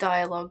of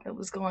dialogue that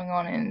was going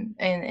on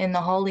in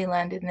the Holy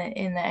Land, in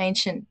the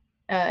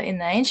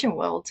ancient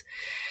world,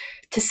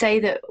 to say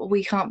that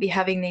we can't be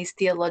having these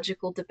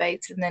theological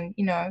debates and then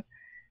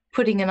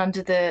putting it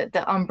under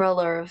the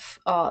umbrella of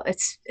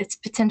it's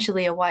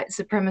potentially a white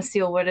supremacy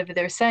or whatever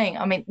they're saying.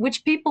 I mean,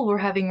 which people were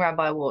having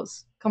Rabbi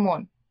Wars? Come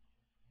on,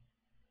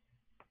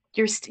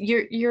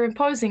 you're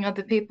imposing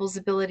other people's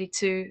ability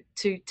to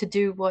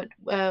do what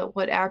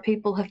our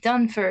people have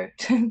done for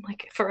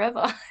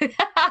forever.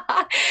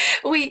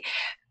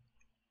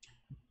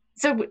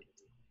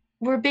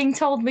 We're being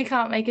told we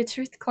can't make a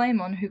truth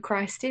claim on who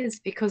Christ is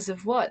because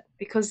of what?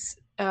 Because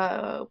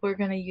we're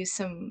going to use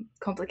some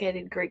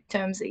complicated Greek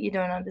terms that you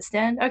don't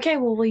understand. Okay,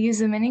 well, we'll use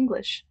them in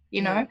English, we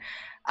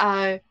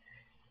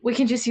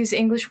can just use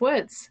English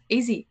words,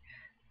 easy.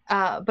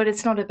 But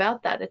it's not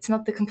about that. It's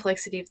not the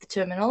complexity of the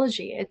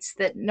terminology. It's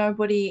that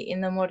nobody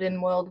in the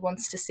modern world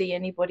wants to see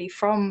anybody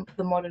from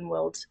the modern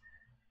world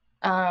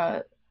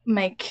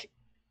make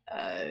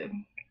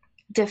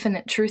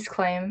definite truth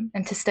claim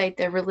and to state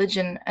their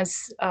religion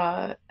as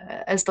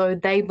though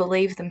they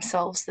believe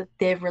themselves that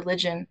their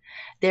religion,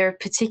 their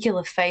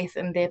particular faith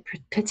and their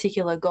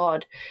particular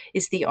God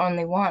is the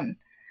only one.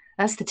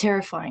 That's the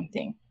terrifying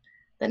thing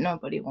that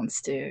nobody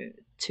wants to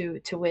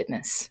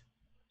witness,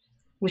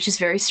 which is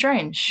very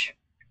strange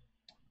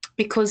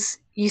because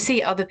you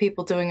see other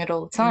people doing it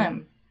all the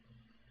time.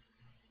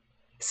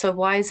 So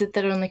why is it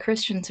that only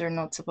Christians are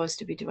not supposed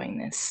to be doing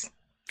this?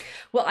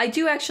 Well, I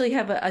do actually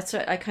have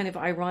a kind of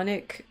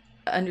ironic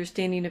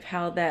understanding of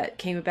how that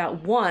came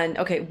about. One,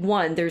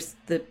 there's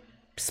the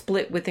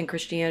split within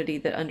Christianity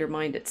that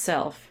undermined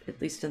itself, at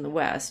least in the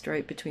West,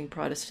 right, between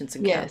Protestants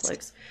and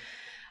Catholics.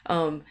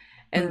 And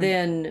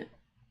then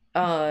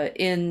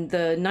in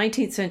the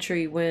 19th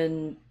century,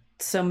 when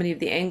so many of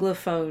the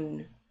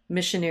Anglophone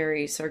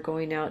missionaries are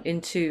going out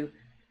into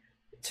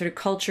sort of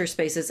culture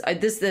spaces,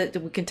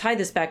 we can tie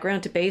this back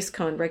around to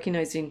BaseCon,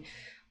 recognizing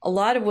a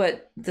lot of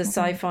what the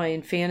sci-fi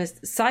and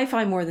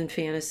sci-fi more than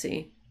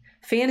fantasy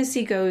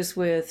goes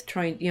with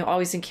trying,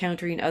 always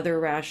encountering other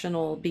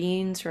rational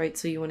beings, right?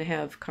 So you want to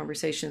have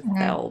conversations with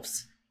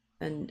elves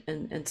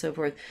and so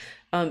forth.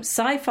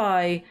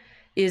 Sci-fi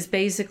is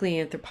basically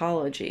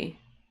anthropology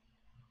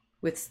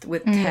with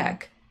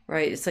tech,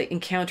 right? It's like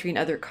encountering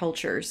other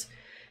cultures.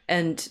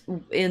 And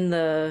in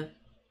the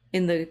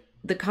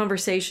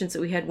conversations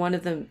that we had,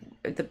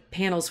 the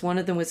panels, one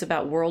of them was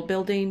about world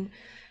building.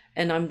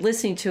 And I'm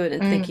listening to it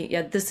and thinking,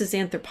 this is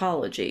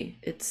anthropology.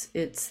 It's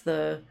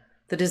the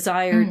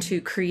desire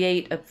to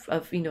create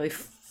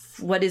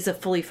what is a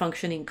fully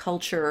functioning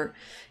culture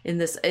in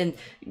this, and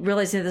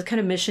realizing this kind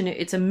of mission.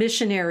 It's a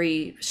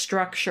missionary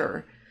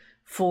structure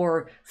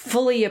for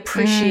fully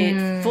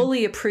appreciating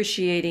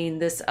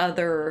this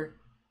other,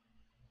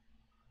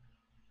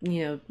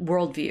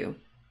 worldview.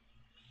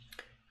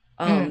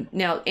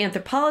 Now,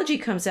 anthropology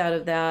comes out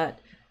of that.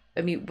 I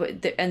mean,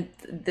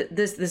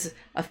 this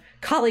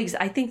colleagues,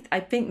 I think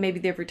maybe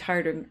they've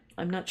retired, or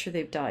I'm not sure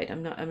they've died.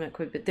 I'm not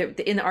quite, but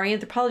in our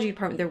anthropology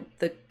department,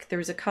 there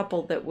was a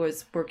couple that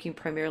was working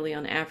primarily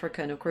on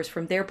Africa, and of course,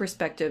 from their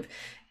perspective,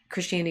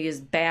 Christianity is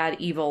bad,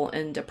 evil,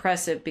 and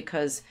oppressive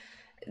because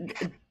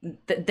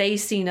they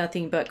see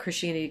nothing but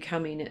Christianity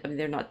coming. I mean,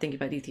 they're not thinking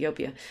about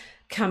Ethiopia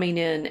coming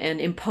in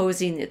and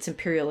imposing its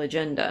imperial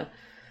agenda.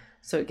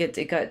 So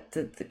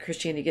the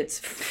Christianity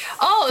gets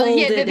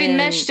they've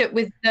enmeshed it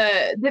with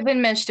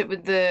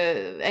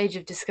the Age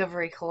of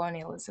Discovery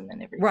colonialism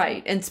and everything,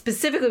 right? And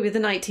specifically with the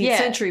 19th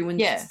century, when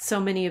so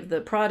many of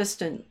the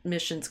Protestant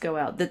missions go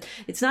out, that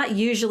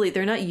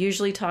they're not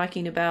usually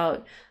talking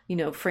about, you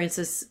know,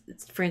 Francis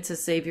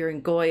Xavier in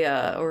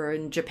Goya or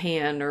in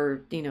Japan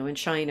or, you know, in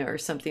China or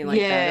something like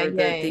that, or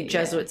the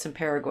Jesuits in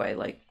Paraguay,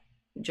 like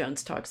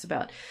Jones talks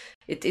about.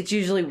 It's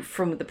usually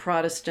from the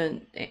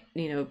Protestant,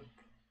 you know.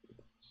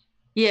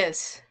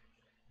 Yes.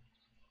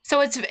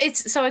 So it's an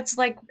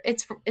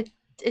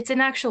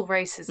actual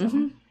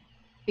racism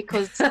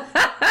because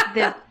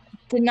they've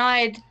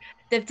denied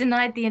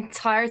the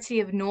entirety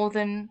of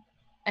northern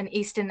and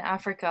eastern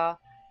Africa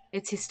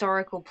its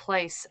historical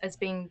place as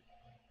being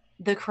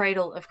the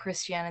cradle of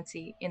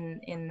Christianity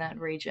in that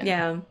region.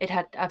 Yeah. It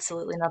had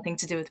absolutely nothing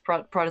to do with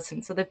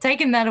Protestants. So they've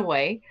taken that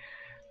away.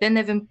 Then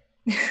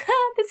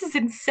this is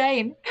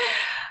insane.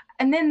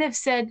 And then they've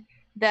said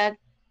that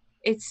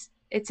it's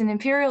an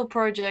imperial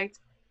project.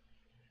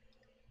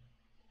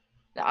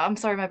 I'm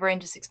sorry, my brain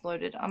just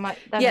exploded. And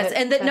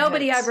that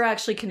nobody ever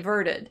actually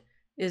converted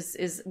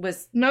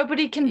was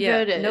nobody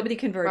converted. Yeah, nobody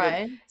converted,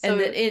 right? And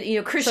that, you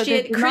know,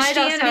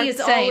 Christianity is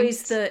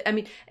always the. I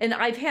mean, and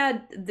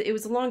it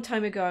was a long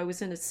time ago. I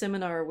was in a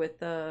seminar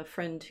with a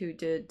friend who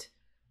did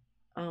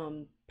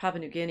Papua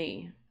New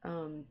Guinea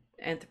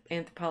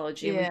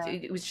anthropology. Yeah.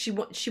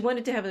 She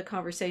wanted to have a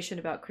conversation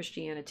about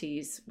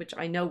Christianities, which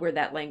I know where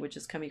that language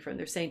is coming from.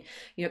 They're saying,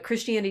 you know,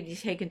 Christianity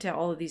taken to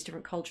all of these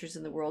different cultures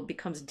in the world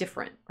becomes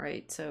different,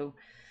 right? So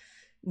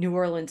New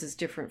Orleans is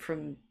different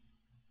from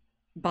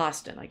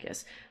Boston, I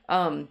guess.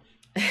 No,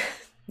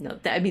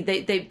 I mean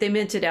they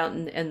meant it out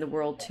in the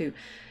world too,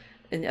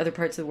 in other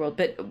parts of the world,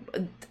 but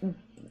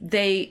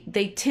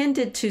they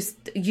tended to,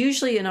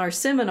 usually in our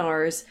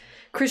seminars,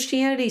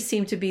 Christianity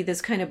seemed to be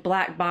this kind of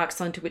black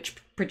box onto which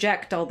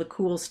project all the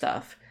cool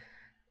stuff.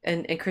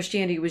 And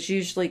Christianity was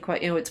usually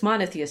quite, you know, it's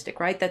monotheistic,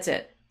 right? That's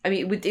it. I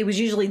mean, it was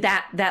usually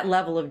that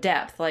level of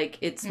depth, like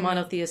it's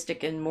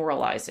monotheistic and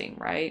moralizing,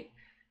 right?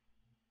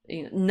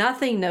 You know,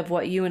 nothing of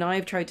what you and I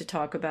have tried to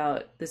talk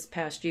about this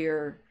past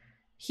year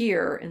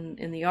here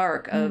in the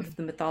arc of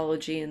the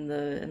mythology and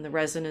the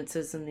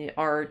resonances and the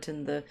art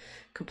and the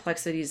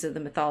complexities of the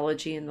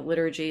mythology and the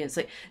liturgy. It's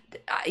like,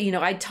 you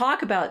know, I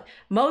talk about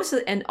most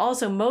of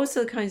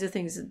the kinds of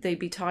things that they'd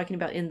be talking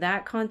about in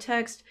that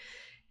context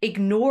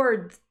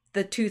ignored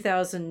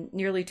the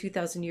nearly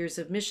 2,000 years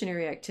of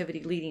missionary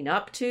activity leading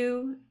up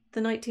to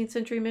the 19th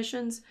century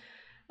missions.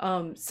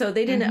 So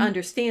they didn't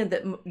understand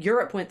that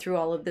Europe went through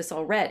all of this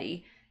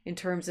already in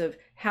terms of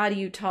how do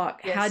you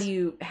talk, how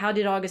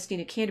did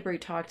Augustine of Canterbury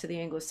talk to the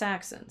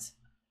Anglo-Saxons?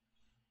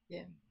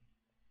 Yeah.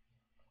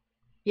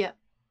 Yeah.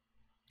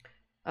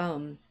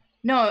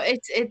 No,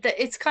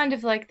 it's kind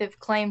of like they've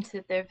claimed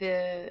that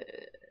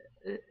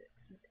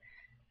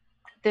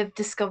they've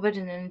discovered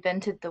and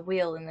invented the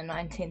wheel in the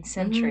 19th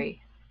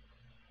century,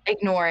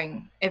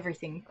 ignoring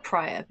everything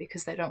prior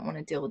because they don't want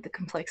to deal with the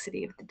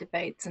complexity of the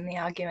debates and the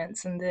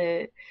arguments and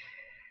the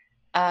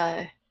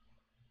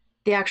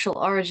actual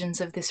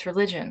origins of this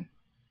religion.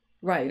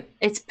 Right.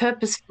 It's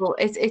purposeful.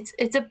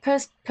 It's a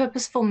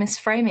purposeful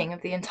misframing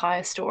of the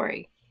entire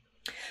story.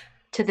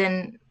 To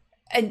then.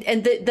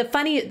 And the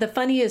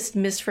funniest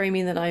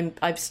misframing that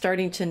I'm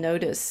starting to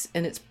notice,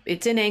 and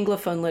it's in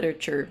Anglophone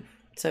literature.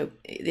 So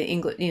the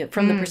English, you know,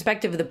 from the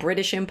perspective of the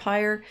British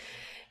Empire,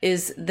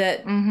 is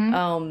that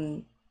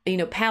you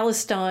know,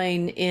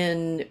 Palestine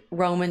in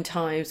Roman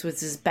times was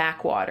this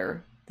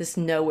backwater, this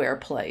nowhere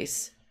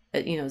place.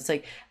 You know, it's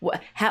like,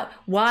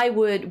 why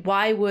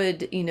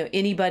would you know,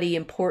 anybody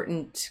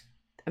important?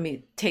 I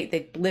mean,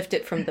 they lift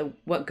it from the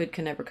what good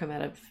can never come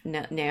out of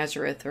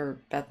Nazareth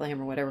or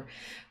Bethlehem or whatever.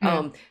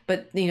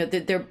 But you know,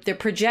 they're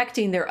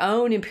projecting their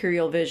own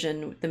imperial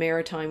vision, the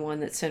maritime one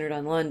that's centered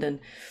on London,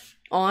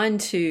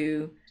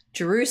 onto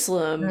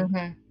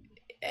Jerusalem.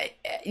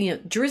 You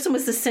know, Jerusalem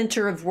was the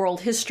center of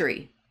world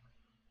history,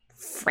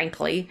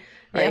 frankly,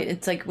 right?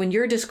 It's like when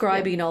you're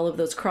describing all of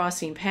those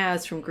crossing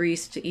paths from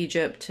Greece to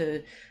Egypt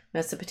to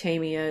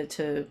Mesopotamia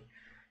to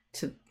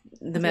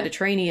the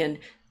Mediterranean,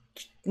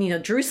 you know,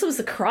 Jerusalem is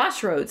the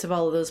crossroads of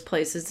all of those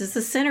places. It's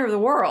the center of the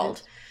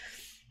world.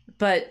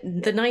 But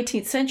the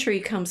 19th century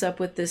comes up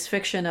with this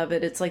fiction of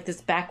it. It's like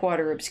this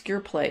backwater, obscure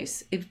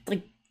place. It's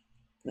like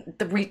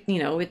you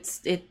know,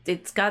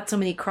 it's got so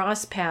many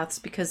cross paths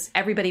because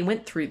everybody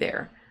went through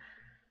there.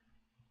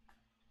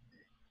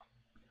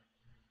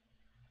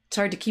 It's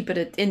hard to keep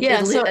it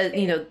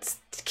you know,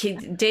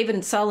 David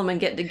and Solomon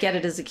get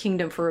it as a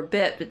kingdom for a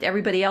bit, but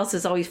everybody else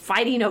is always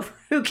fighting over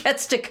who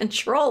gets to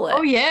control it.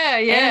 Oh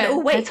yeah.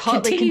 And, wait, it's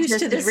hotly continues to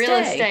contested this real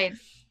day. estate.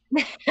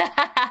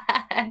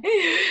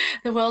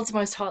 The world's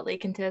most hotly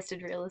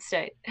contested real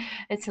estate.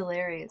 It's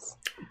hilarious.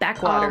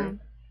 Backwater.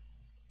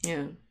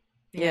 Yeah.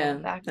 Yeah, Yeah,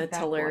 that's backwater.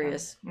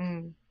 hilarious.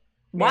 Mm,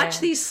 Watch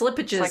yeah. these It's like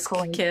slippages,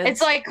 calling kids.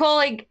 it's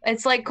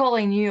like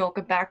calling New York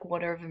a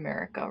backwater of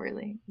America,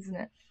 really, isn't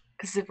it?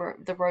 Because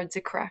the roads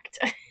are cracked.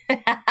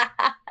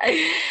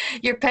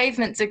 Your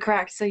pavements are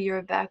cracked, so you're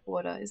a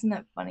backwater. Isn't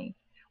that funny?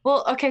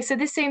 Well, okay, so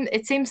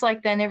it seems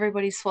like then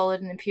everybody's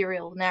swallowed an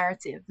imperial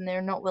narrative and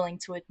they're not willing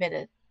to admit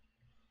it.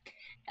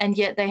 And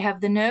yet they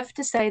have the nerve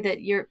to say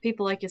that you're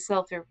people like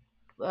yourself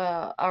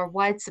are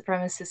white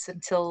supremacists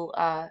until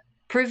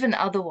proven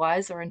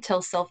otherwise or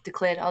until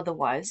self-declared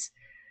otherwise.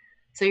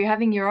 So you're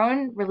having your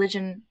own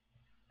religion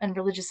and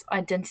religious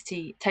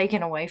identity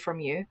taken away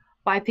from you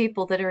by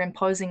people that are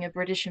imposing a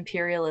British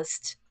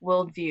imperialist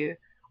worldview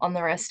on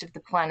the rest of the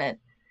planet,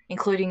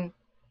 including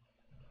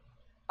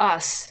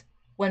us,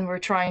 when we're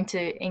trying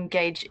to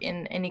engage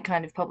in any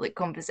kind of public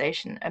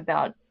conversation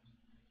about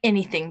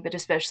anything, but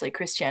especially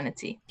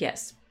Christianity.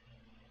 Yes.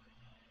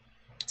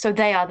 So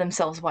they are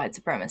themselves white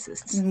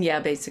supremacists. Yeah,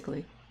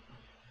 basically.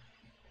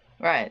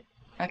 Right.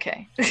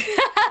 Okay.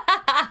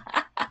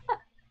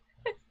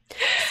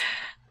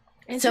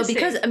 So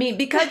because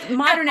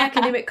modern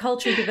academic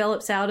culture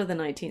develops out of the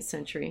 19th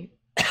century,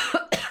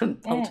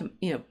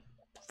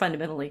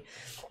 fundamentally,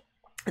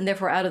 and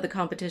therefore out of the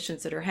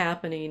competitions that are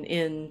happening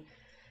in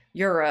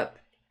Europe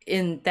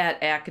in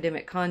that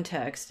academic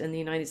context, and the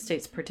United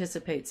States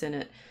participates in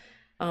it,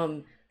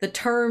 the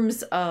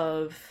terms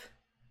of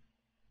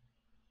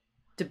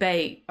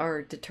debate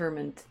are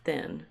determined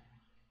then.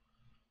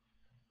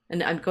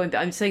 And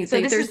I'm saying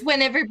so this is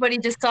when everybody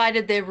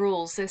decided their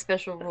rules, their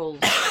special rules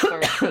for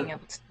being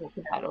able to talk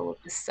about all of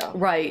this stuff.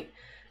 Right.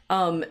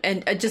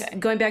 And just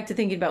going back to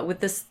thinking about with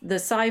this, the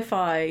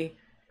sci-fi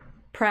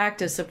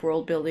practice of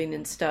world building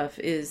and stuff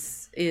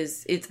it's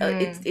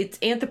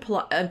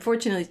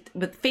unfortunately,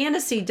 but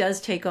fantasy does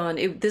take on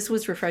it. This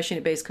was refreshing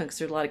at BaseCon because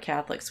there's a lot of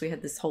Catholics. We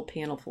had this whole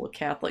panel full of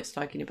Catholics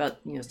talking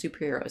about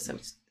superheroes. So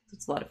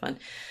it's a lot of fun,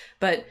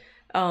 but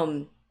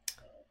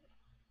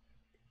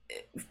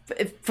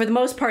for the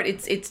most part,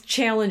 it's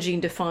challenging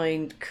to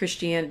find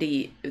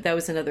Christianity. That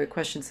was another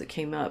questions that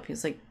came up.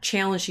 It's like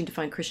challenging to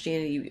find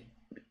Christianity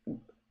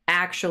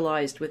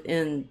actualized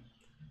within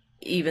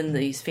even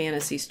these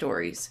fantasy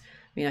stories.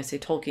 I mean, I say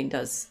Tolkien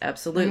does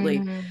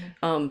absolutely,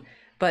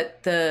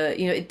 but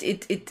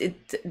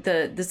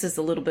this is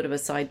a little bit of a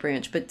side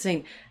branch. But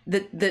saying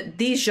that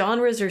these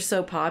genres are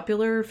so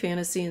popular,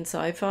 fantasy and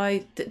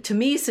sci-fi, to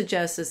me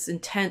suggests this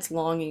intense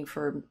longing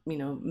for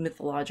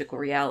mythological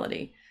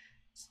reality.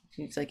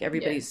 It's like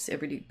everybody's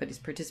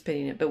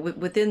participating in it, but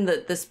within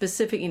the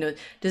specific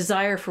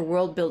desire for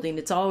world building,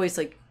 it's always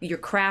like you're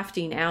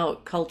crafting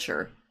out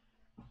culture,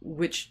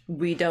 which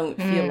we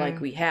don't feel like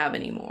we have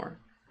anymore.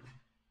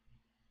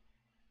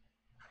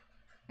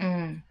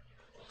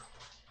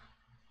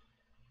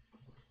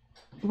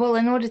 Well,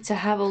 in order to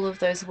have all of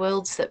those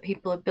worlds that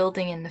people are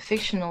building in the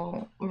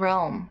fictional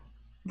realm,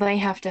 they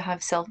have to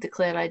have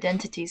self-declared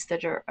identities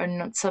that are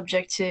not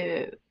subject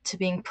to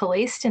being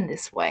policed in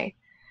this way.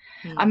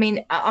 I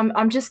mean,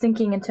 I'm just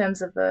thinking in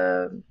terms of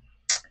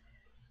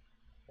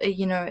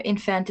in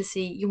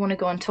fantasy, you want to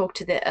go and talk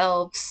to the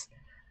elves.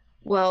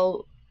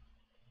 Well,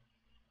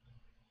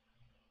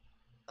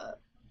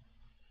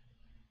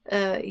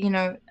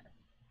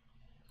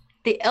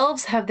 the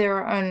elves have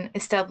their own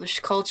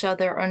established culture,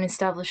 their own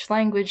established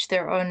language,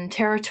 their own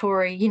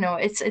territory.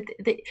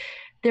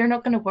 They're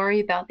not going to worry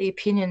about the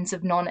opinions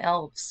of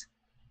non-elves.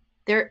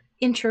 They're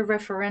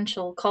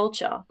intra-referential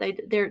culture.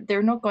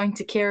 They're not going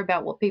to care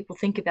about what people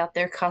think about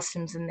their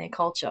customs and their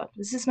culture.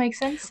 Does this make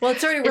sense? Well,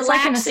 it's sort of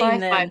relaxing like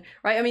then,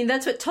 right? I mean,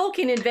 that's what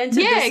Tolkien invented.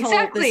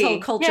 This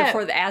whole culture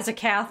for as a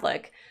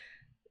Catholic,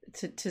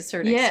 to a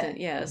certain extent,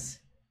 yes.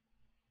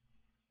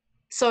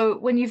 So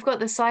when you've got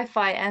the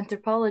sci-fi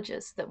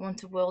anthropologists that want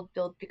to world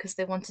build because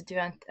they want to do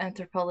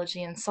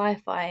anthropology and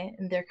sci-fi,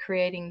 and they're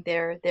creating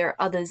their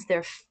others,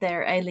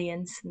 their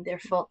aliens and their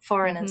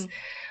foreigners,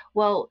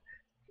 well,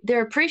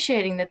 they're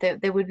appreciating that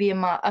there would be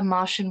a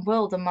Martian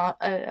world,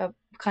 a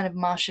kind of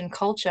Martian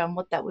culture, and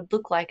what that would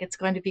look like. It's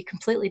going to be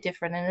completely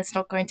different, and it's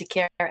not going to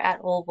care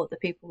at all what the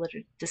people that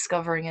are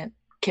discovering it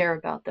care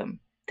about them,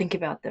 think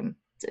about them,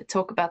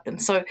 talk about them.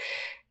 So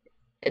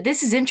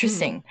this is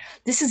interesting.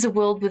 This is a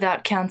world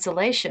without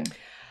cancellation.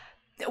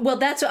 Well,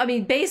 that's what I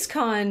mean.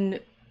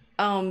 BaseCon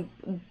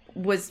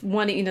was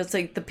one, it's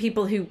like the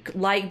people who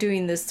like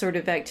doing this sort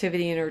of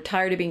activity and are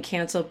tired of being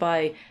canceled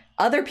by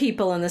other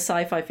people in the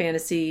sci-fi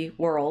fantasy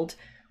world,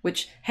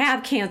 which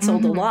have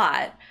canceled a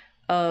lot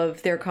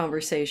of their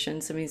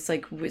conversations. I mean, it's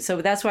like,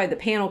 so that's why the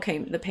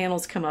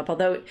panels come up,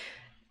 although,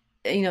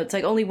 it's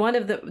like only one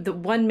of the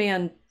one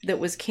man that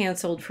was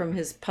canceled from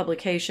his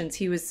publications.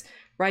 He was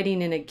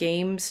writing in a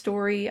game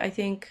story, I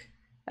think.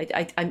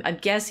 I'm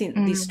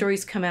guessing these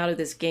stories come out of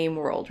this game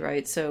world,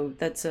 right? So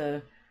that's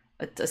a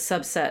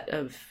subset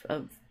of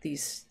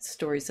these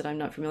stories that I'm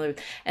not familiar with.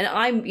 And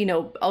I'm,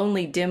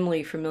 only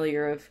dimly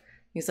familiar of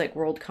things like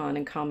Worldcon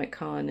and Comic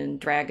Con and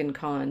Dragon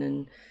Con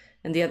and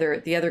and the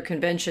other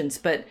conventions.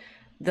 But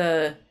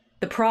the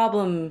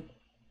problem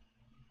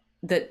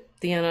that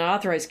the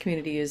unauthorized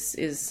community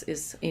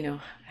is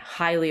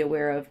highly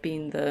aware of,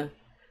 being the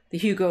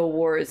Hugo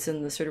Awards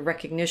and the sort of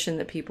recognition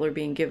that people are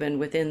being given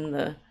within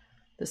the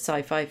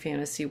sci-fi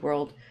fantasy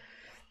world.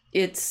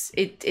 It's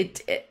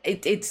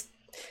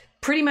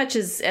pretty much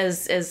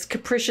as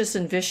capricious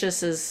and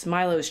vicious as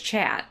Milo's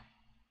chat.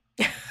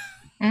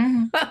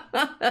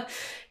 Mm-hmm.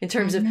 In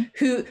terms of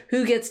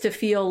who gets to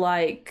feel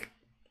like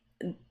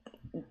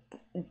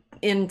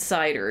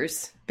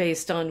insiders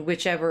based on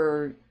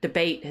whichever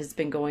debate has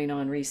been going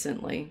on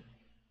recently.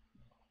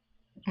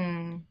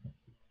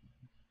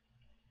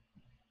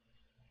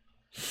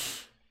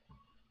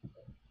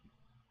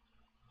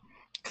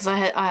 Because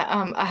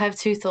I have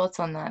two thoughts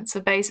on that. So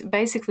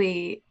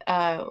basically,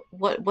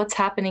 what's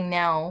happening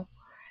now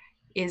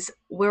is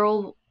we're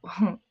all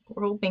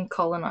being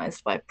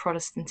colonized by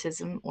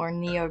Protestantism or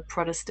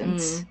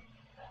neo-Protestants,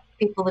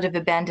 people that have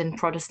abandoned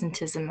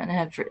Protestantism and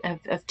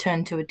have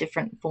turned to a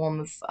different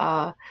form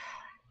of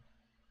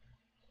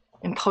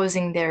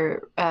imposing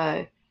their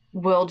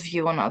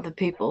worldview on other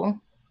people,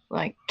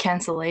 like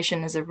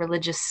cancellation as a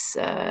religious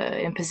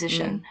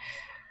imposition.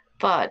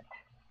 But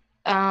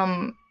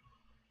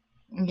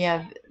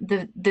yeah,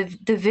 the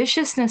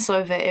viciousness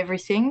over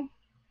everything.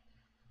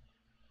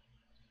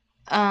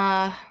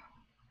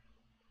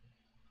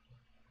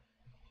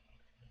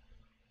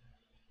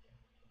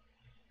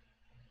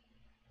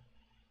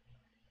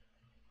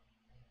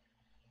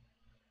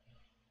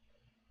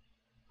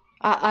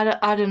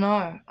 I don't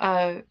know.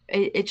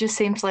 It just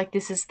seems like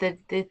this is the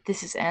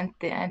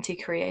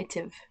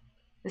anti-creative.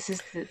 This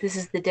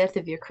is the death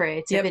of your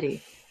creativity.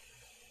 Yep.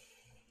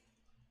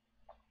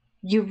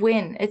 You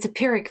win. It's a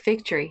Pyrrhic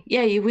victory.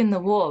 Yeah, you win the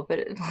war,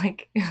 but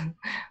like,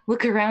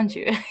 look around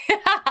you.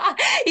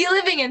 You're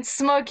living in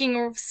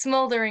smoking,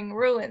 smoldering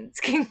ruins.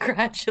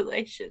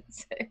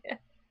 Congratulations.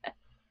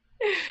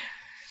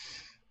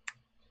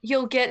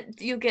 You'll get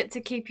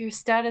to keep your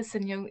status,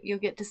 and you'll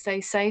get to stay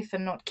safe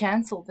and not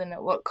cancelled. And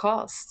at what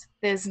cost?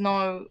 There's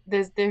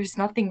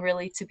nothing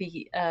really to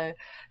be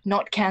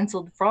not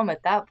cancelled from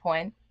at that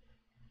point.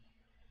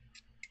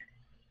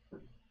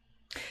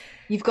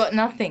 You've got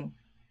nothing.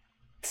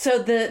 So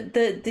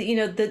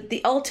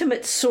the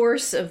ultimate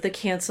source of the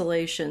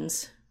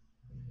cancellations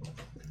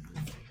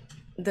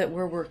that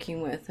we're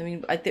working with, I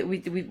mean, I think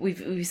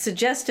we've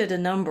suggested a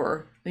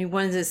number. I mean,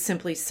 one is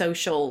simply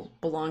social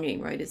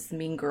belonging, right? It's the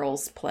Mean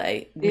Girls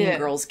play, Mean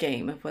Girls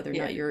game of whether or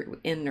not you're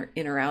in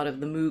or out of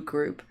the Moo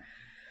group.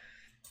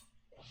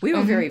 We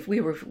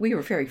were we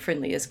were very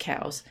friendly as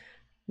cows,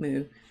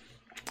 Moo.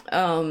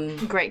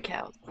 Great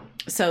cows.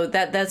 So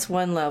that's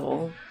one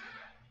level.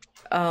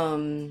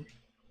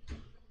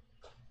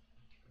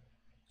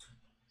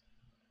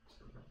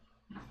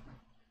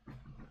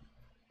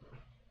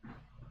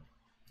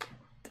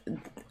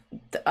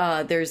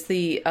 There's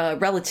the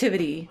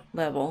relativity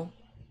level,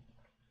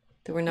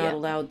 that we're not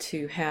allowed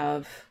to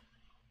have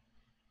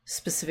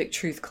specific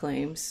truth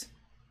claims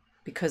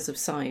because of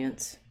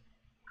science.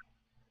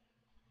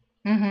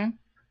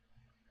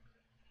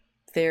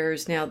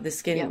 There's now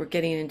this we're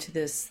getting into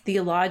this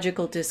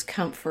theological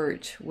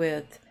discomfort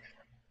with.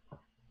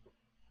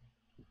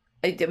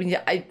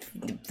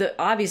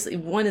 Obviously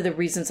one of the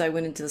reasons I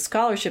went into the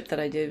scholarship that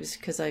I did was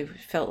because I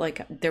felt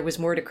like there was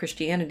more to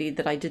Christianity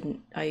that I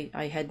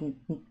hadn't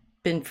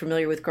been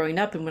familiar with growing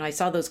up. And when I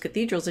saw those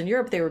cathedrals in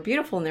Europe, they were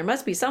beautiful, and there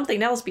must be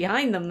something else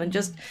behind them than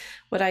just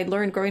what I'd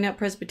learned growing up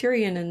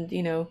Presbyterian and,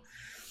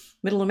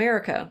 Middle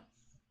America.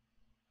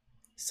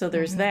 So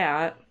there's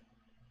that.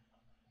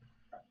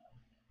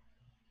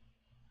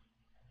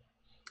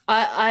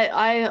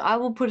 I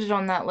will put it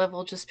on that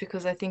level just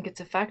because I think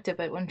it's a factor.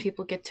 But when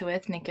people get too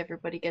ethnic,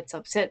 everybody gets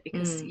upset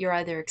because you're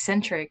either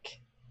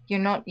eccentric, you're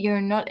not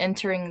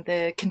entering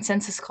the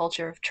consensus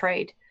culture of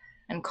trade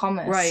and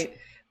commerce, right?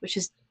 Which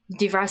is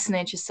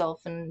deracinate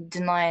yourself and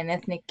deny an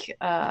ethnic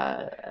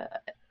the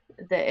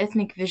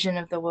ethnic vision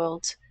of the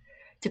world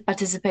to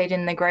participate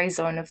in the gray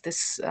zone of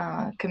this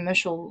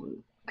commercial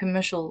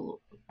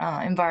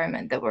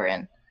environment that we're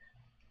in.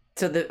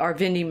 So our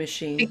vending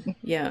machine,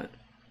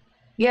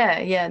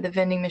 the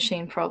vending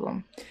machine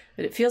problem.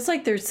 But it feels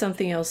like there's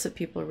something else that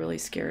people are really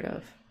scared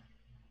of.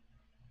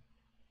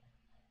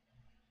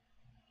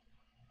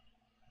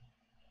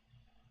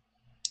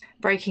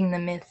 Breaking the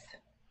myth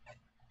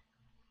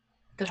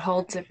that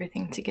holds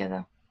everything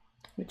together.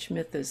 Which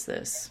myth is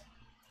this?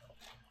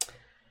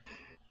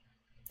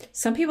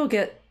 Some people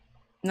get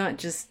not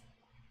just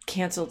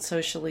canceled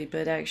socially,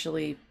 but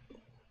actually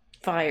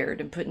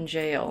fired and put in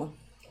jail.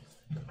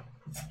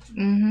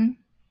 And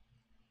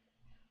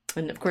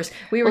of course,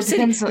 we were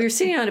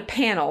sitting on a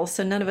panel,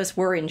 so none of us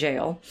were in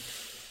jail.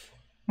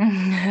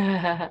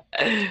 Well,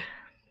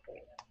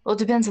 it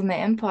depends on the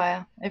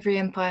empire. Every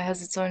empire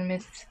has its own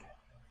myth,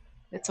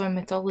 its own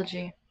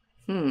mythology,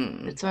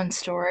 its own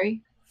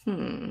story.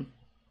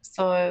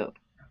 So,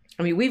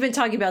 I mean, we've been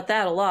talking about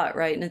that a lot,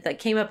 right? And that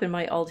came up in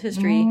my alt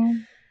history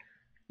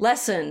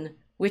lesson.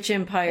 Which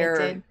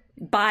empire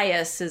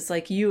bias is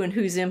like you and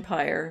whose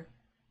empire?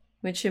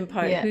 Which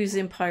empire? Yeah. Whose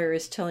empire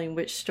is telling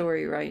which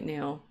story right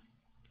now?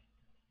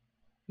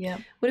 Yeah.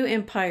 What do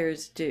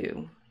empires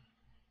do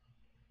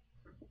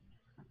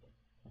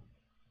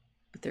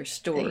with their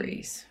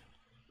stories?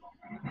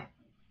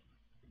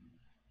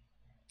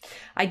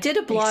 I did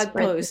a blog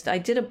post. I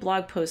did a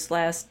blog post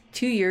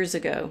 2 years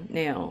ago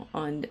now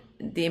on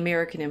the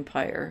American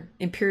Empire,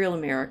 Imperial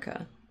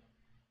America.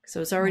 So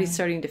I was already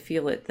starting to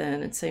feel it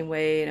then and saying,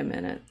 wait a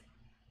minute,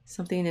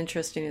 something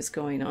interesting is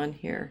going on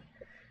here.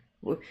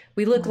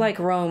 We look like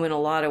Rome in a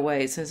lot of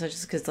ways. And it's not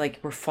just because like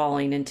we're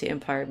falling into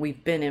empire.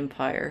 We've been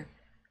empire.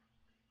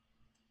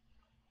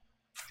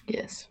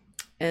 Yes.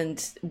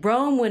 And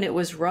Rome, when it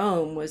was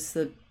Rome, was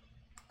the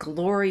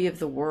glory of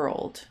the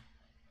world.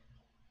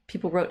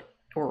 People wrote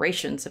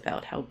orations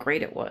about how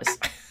great it was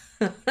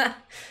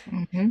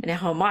and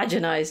how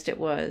homogenized it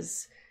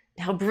was,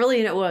 how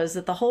brilliant it was,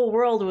 that the whole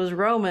world was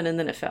Roman, and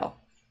then it fell.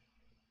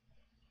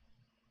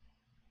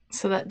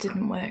 So that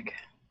didn't work.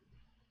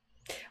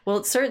 Well,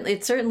 it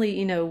certainly,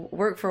 you know,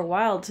 worked for a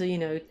while to, you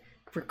know,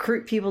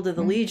 recruit people to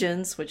the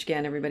legions, which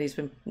again, everybody's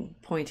been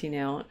pointing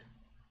out.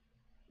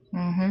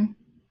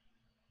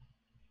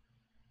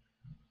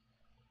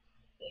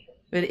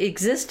 But it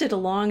existed a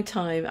long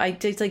time. I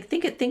just like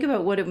think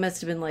about what it must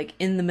have been like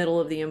in the middle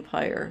of the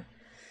empire.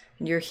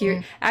 And you're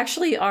here.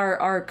 Actually,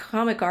 our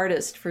comic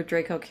artist for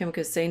Draco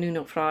Chemicus, Seinu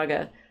no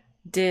Fraga,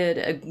 did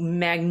a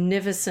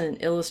magnificent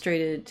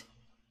illustrated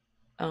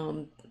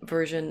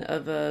version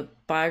of a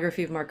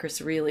biography of Marcus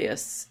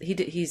Aurelius.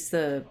 He's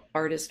the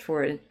artist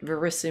for it,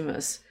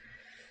 Verissimus.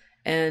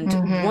 And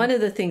one of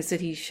the things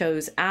that he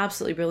shows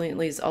absolutely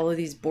brilliantly is all of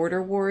these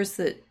border wars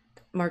that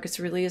Marcus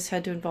Aurelius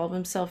had to involve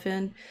himself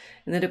in.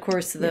 And then of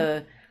course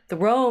the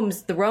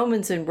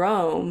Romans in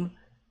Rome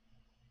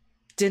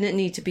didn't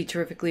need to be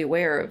terrifically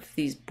aware of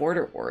these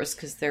border wars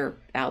because they're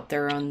out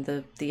there on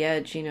the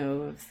edge, you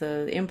know, of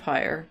the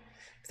empire.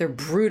 They're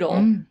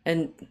brutal.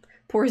 And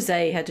poor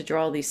Zay had to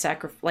draw all these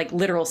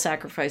literal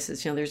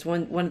sacrifices. You know, there's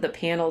one of the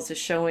panels is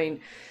showing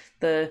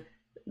now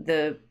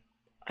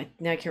I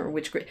can't remember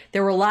which group.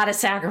 There were a lot of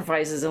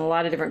sacrifices in a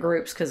lot of different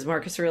groups because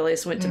Marcus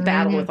Aurelius went to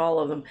battle with all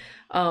of them.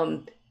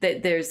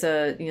 There's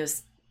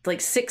like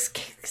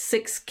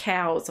six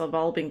cows have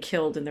all been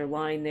killed, and they're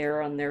lying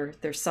there on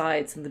their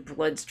sides, and the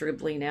blood's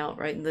dribbling out,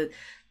 right? And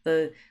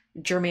the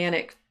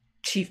Germanic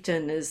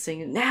chieftain is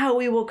saying, "Now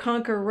we will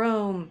conquer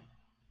Rome."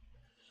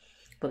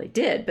 Well, they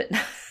did, but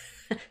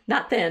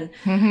not then.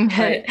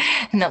 But,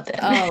 not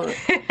then.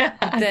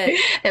 There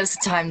was a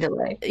time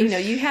delay. You know,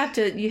 you have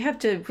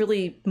to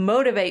really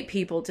motivate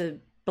people to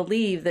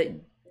believe that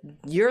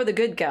you're the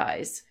good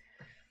guys.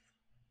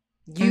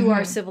 You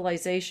are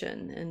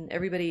civilization, and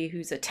everybody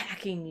who's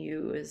attacking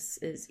you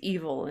is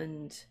evil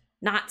and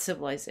not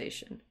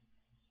civilization.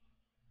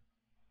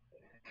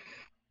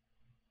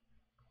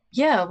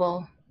 Yeah,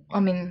 well, I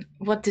mean,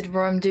 what did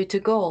Rome do to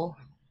Gaul?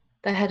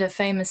 They had a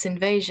famous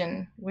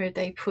invasion where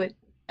they put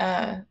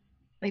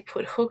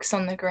hooks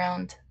on the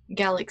ground.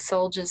 Gallic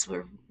soldiers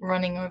were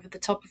running over the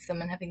top of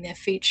them and having their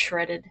feet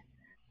shredded.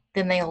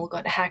 Then they all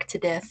got hacked to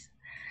death.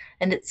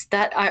 And it's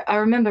that I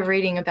remember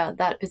reading about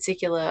that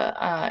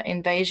particular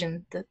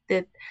invasion.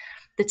 The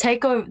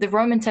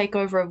Roman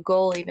takeover of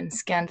Gaul even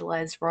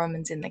scandalized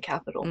Romans in the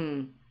capital.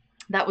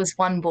 That was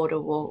one border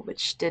war,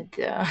 which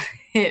did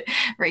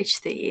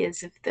reach the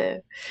ears of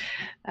the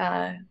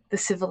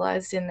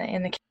civilized in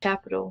the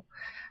capital.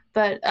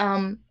 But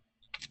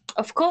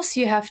of course,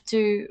 you have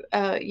to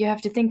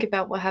think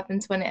about what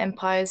happens when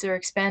empires are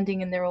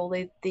expanding and there are all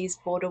these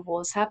border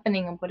wars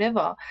happening and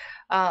whatever.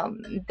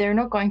 They're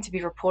not going to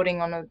be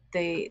reporting on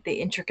the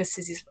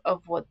intricacies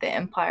of what the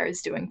empire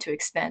is doing to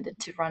expand and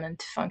to run and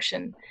to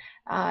function.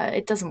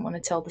 It doesn't want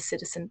to tell the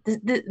citizen.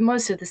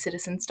 Most of the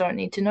citizens don't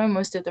need to know.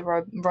 Most of the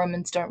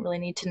Romans don't really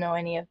need to know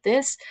any of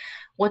this.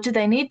 What do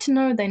they need to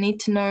know? They need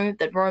to know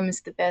that Rome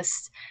is the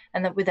best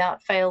and that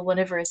without fail,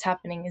 whatever is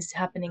happening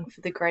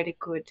for the greater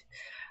good.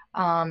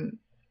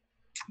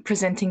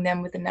 Presenting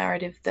them with a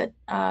narrative that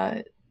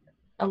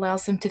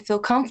allows them to feel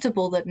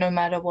comfortable that no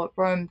matter what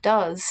Rome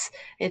does,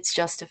 it's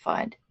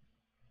justified.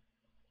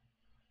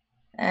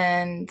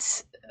 And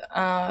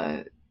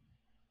I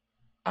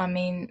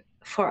mean,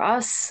 for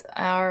us,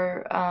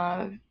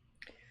 our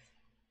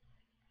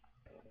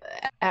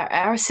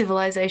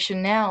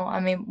civilization now,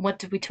 I mean, what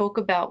do we talk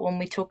about when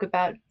we talk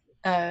about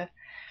the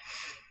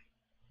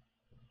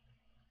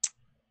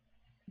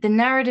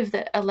narrative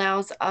that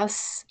allows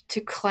us to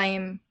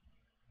claim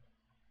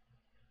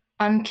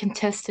an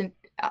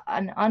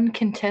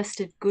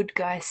uncontested good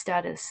guy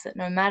status, that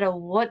no matter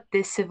what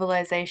this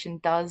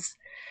civilization does,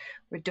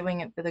 we're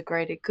doing it for the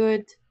greater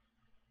good?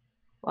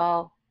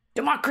 Well,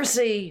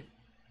 democracy.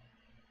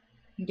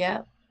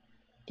 Yeah.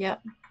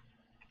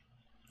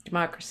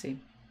 Democracy.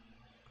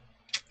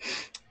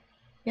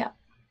 Yeah.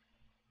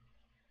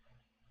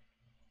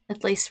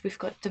 At least we've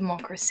got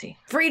democracy.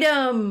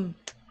 Freedom.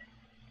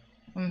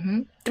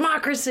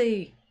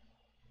 Democracy.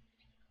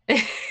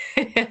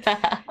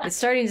 It's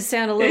starting to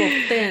sound a little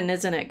thin,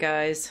 isn't it,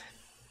 guys?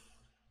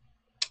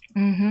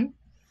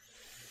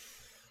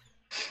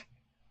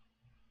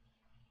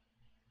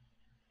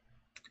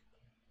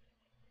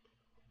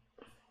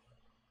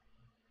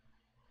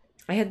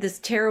 I had this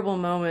terrible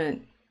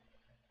moment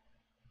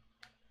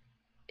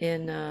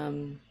in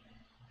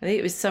I think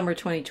it was summer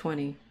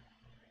 2020.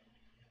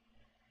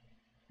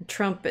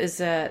 Trump is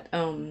at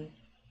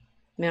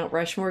Mount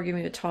Rushmore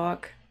giving a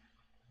talk,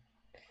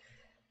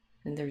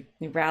 and they're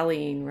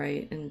rallying,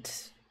 right, and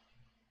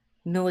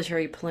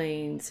military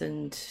planes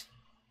and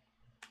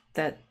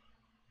that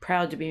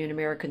 "Proud to Be an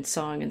American"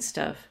 song and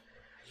stuff.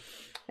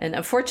 And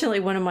unfortunately,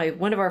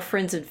 one of our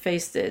friends had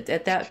faced it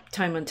at that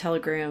time on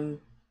Telegram,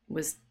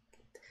 was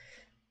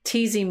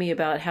teasing me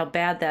about how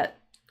bad that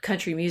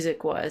country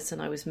music was,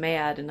 and I was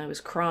mad and I was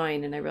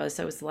crying, and I realized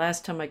that was the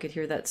last time I could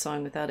hear that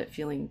song without it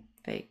feeling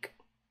fake.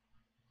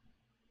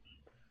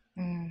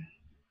 Mm.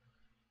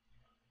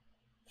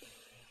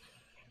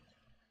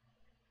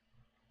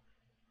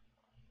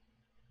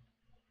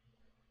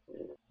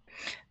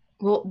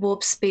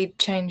 Warp speed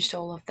changed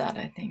all of that,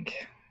 I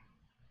think.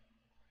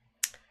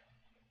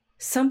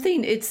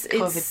 Something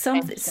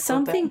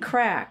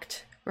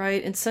cracked,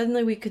 right? And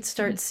suddenly we could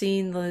start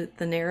seeing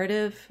the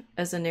narrative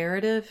as a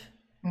narrative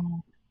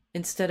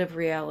instead of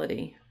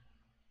reality.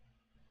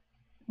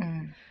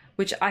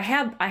 Which I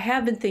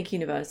have been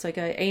thinking about. It's like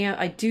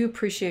I do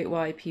appreciate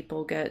why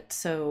people get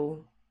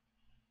so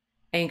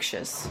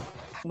anxious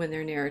when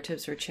their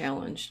narratives are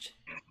challenged.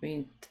 I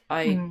mean,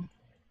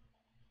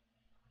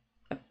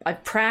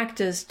 I've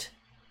practiced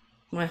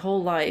my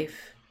whole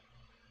life,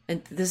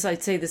 and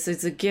I'd say this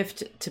is a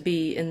gift to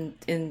be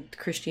in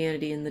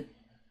Christianity in the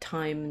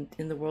time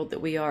in the world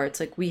that we are. It's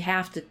like we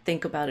have to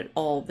think about it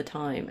all the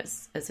time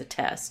as a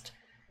test.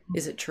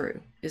 Is it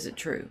true? Is it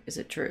true? Is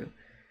it true?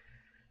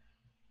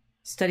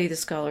 Study the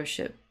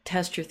scholarship,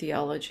 test your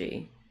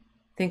theology,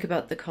 think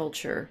about the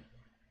culture.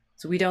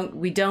 So we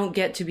don't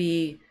get to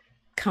be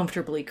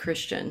comfortably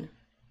Christian,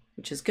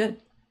 which is good.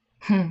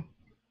 No.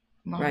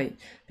 Right?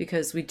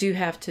 Because we do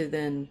have to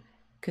then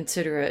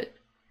consider it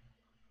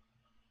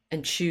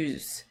and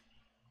choose.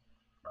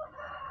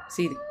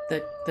 See,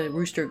 the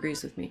rooster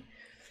agrees with me.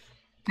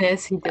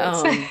 Yes, he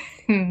does.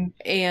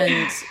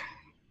 And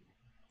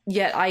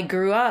yet I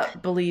grew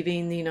up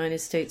believing the United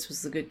States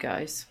was the good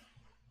guys.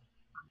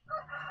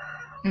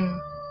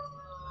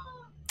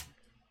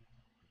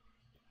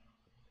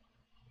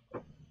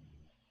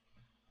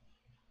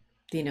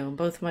 You know,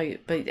 but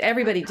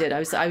everybody did. I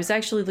was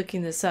actually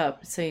looking this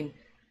up, saying,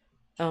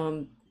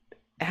 I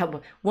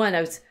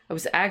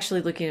was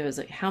actually looking at it as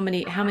like how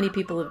many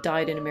people have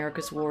died in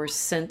America's wars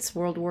since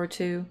World War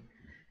II,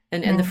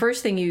 and the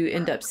first thing you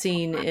end up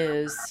seeing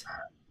is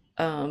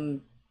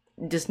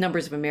just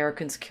numbers of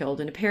Americans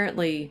killed, and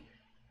apparently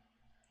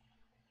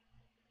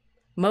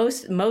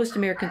most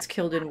Americans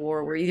killed in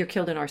war were either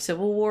killed in our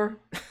Civil War,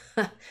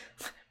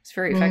 it's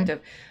very effective,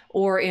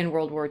 or in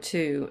World War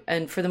II,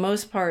 and for the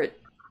most part,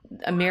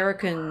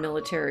 American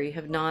military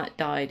have not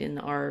died in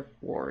our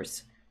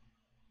wars.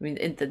 I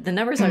mean, the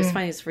numbers I was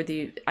finding is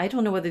I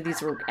don't know whether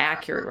these were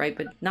accurate, right?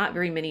 But not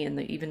very many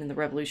even in the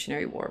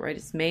Revolutionary War, right?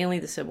 It's mainly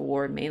the Civil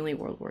War, mainly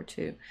World War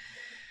II.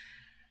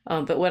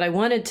 But what I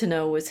wanted to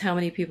know was how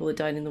many people had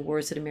died in the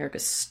wars that America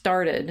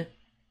started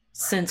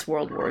since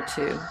World War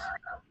II.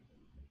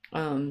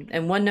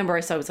 And one number I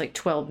saw was like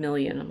 12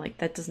 million. I'm like,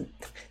 that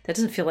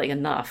doesn't feel like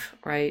enough,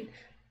 right?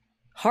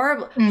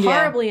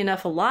 Horribly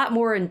enough, a lot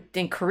more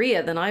in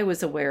Korea than I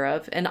was aware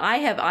of. And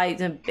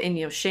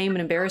shame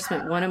and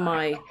embarrassment, one of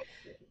my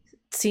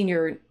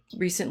senior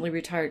recently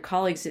retired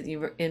colleagues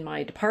in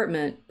my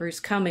department,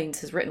 Bruce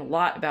Cummings, has written a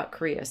lot about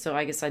Korea. So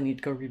I guess I need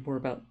to go read more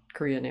about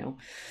Korea now.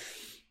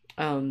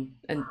 And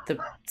the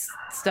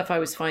stuff I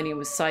was finding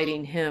was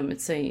citing him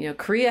and saying,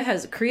 Korea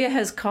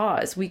has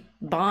cause. We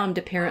bombed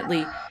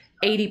apparently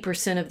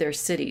 80% of their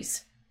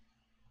cities.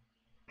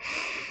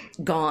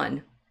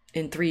 Gone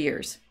in 3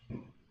 years.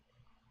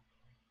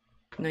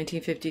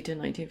 1950 to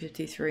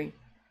 1953.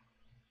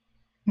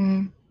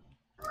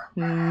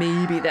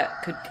 Maybe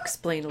that could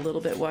explain a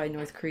little bit why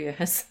North Korea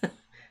has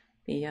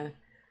the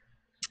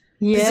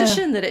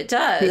position that it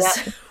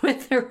does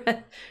with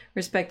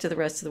respect to the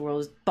rest of the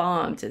world. Is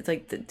bombed. It's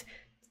like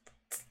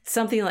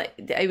something like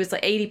it was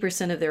like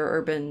 80% of their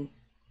urban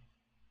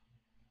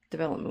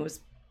development was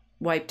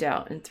wiped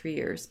out in 3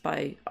 years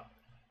by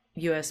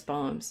U.S.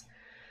 bombs.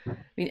 I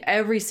mean,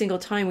 every single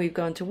time we've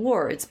gone to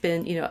war, it's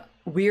been,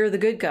 we're the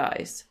good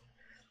guys.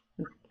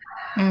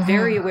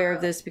 Very aware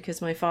of this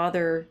because my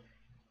father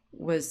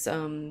was,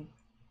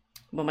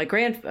 my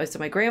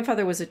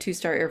grandfather was a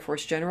 2-star Air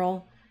Force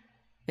general,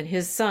 and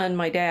his son,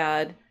 my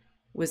dad,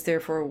 was there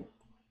for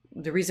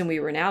the reason we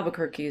were in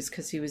Albuquerque is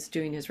because he was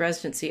doing his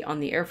residency on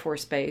the Air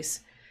Force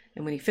base.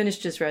 And when he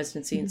finished his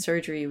residency in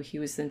surgery, he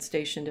was then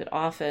stationed at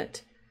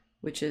Offutt,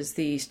 which is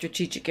the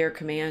Strategic Air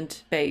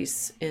Command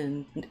base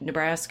in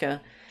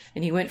Nebraska.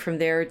 And he went from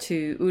there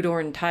to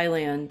Udon,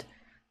 Thailand,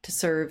 to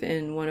serve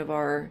in one of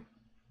our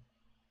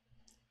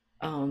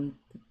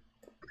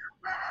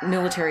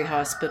military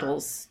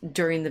hospitals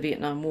during the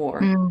Vietnam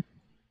War.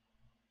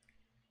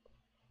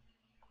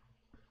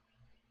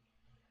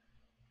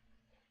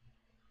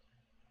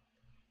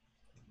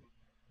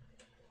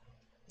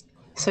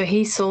 So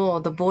he saw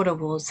the border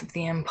wars of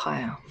the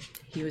empire.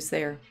 He was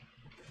there.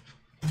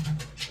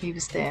 He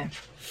was there.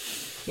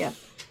 Yep.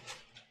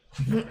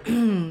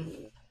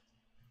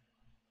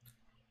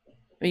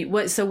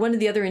 So one of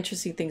the other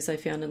interesting things I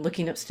found in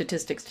looking up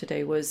statistics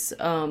today was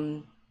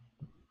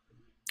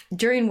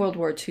during World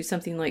War II,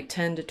 something like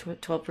 10 to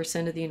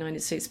 12% of the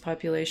United States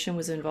population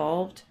was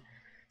involved.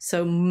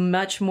 So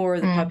much more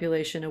of the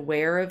population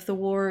aware of the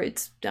war.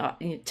 It's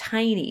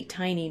tiny,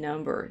 tiny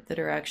number that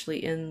are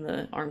actually in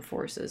the armed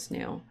forces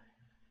now.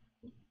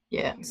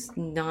 Yeah. It's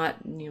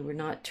not, we're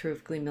not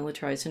terrifically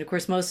militarized. And of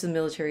course, most of the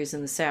military is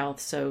in the South,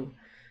 so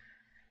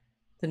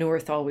the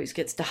North always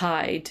gets to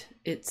hide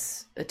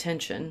its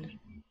attention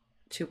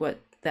to what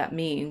that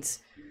means.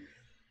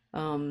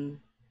 I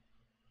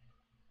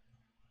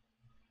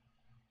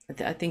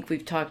think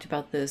we've talked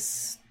about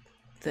this,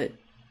 that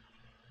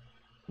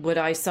what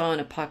I saw in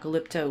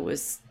Apocalypto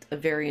was a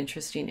very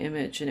interesting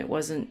image, and it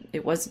wasn't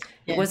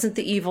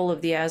the evil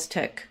of the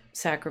Aztec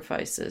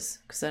sacrifices,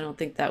 because I don't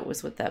think that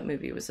was what that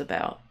movie was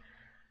about.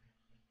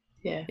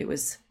 Yeah. It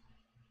was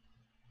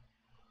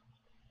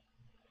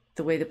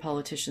the way the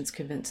politicians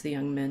convinced the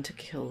young men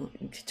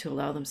to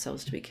allow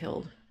themselves to be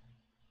killed.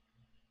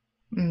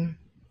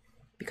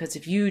 Because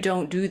if you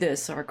don't do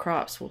this, our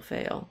crops will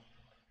fail.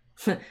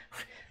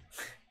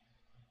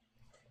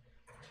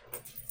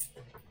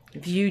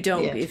 If you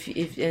don't,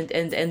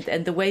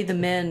 and the way the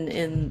men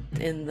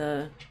in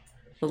the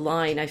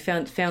line, I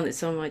found that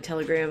some of my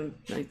telegram,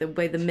 like the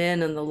way the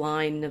men on the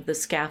line of the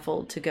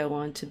scaffold to go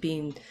on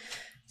to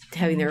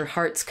having their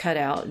hearts cut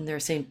out, and they're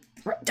saying,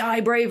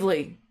 "Die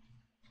bravely."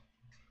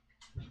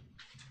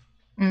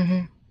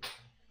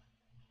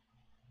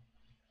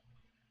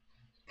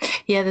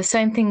 Yeah, the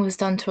same thing was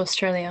done to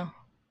Australia.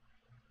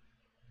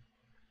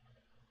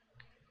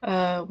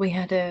 We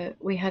had a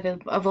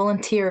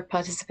volunteer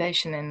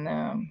participation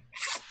in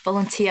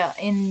volunteer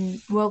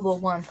in World War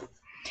One.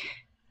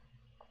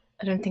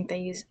 I don't think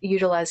they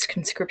utilized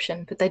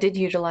conscription, but they did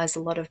utilize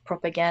a lot of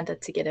propaganda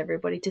to get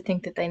everybody to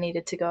think that they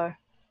needed to go.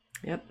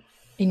 Yep.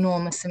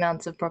 Enormous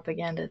amounts of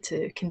propaganda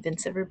to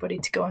convince everybody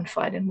to go and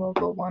fight in World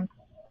War One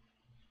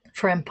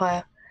for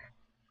empire.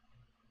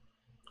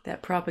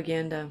 That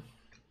propaganda.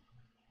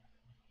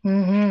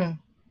 Yep.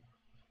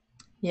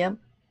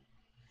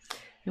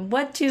 And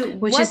what do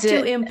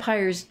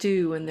empires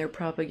do when their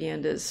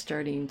propaganda is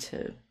starting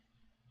to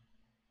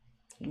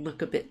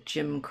look a bit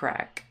Jim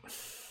crack?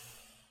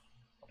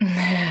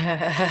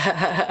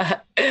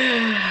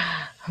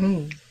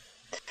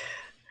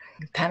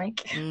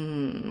 Panic.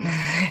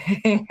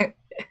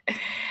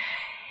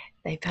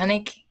 They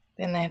panic,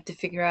 then they have to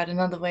figure out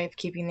another way of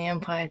keeping the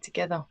empire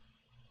together.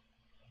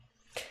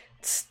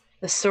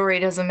 The story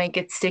doesn't make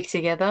it stick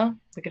together.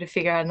 We've got to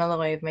figure out another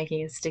way of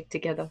making it stick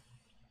together.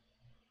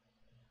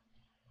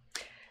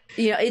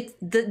 The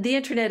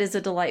internet is a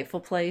delightful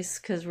place,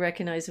 because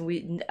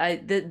recognizing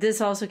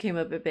this also came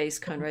up at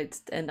BaseCon, right?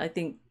 And I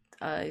think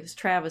it was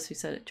Travis who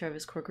said it.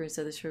 Travis Corcoran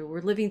said this. We're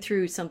living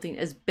through something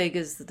as big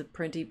as the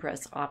printing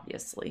press,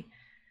 obviously,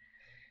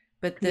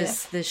 but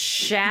this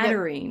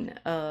shattering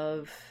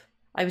of.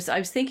 I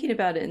was thinking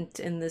about it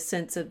in the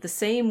sense of the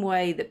same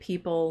way that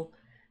people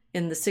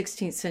in the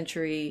 16th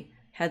century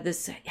had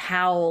this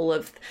howl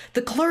of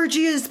the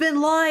clergy has been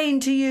lying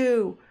to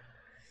you.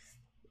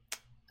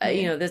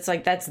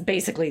 That's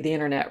basically the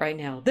internet right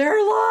now. They're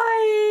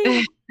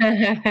lying.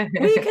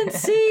 We can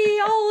see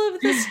all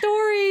of the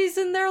stories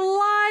and they're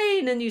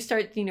lying. And you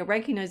start,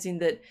 recognizing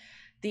that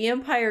the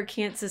empire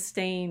can't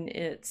sustain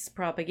its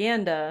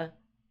propaganda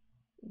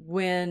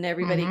when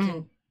everybody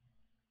can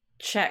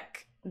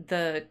check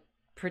the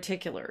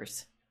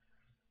particulars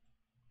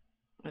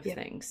of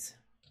things.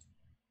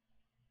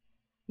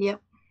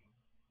 Yep.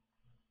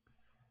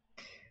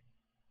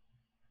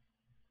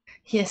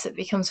 Yes, it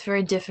becomes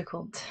very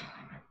difficult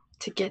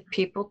to get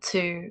people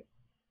to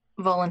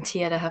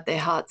volunteer to have their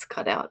hearts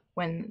cut out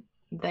when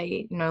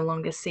they no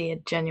longer see a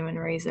genuine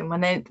reason,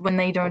 when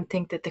they don't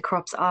think that the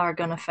crops are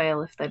going to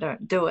fail if they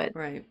don't do it.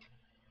 Right.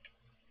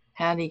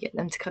 How do you get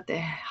them to cut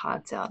their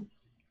hearts out?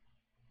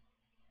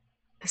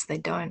 Because they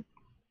don't.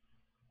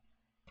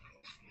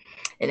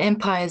 And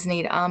empires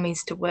need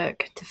armies to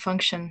work, to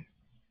function.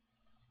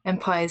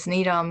 Empires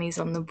need armies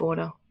on the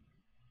border.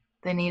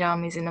 They need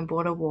armies in a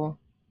border war.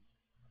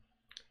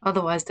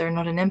 Otherwise, they're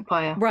not an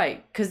empire.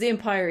 Right, because the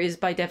empire is,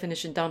 by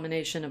definition,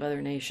 domination of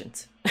other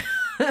nations.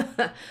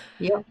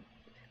 Yep.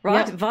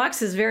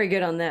 Vox is very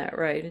good on that,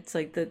 right? It's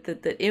like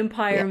the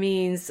empire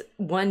means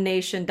one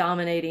nation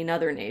dominating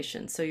other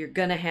nations. So you're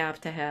going to have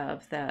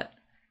that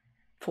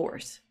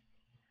force.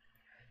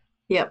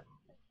 Yep.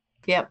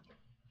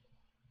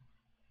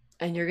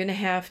 And you're going to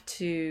have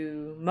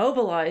to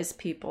mobilize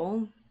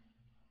people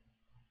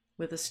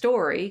with a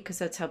story, because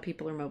that's how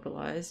people are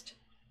mobilized.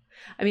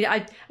 I mean,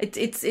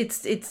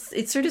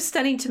 it's sort of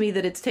stunning to me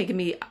that it's taken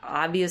me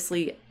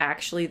obviously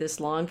actually this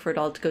long for it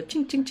all to go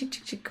ching ching ching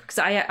ching ching. Because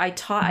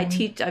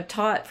I've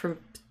taught for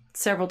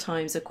several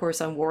times a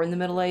course on war in the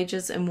Middle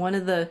Ages, and one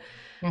of the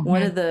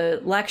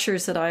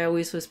lectures that I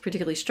always was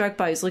particularly struck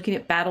by is looking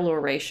at battle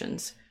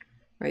orations.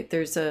 right?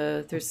 There's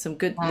some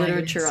good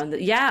literature Nice. on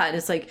the, yeah, and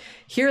it's like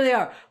here they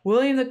are,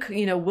 William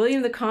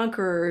the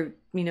Conqueror,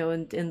 in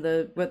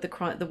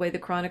the way the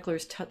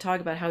chroniclers talk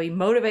about how he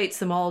motivates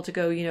them all to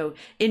go,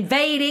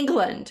 invade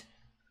England.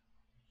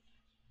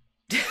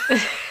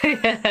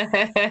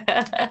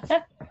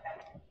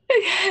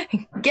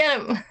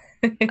 Get him.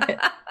 And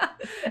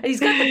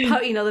he's got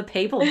the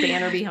papal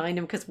banner behind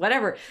him, because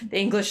whatever, the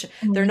English,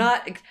 they're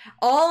not,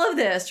 all of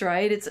this,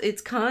 right?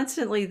 It's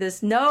constantly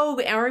this, no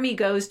army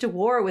goes to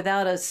war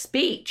without a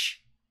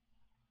speech.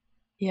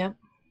 Yep.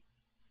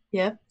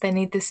 Yep. They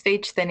need the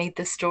speech. They need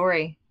the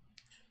story.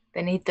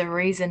 They need the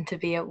reason to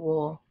be at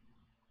war.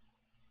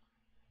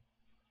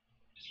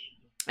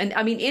 And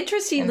I mean,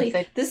 interestingly,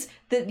 And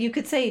that you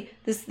could say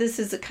this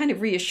is a kind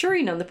of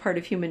reassuring on the part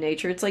of human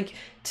nature. It's like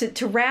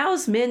to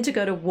rouse men to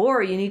go to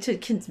war, you need to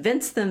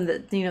convince them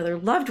that their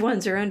loved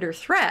ones are under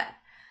threat.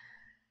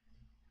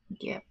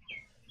 Yep.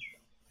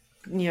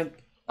 You know,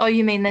 Oh,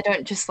 you mean they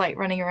don't just like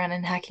running around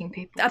and hacking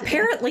people?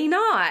 apparently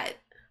not.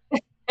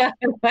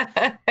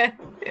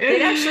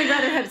 They'd actually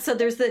rather have. So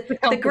there's the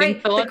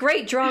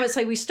great drama. It's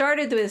like we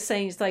started with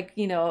saying, it's like,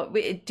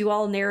 do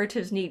all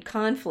narratives need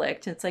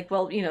conflict? And it's like,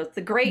 well,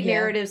 the great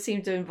narratives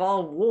seem to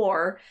involve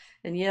war,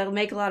 and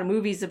make a lot of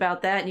movies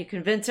about that, and you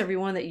convince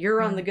everyone that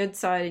you're on the good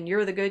side and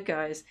you're the good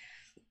guys.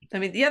 I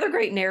mean, the other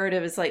great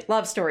narrative is like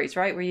love stories,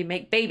 right? Where you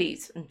make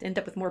babies and end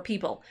up with more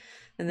people,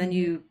 and then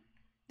you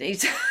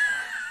wait,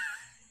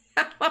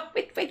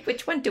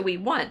 which one do we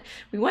want?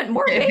 We want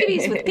more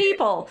babies with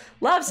people.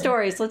 Love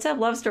stories. Let's have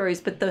love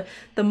stories. But the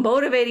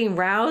motivating,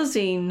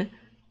 rousing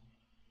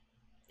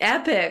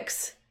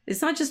epics,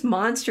 it's not just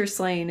monster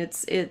slaying.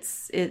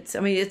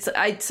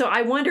 So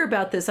I wonder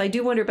about this. I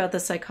do wonder about the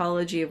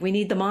psychology of, we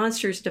need the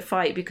monsters to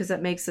fight because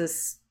that makes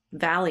us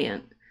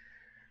valiant.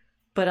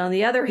 But on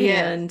the other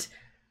hand,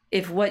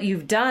 if what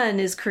you've done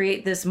is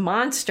create this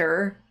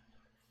monster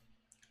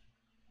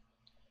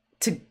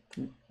to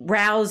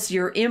rouse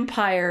your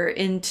empire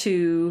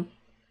into,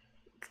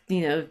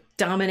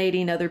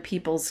 dominating other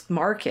people's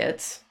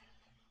markets.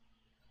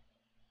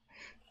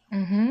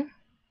 Mm-hmm.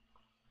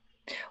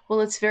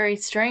 Well, it's very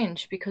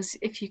strange, because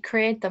if you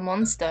create the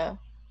monster,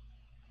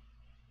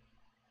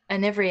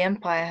 and every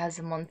empire has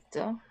a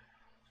monster.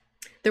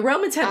 The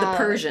Romans had the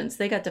Persians.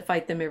 They got to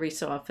fight them every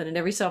so often. And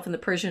every so often the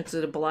Persians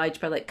would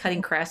oblige by like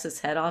cutting Crassus'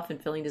 head off and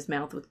filling his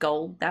mouth with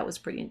gold. That was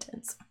pretty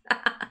intense.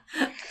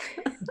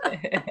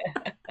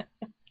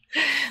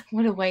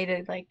 What a way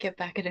to like get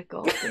back at a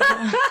goal.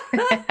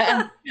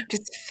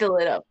 Just fill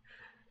it up.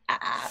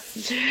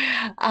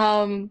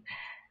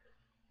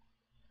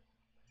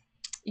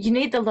 You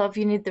need the love,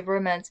 you need the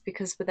romance,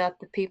 because without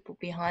the people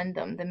behind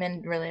them, the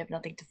men really have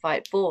nothing to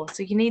fight for.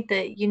 So you need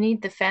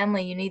the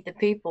family, you need the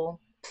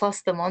people,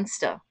 plus the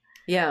monster.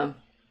 Yeah.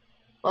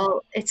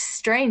 Well, it's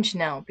strange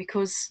now,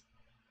 because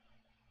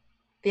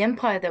the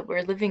empire that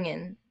we're living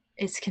in,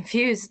 it's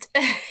confused.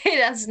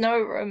 It has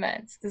no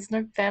romance. There's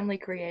no family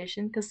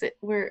creation, because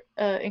we're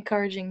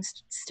encouraging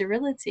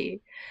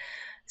sterility.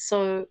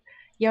 So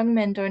young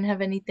men don't have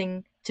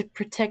anything to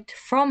protect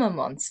from a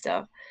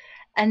monster.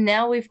 And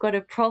now we've got a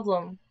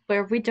problem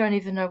where we don't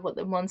even know what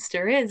the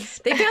monster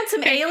is. They found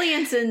some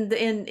aliens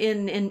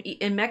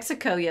in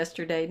Mexico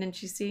yesterday,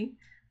 didn't you see?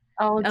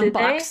 Oh, did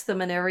Unboxed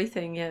them and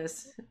everything,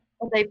 yes.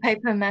 They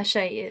paper mache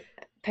it.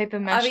 Paper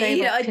mache. I mean,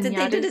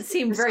 they didn't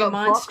seem very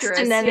monstrous.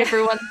 And then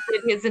everyone said,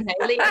 here's an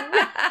alien.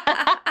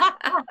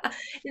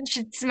 You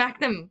should smack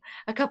them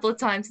a couple of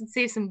times and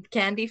see if some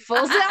candy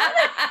falls out.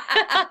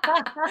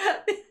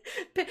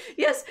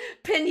 Yes,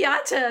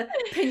 piñata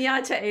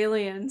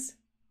aliens.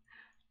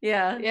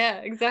 Yeah. Yeah,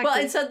 exactly. Well,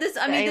 and so this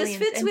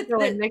fits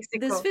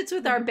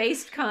with our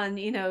based con,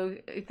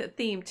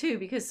 theme too,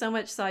 because so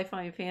much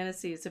sci-fi and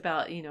fantasy is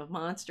about,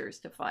 monsters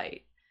to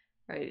fight.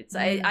 Right. It's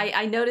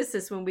I noticed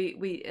this when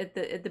we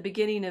at the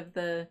beginning of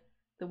the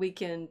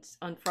weekend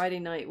on Friday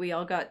night, we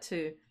all got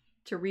to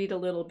read a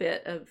little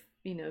bit of,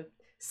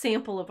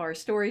 sample of our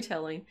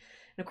storytelling.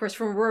 And of course,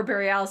 from Aurora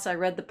Borealis, I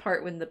read the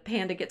part when the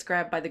panda gets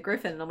grabbed by the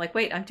griffin, and I'm like,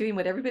 wait, I'm doing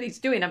what everybody's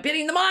doing. I'm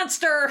hitting the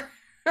monster.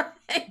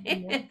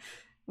 Yeah.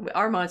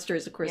 Our monster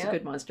is, of course, a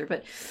good monster,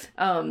 but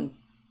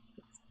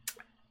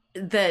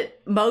that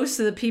most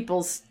of the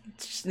people's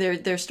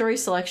their story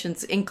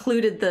selections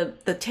included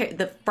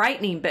the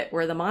frightening bit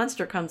where the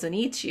monster comes and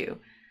eats you.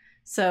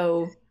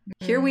 So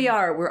here we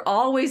are. We're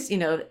always,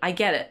 I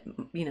get it.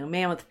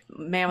 Mammoth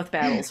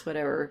battles,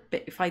 whatever.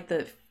 Fight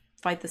the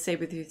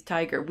saber-toothed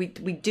tiger. We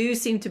do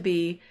seem to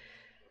be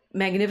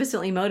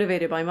magnificently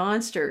motivated by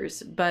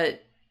monsters,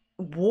 but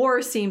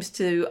war seems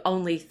to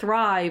only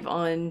thrive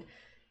on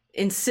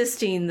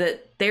insisting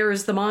that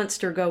there's the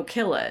monster, go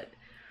kill it.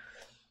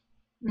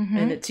 Mm-hmm.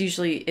 And it's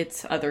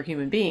other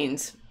human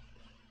beings.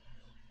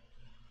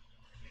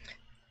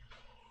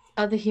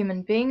 Other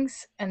human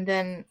beings, and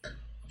then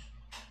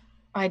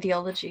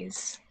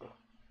ideologies.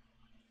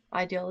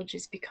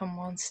 Ideologies become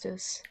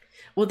monsters.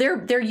 Well,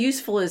 they're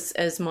useful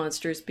as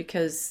monsters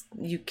because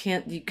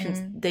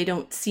they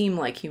don't seem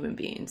like human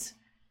beings.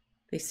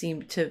 They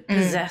seem to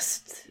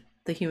possess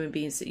the human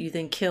beings that you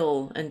then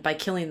kill, and by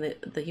killing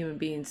the human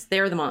beings,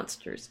 they're the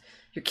monsters.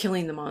 You're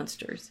killing the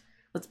monsters.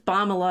 Let's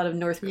bomb a lot of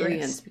North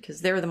Koreans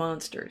because they're the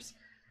monsters.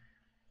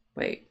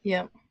 Wait.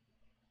 Yep.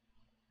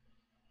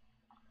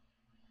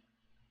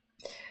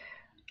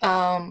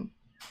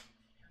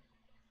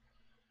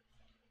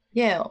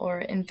 Yeah,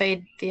 or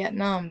invade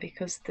Vietnam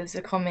because there's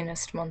a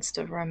communist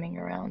monster roaming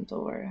around,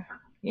 or,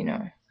 you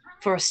know,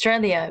 for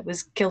Australia it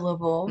was kill the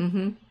bull.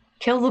 Mm-hmm.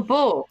 Kill the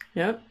bull.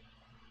 Yep.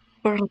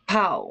 Or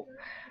pow.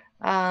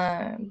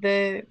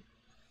 The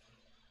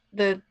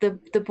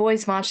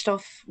boys marched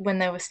off when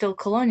they were still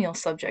colonial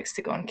subjects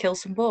to go and kill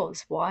some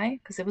bulls. Why?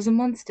 Because there was a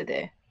monster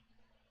there.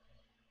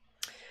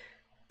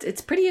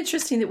 It's pretty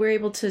interesting that we're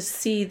able to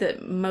see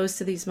that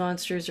most of these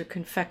monsters are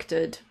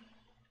confected.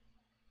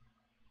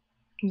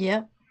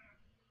 Yep.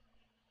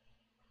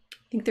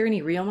 Think there are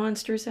any real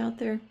monsters out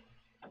there?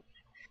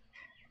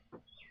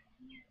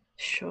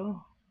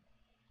 Sure.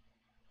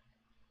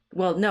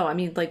 Well, no, I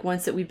mean like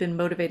ones that we've been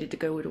motivated to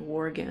go to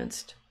war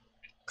against.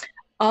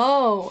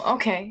 Oh,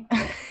 okay.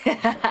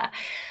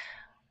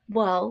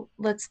 Well,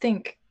 let's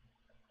think.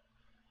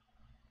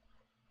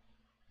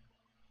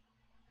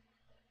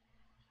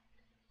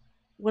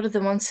 What are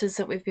the monsters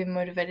that we've been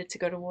motivated to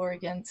go to war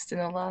against in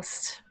the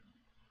last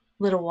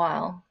little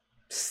while,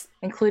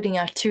 including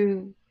our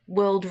 2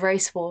 world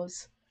race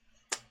wars?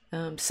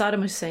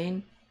 Saddam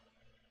Hussein.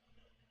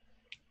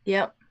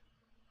 Yep.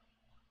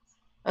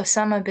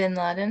 Osama bin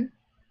Laden.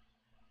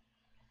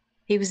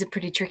 He was a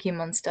pretty tricky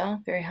monster,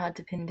 very hard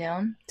to pin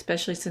down.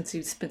 Especially since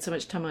he spent so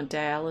much time on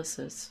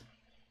dialysis.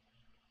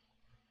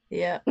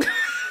 Yeah.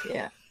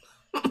 Yeah.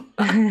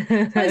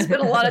 I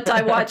spent a lot of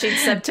time watching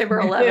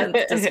September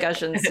 11th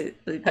discussions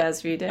the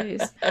past few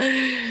days.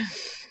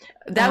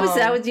 That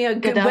was you know,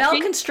 good,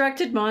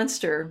 well-constructed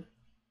monster.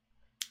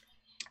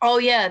 Oh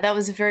yeah, that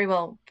was a very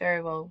well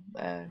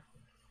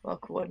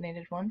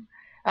coordinated one.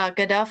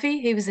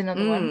 Gaddafi, he was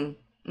another one.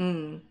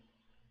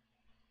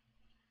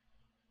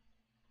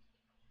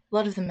 A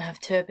lot of them have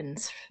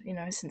turbans, you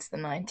know, since the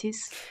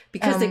 90s.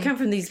 Because they come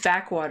from these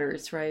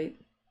backwaters, right?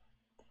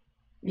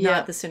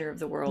 Not the center of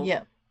the world.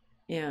 Yeah.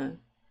 Yeah.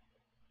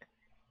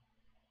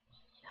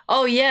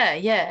 Oh yeah,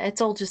 yeah.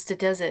 It's all just a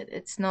desert.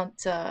 It's not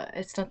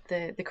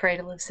the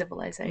cradle of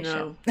civilization.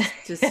 No,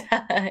 it's just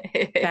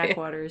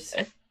backwaters.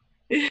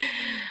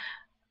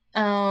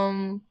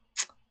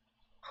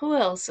 Who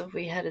else have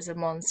we had as a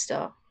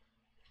monster?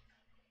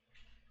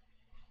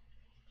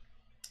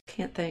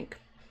 Can't think.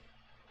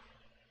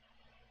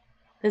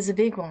 There's a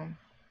big one.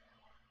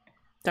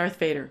 Darth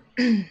Vader.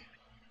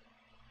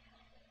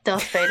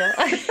 Darth Vader.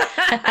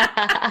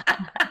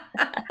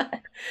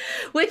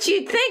 Which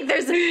you'd think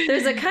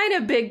there's a kind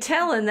of big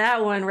tell in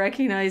that one,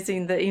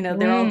 recognizing that, you know,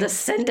 they're all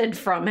descended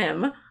from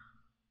him.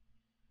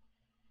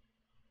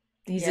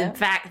 He's in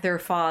fact their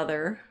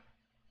father.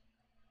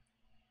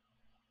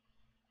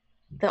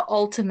 The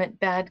ultimate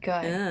bad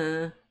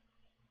guy.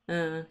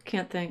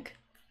 Can't think.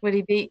 Would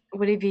he be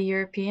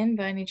European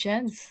by any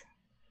chance?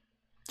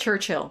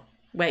 Churchill.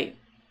 Wait.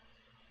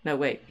 No,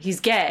 wait.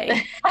 He's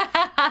gay.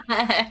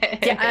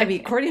 Yeah, I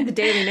mean, according to the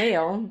Daily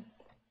Mail,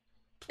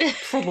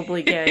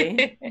 probably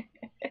gay.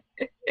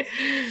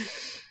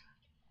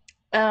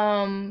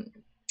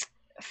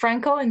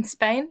 Franco in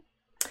Spain?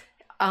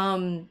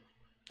 I'm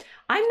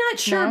not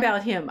sure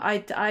about him.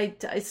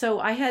 So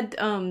I had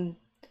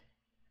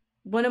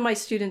one of my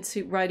students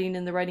who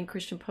writing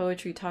Christian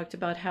poetry talked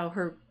about how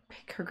her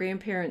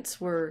grandparents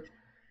were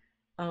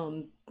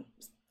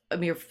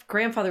her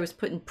grandfather was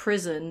put in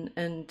prison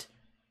and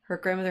her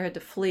grandmother had to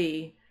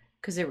flee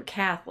because they were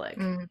Catholic.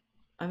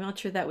 I'm not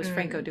sure that was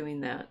Franco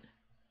doing that.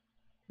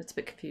 That's a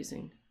bit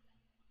confusing.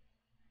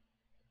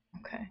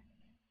 Okay.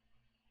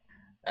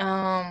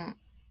 I'm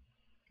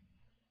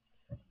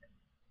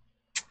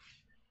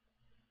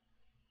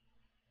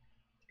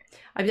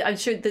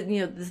sure that,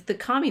 you know, the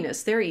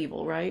communists, they're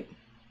evil, right?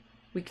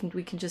 We can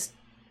just.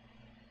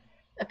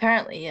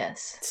 Apparently,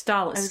 yes.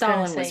 Stalin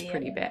was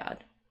pretty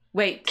bad.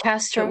 Wait,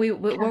 Castro.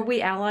 Were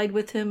we allied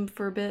with him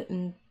for a bit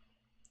in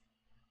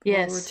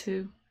World War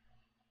II?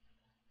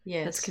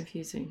 Yes. That's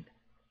confusing.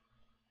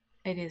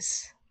 It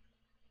is.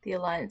 The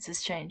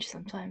alliances change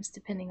sometimes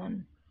depending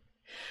on.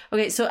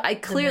 Okay, so I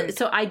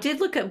did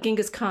look up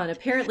Genghis Khan.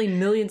 Apparently,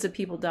 millions of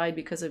people died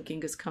because of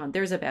Genghis Khan.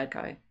 There's a bad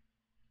guy.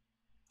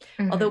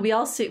 Although we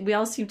all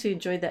seem to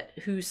enjoy that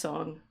Who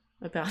song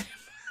about him.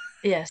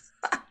 Yes.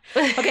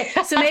 Okay,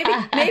 so maybe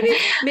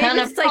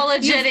it's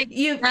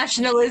like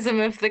nationalism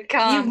of the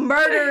Khan. You've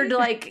murdered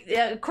like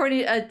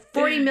according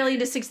 40 million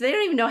to 60. They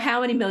don't even know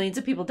how many millions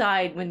of people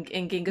died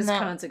in Genghis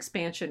Khan's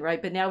expansion,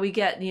 right? But now we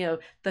get, you know,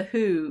 the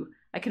Who.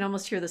 I can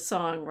almost hear the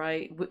song,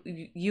 right?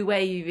 Juve,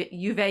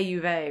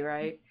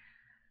 right?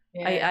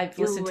 Yeah, I've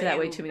listened to that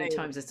way too many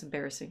times. It's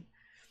embarrassing.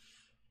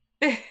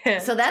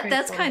 So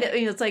that's kind of,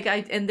 you know, it's like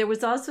and there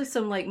was also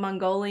some like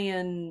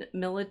Mongolian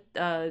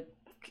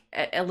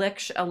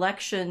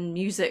election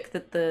music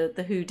that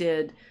the Who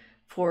did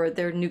for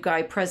their new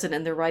guy president.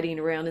 And they're riding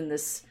around in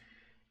this,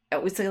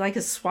 it was like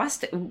a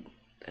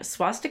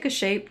swastika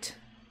shaped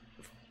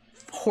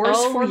horse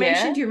Oh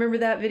formation. yeah. Do you remember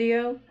that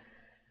video?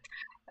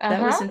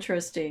 That was Uh-huh.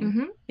 interesting.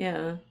 Mm-hmm.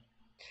 Yeah,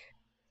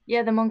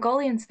 Yeah, the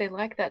Mongolians, they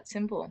like that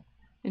symbol.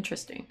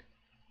 interesting.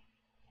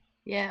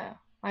 Yeah.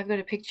 I've got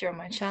a picture on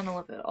my channel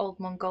of an old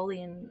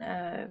Mongolian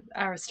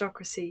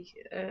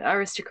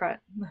aristocrat,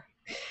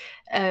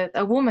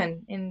 a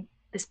woman in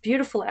this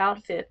beautiful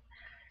outfit.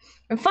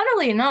 And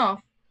funnily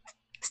enough,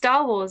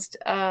 Star Wars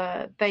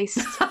based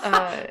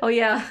Oh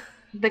yeah.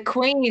 the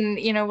queen,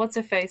 what's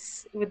her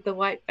face with the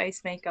white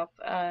face makeup?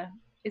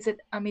 Is it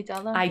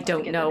Amidala? I I don't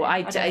forget the know. name.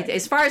 I don't know.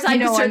 As far as You I'm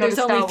know, I'm concerned, not a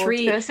Star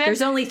Wars person.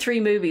 there's only three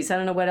movies. I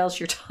don't know what else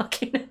you're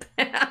talking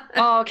about.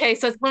 Oh, okay,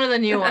 so it's one of the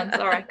new ones.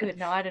 All right, good.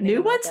 No, I don't New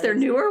even know ones? what that They're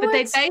is. newer But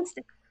ones? they based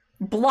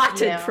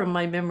Blotted yeah. from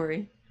my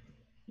memory.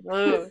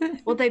 Well,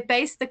 they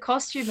based the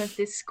costume of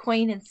this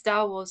queen in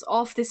Star Wars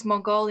off this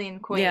Mongolian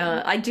queen.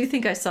 Yeah, I do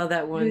think I saw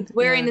that one. Who's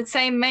wearing the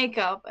same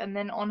makeup, and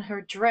then on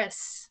her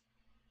dress,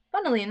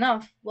 funnily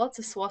enough, lots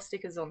of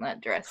swastikas on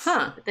that dress.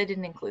 Huh. But they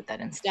didn't include that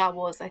in Star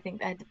Wars. I think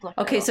they had to pluck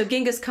Okay, that so off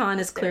Genghis Khan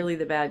is clearly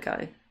the bad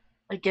guy.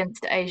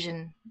 against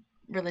Asian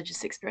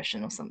religious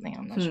expression or something.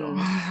 I'm not sure.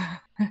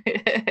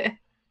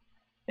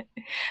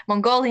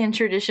 Mongolian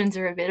traditions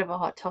are a bit of a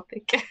hot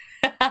topic.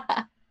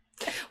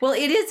 Well,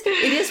 it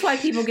is why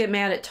people get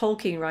mad at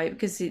Tolkien, right?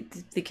 Because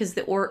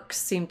the orcs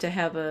seem to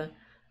have a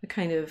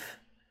kind of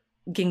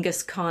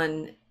Genghis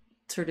Khan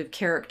sort of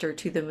character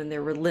to them and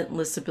their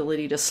relentless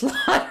ability to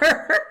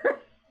slaughter.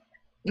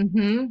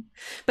 Mm-hmm.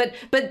 But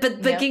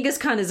Genghis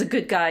Khan is a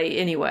good guy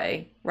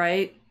anyway,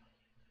 right?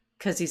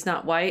 Because he's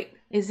not white.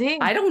 Is he?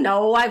 I don't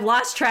know. I've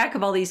lost track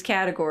of all these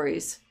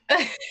categories.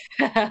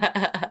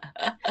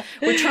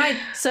 We're trying.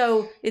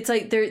 So it's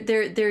like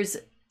there's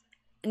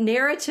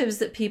narratives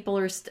that people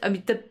are. I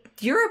mean,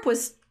 Europe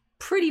was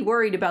pretty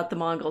worried about the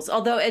Mongols,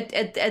 although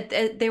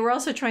they were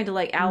also trying to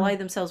like ally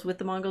themselves with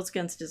the Mongols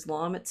against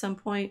Islam at some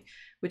point,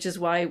 which is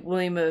why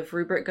William of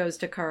Rupert goes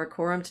to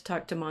Karakoram to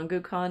talk to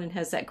Mongu Khan and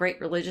has that great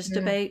religious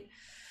debate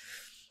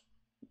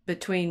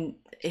between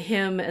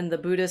him and the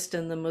Buddhist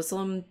and the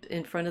Muslim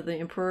in front of the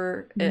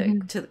emperor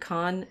to the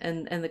Khan,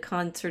 and the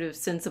Khan sort of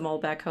sends them all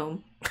back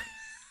home.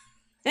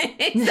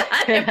 He's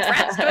not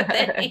impressed with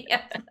any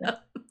of them.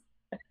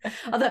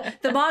 Although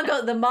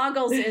the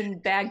Mongols in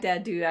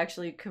Baghdad do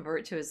actually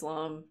convert to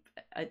Islam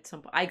at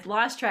some point. I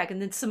lost track, and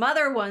then some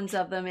other ones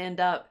of them end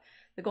up.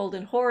 The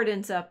Golden Horde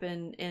ends up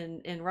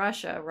in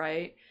Russia,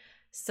 right?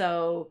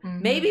 So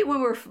maybe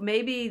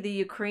maybe the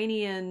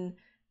Ukrainian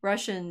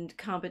Russian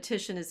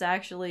competition is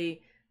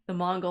actually the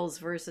Mongols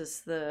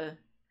versus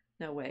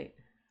no, wait.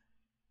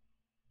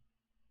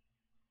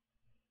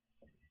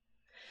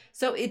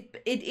 So it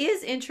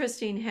is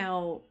interesting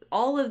how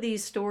all of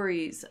these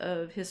stories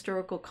of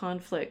historical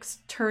conflicts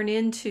turn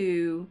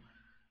into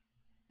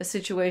a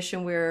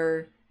situation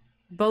where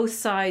both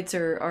sides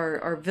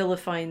are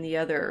vilifying the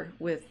other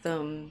with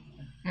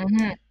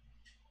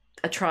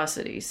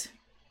atrocities.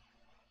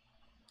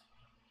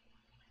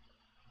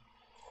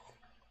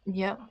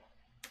 Yep.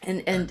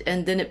 And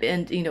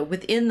then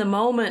within the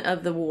moment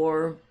of the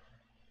war,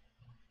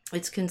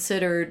 it's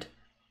considered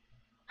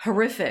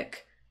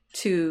horrific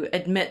to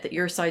admit that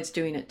your side's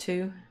doing it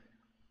too,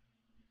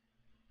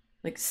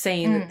 like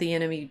saying that the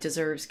enemy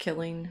deserves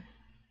killing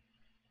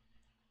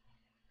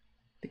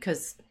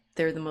because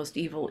they're the most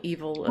evil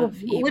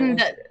of evil.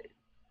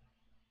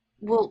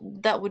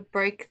 That would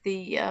break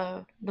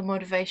the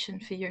motivation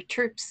for your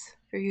troops,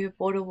 for your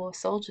border war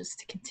soldiers,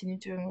 to continue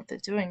doing what they're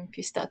doing if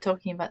you start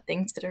talking about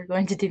things that are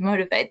going to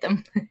demotivate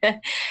them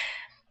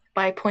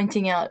by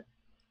pointing out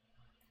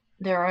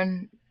their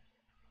own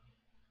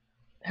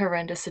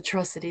horrendous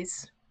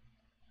atrocities.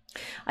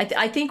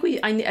 I think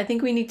we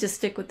need to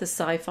stick with the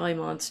sci-fi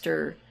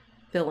monster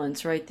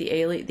villains, right?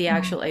 The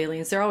actual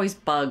aliens. They're always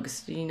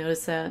bugs. Did you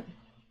notice that?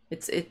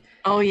 The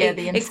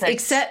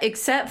insects.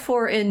 Except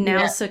for in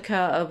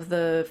Nausicaa of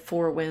the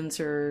Four Winds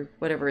or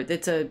whatever.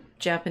 It's a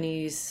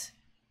Japanese,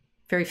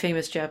 very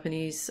famous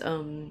Japanese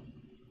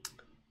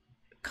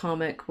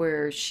comic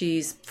where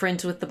she's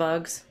friends with the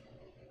bugs.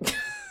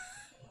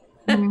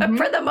 For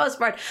the most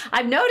part,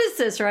 I've noticed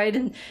this, right?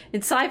 In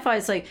sci-fi,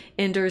 it's like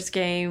Ender's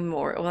Game,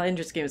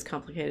 Ender's Game is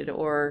complicated,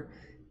 or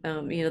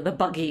the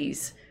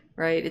buggies,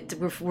 right?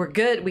 We're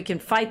good. We can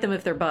fight them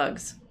if they're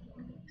bugs.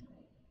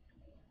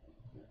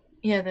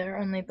 Yeah, they're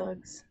only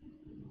bugs.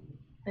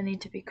 They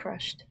need to be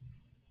crushed.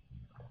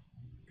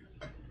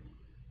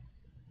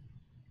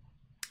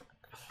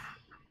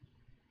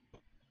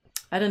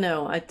 I don't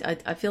know. I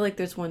feel like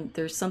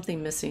there's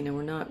something missing, and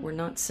we're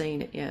not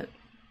saying it yet.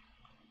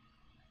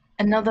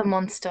 Another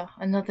monster,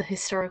 another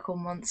historical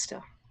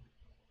monster.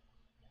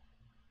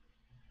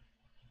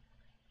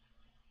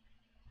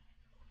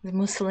 The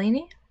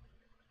Mussolini?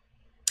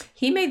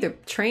 He made the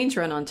trains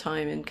run on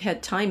time and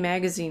had Time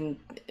magazine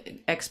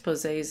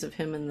exposés of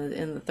him in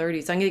the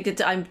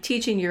 30s. I'm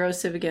teaching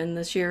Eurociv again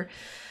this year,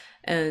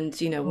 and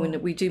when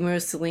we do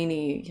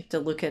Mussolini, you have to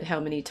look at how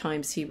many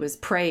times he was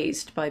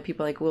praised by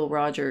people like Will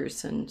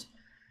Rogers and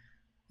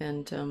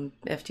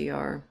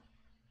FDR.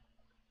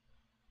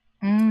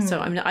 So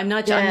I'm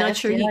not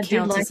sure he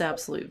counts as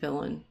absolute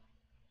villain.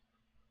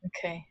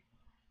 Okay.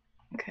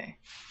 Okay.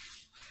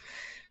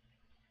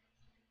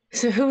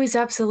 So who is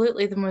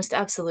absolutely the most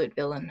absolute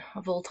villain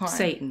of all time?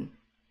 Satan.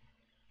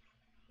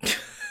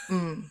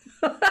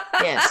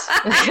 Yes.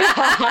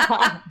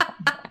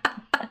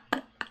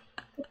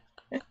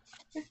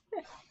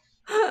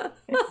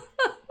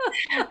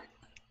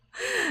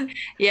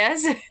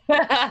 Yes.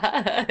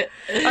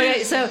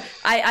 Okay, so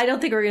I don't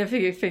think we're gonna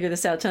figure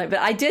this out tonight, but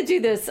I did do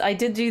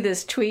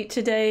this tweet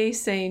today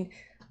saying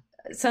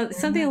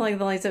something along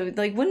the lines of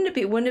like, wouldn't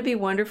it be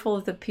wonderful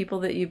if the people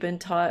that you've been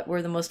taught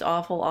were the most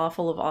awful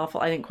of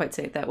awful? I didn't quite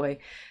say it that way.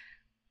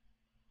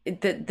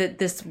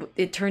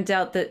 It turns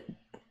out that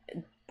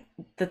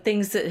the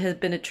things that have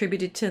been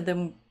attributed to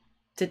them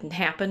didn't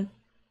happen.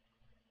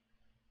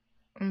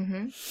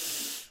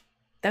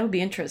 That would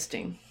be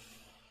interesting.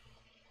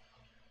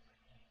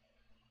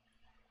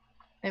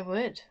 It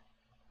would.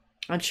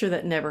 I'm sure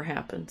that never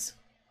happens.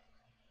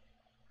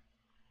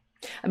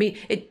 I mean,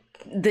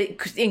 the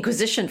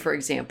Inquisition, for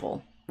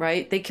example,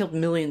 right? They killed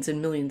millions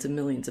and millions and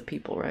millions of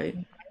people, right?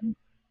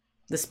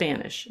 The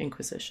Spanish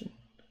Inquisition.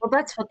 Well,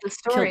 that's what the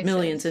story killed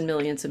millions says. and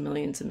millions and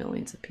millions and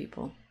millions of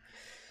people.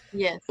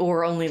 Yes.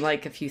 Or only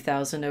like a few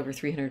thousand over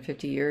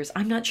 350 years.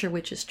 I'm not sure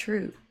which is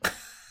true.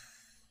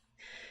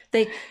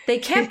 They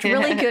kept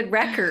really good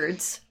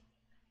records.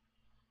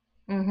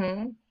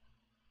 Mm-hmm.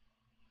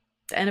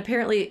 And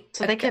apparently,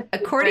 so they kept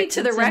according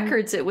to the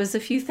records, it was a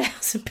few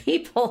thousand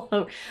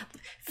people.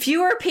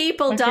 Fewer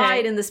people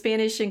died in the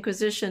Spanish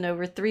Inquisition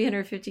over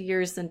 350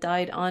 years than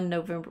died on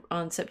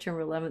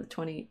September 11th,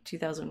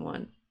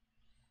 2001.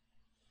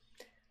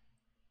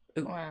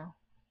 Ooh. Wow.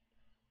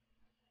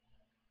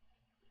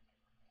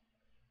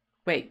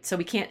 Wait, so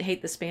we can't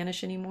hate the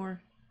Spanish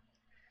anymore?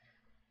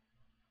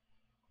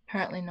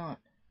 Apparently not.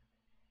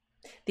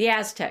 The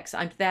Aztecs,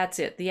 that's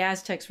it. The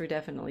Aztecs were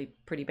definitely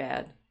pretty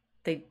bad.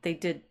 They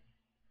did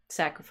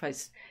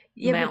sacrifice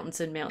mountains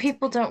and mountains.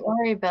 People don't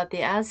worry about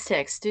the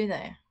Aztecs, do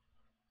they?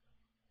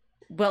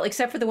 Well,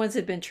 except for the ones that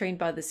have been trained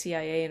by the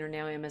CIA and are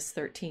now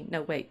MS-13.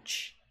 No, wait.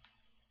 Shh.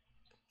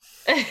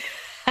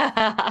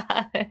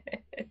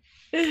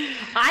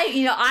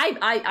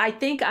 I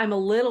think I'm a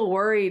little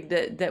worried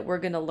that we're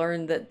going to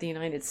learn that the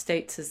United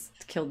States has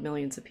killed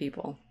millions of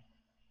people.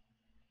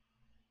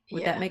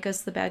 Would that make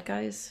us the bad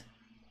guys?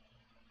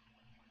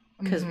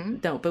 Because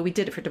no, but we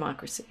did it for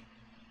democracy.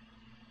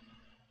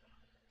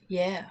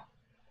 Yeah.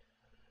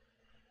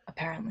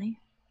 Apparently.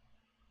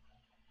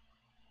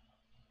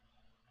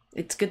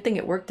 It's a good thing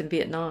it worked in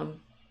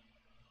Vietnam,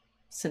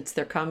 since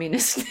they're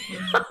communist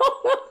now.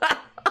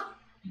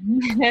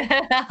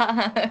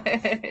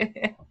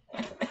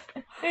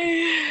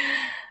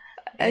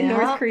 And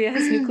North Korea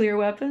has nuclear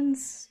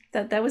weapons.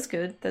 That was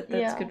good.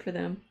 That's good for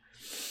them.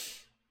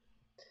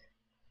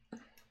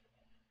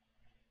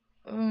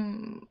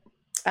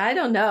 I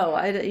don't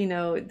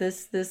know.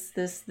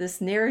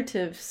 This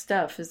narrative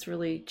stuff is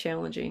really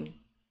challenging.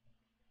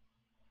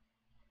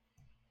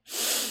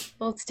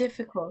 Well, it's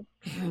difficult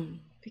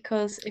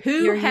because if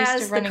who you're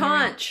has used to the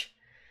conch?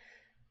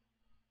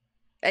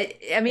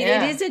 I mean,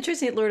 it is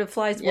interesting that Lord of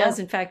Flies was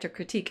in fact a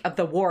critique of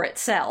the war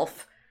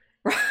itself,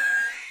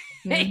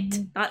 right?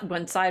 Not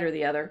one side or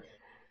the other.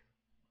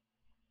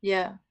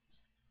 Yeah.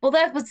 Well,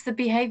 that was the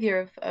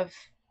behavior of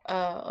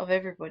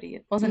everybody,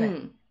 wasn't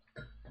it?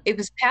 It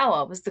was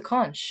power. It was the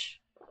conch.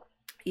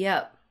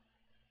 Yep.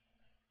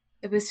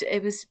 It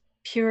was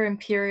pure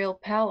imperial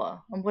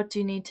power. And what do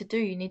you need to do?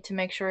 You need to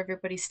make sure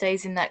everybody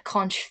stays in that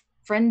conch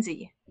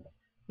frenzy.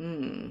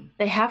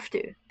 They have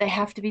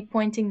to be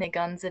pointing their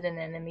guns at an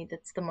enemy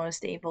that's the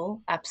most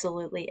evil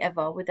absolutely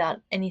ever, without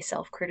any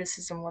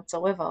self-criticism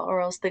whatsoever, or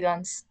else the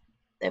guns,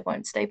 they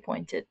won't stay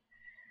pointed.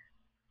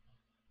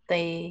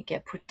 They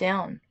get put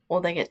down,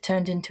 or they get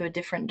turned into a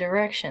different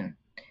direction.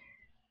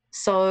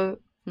 So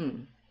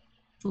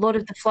Lord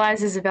of the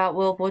Flies is about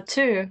World War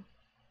II.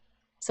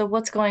 So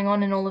what's going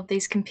on in all of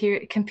these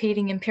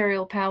competing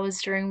imperial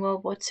powers during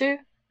World War II?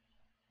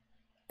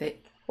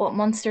 What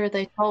monster are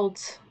they told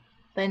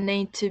they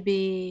need to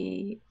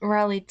be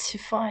rallied to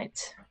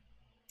fight?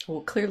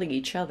 Well, clearly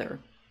each other.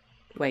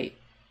 Wait.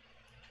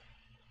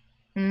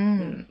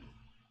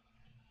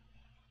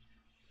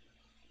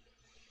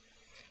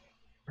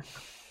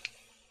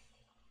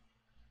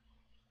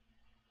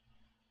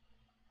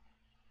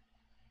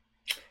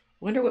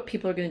 Wonder what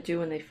people are going to do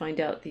when they find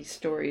out these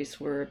stories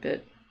were a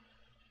bit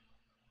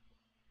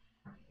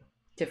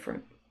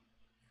different.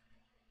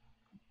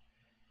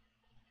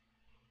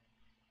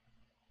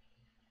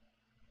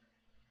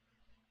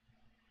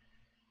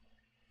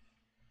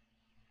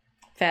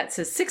 Fat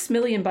says 6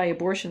 million by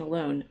abortion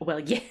alone.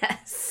 Well,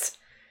 yes.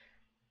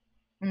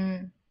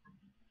 In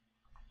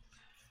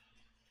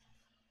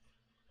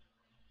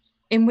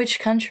which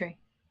country?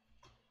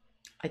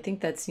 I think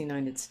that's the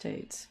United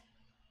States.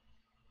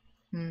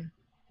 I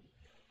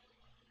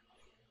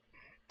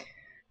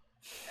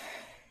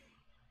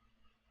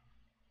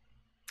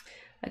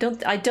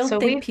don't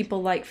think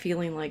people like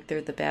feeling like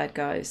they're the bad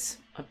guys.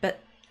 I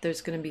bet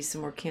there's going to be some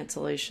more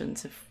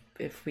cancellations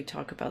if we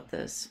talk about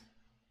this.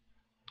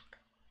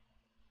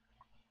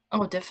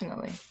 Oh,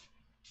 definitely.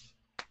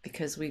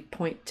 because we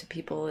point to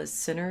people as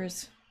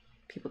sinners.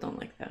 People don't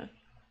like that.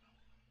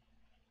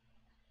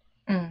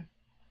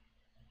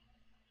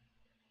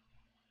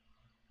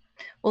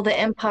 Well, the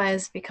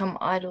empires become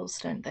idols,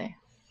 don't they?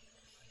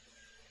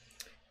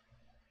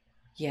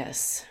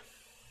 Yes.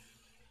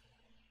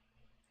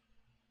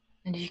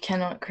 And you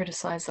cannot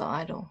criticize the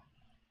idol.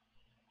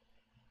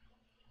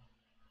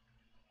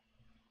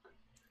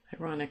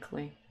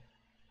 Ironically.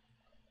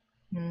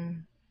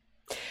 Mm.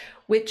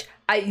 Which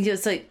I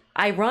just like,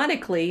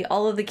 ironically,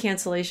 all of the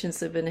cancellations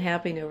that have been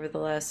happening over the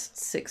last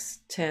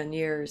 6-10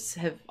 years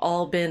have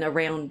all been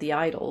around the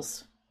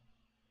idols.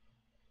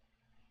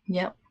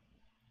 Yep.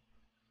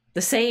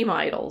 The same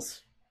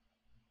idols.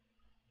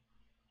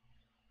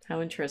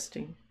 How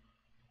interesting.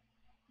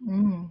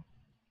 Mm.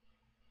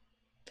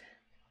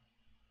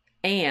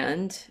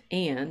 And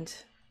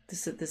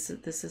this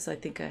is I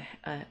think an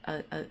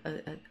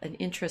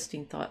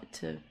interesting thought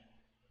to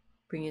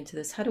bring into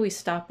this. How do we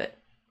stop it?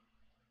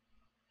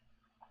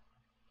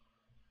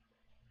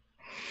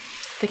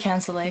 The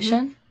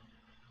cancellation?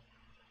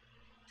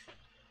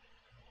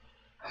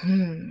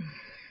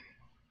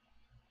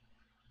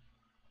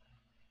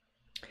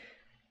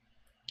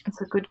 That's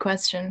a good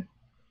question.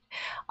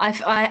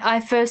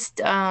 I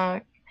first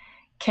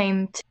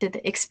came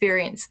to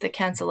experience the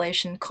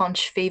cancellation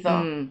conch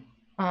fever,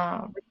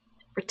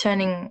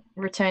 returning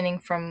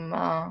from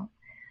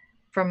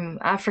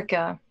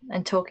Africa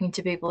and talking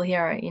to people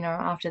here, you know,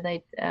 after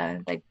they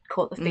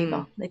caught the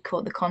fever, they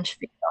caught the conch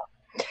fever,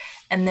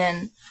 and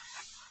then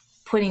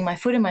putting my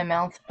foot in my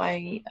mouth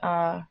by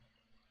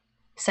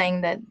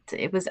saying that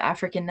it was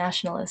African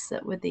nationalists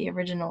that were the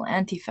original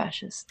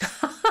anti-fascists.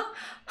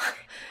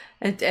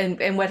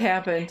 and what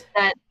happened?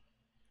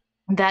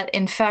 That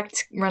in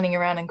fact running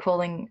around and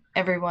calling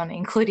everyone,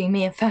 including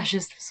me, a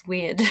fascist was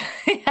weird.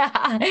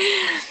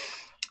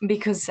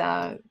 because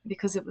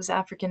it was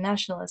African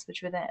nationalists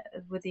which were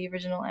the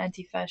original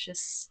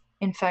anti-fascists.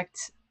 In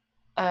fact,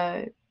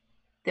 the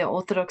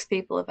Orthodox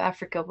people of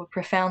Africa were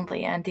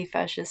profoundly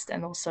anti-fascist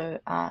and also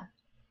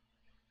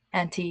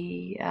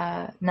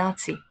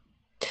anti-Nazi.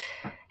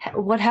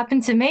 What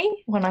happened to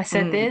me when I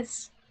said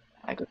this?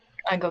 I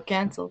got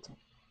cancelled.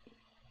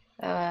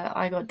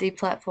 I got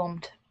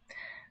deplatformed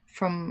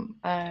from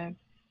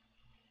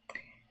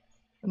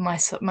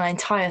my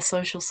entire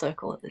social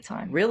circle at the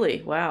time.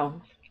 Really?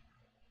 Wow.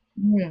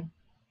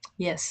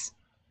 Yes.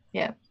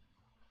 Yeah.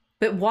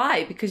 But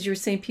why? Because you were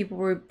saying people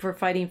were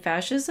fighting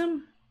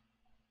fascism?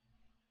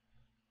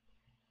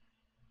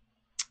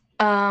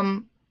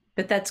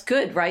 But that's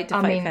good, right?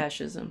 To fight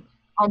fascism.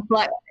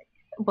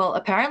 Well,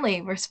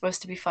 apparently we're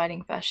supposed to be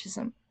fighting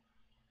fascism.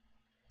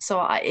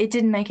 So it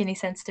didn't make any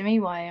sense to me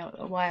why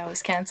I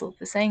was cancelled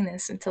for saying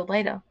this until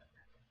later.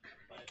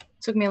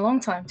 It took me a long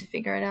time to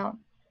figure it out.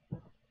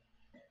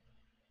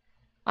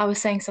 I was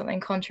saying something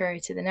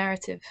contrary to the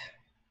narrative.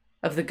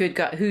 Of the good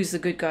guy, who's the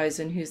good guys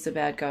and who's the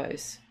bad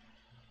guys?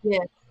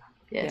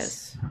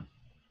 Yes.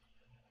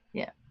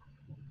 Yeah.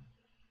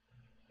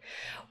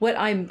 What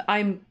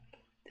I'm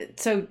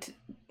so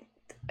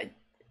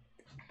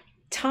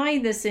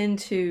tying this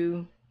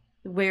into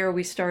where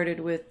we started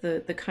with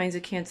the kinds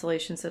of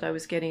cancellations that I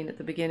was getting at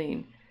the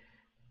beginning,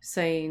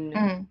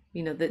 saying,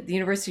 you know, that the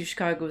University of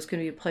Chicago was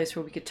going to be a place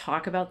where we could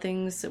talk about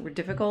things that were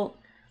difficult,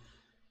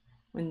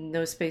 and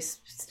no space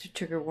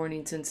trigger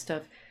warnings and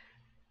stuff.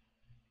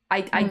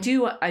 I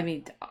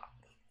mean,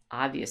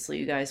 obviously,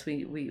 you guys,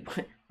 we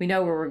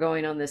know where we're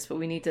going on this, but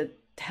we need to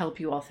help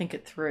you all think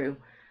it through.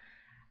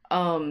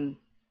 Or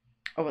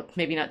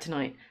maybe not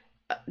tonight.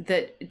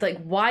 That,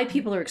 like, why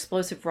people are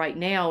explosive right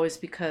now is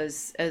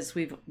because, as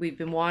we've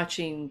been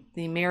watching,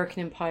 the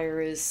American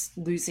empire is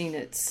losing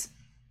its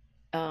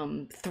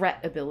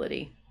threat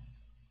ability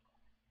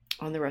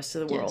on the rest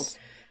of the world,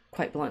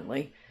 quite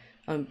bluntly.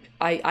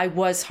 I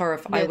was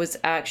horrified. I was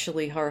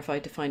actually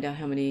horrified to find out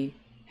how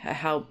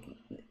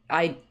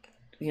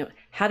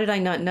did I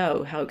not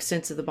know how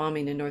extensive the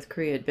bombing in North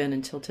Korea had been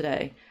until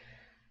today?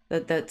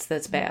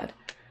 That's bad.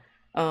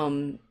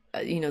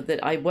 You know,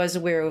 that I was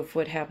aware of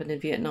what happened in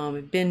Vietnam.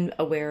 I've been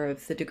aware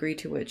of the degree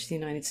to which the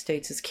United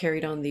States has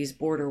carried on these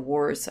border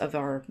wars of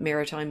our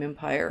maritime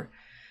empire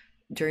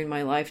during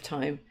my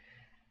lifetime.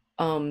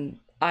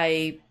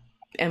 I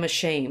am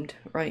ashamed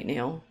right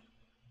now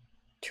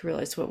to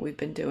realize what we've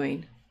been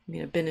doing. I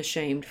mean, I've been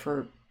ashamed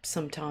for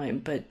some time,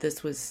 but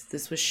this was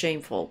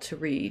shameful to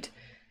read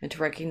and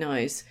to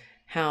recognize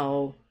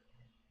how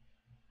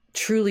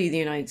truly the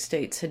United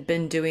States had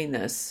been doing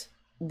this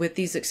with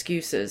these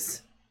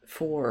excuses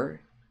for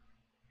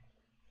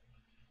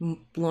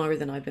longer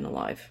than I've been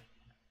alive.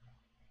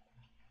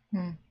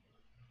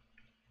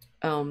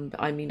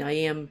 I mean, I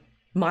am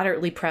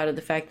moderately proud of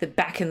the fact that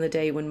back in the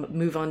day when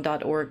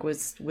MoveOn.org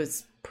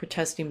was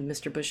protesting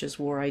Mr. Bush's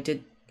war, I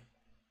did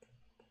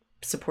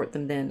support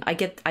them then.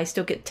 I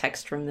still get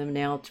text from them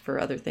now for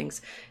other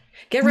things.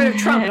 Get rid of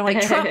Trump. And I'm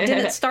like, Trump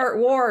didn't start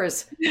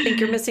wars. I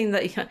think you're missing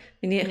the.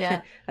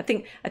 Yeah. I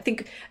think,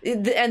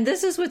 and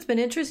this is what's been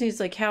interesting. Is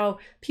like how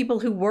people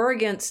who were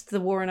against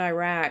the war in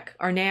Iraq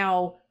are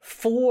now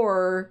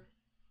for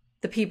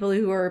the people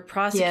who are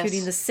prosecuting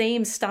Yes. the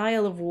same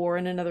style of war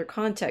in another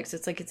context.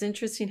 It's like, it's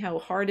interesting how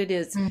hard it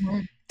is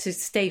to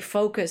stay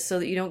focused so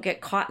that you don't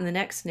get caught in the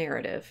next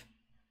narrative.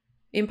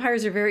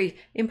 Empires are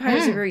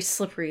very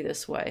slippery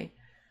this way,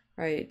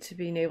 right? To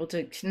being able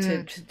to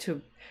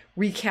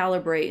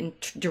recalibrate and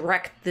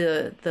direct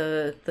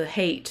the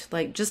hate,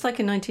 like just like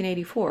in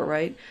 1984,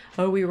 right?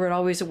 Oh, we were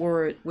always at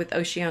war with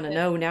Oceania.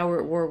 No, now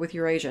we're at war with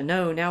Eurasia.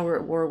 No, now we're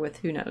at war with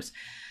who knows.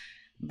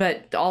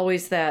 But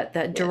always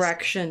that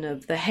direction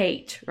of the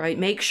hate, right?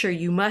 Make sure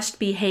you must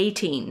be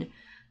hating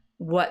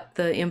what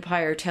the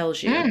empire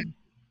tells you.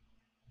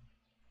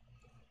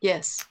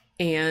 Yes.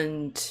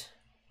 And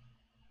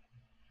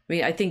I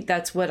mean, I think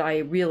that's what I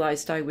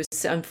realized it was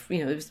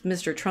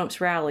Mr.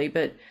 Trump's rally,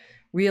 but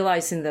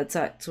realizing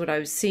that's what I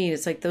was seeing.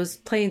 It's like those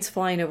planes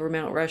flying over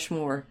Mount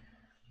Rushmore.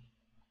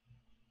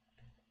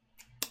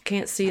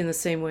 Can't see in the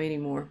same way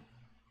anymore.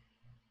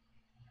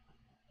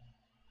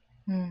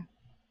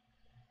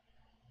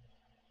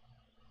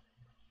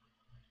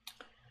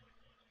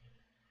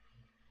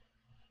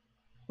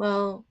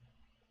 Well,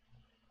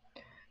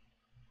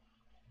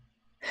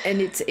 and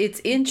it's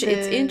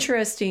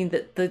interesting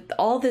that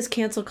all this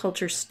cancel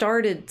culture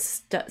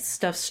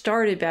stuff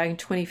started back in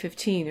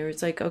 2015. It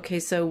was like, okay,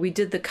 so we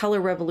did the color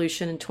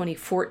revolution in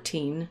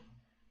 2014,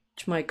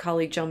 which my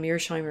colleague John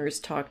Mearsheimer has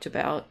talked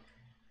about.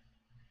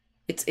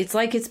 It's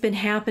like it's been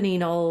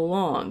happening all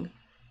along.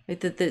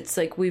 It's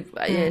like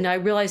and I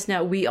realize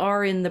now we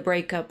are in the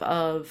breakup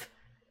of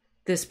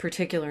this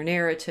particular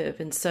narrative,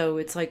 and so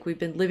it's like we've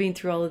been living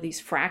through all of these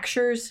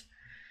fractures.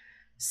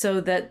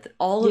 So that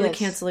all of the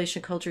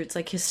cancellation culture, it's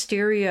like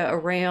hysteria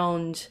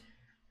around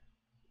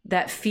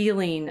that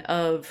feeling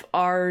of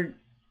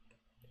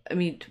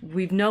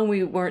we've known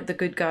we weren't the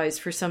good guys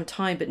for some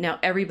time, but now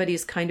everybody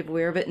is kind of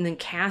aware of it, and then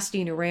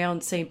casting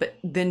around saying, but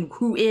then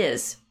who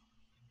is?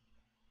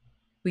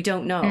 We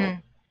don't know.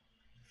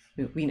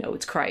 We know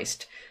it's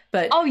Christ.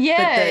 But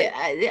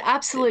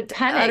absolute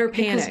panic. Utter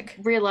panic.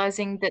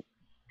 Realizing that,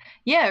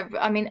 yeah,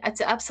 I mean,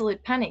 it's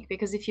absolute panic,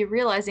 because if you're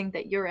realizing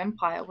that your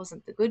empire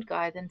wasn't the good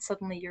guy, then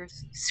suddenly you're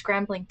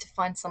scrambling to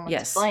find someone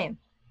to blame.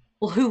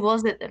 Well, who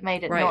was it that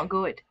made it not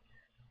good?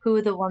 Who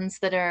are the ones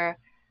that are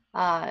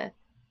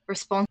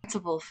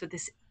responsible for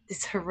this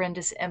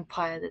horrendous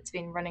empire that's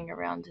been running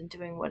around and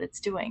doing what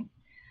it's doing?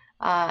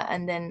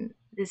 And then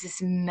there's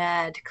this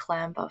mad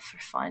clamber for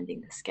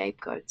finding the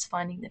scapegoats,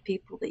 finding the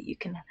people that you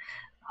can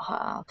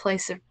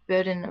place a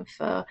burden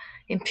of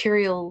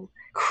imperial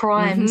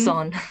crimes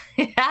on.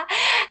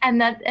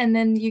 and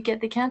then you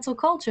get the cancel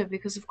culture,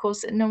 because of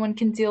course no one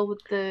can deal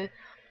with the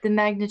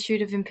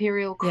magnitude of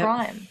imperial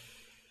crime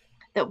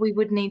that we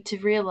would need to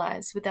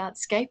realize without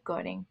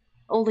scapegoating.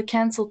 All the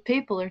cancelled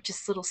people are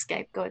just little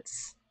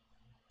scapegoats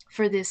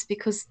for this,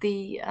 because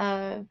the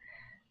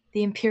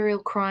imperial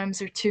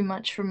crimes are too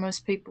much for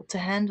most people to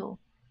handle.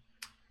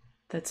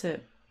 That's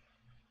it.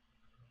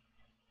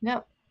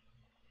 Yep.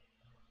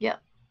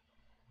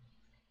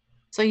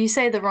 So you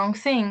say the wrong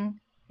thing,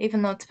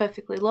 even though it's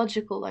perfectly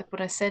logical, like what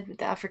I said with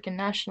the African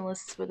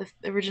nationalists were the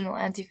original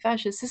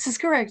anti-fascists. This is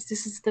correct.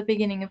 This is the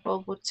beginning of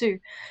World War II,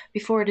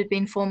 before it had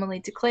been formally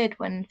declared,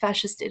 when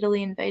fascist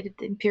Italy invaded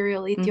the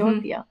imperial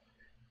Ethiopia.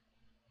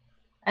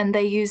 And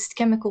they used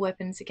chemical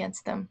weapons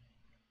against them.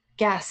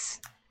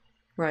 Gas,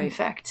 in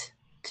fact,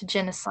 to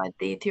genocide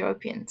the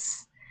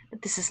Ethiopians.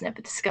 But this is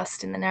never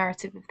discussed in the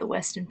narrative of the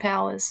Western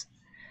powers.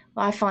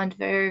 I find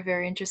very,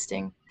 very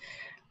interesting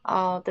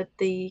that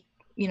it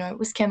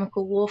was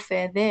chemical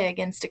warfare there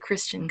against a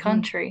Christian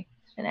country,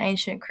 an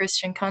ancient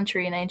Christian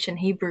country, an ancient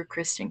Hebrew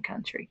Christian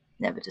country.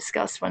 Never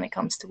discussed when it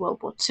comes to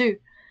World War II.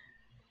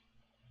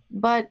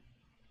 But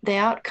the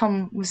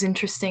outcome was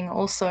interesting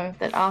also,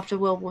 that after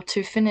World War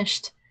II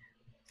finished,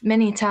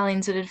 many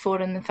Italians that had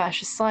fought on the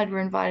fascist side were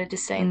invited to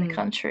stay in the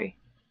country,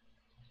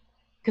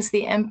 because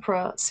the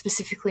emperor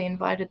specifically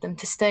invited them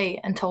to stay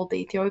and told the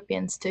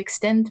Ethiopians to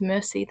extend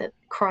mercy that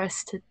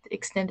Christ had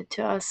extended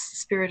to us,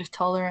 spirit of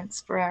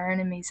tolerance for our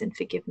enemies and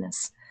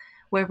forgiveness,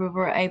 where we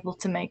were able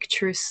to make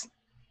truce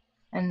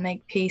and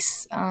make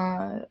peace.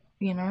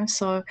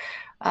 So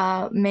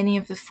many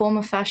of the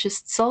former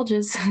fascist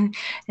soldiers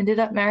ended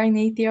up marrying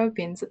the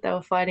Ethiopians that they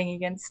were fighting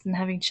against and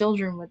having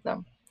children with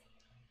them.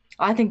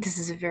 I think this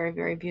is a very,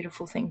 very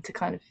beautiful thing to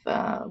kind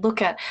of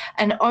look at,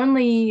 and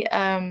only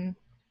an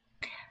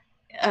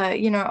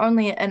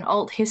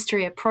alt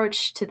history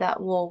approach to that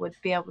war would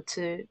be able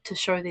to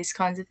show these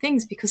kinds of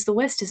things, because the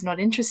West is not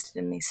interested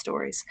in these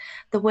stories.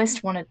 The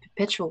West wanted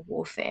perpetual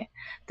warfare.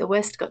 The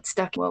West got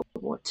stuck in World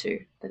War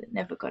II that it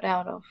never got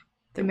out of.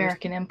 The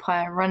American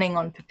Empire running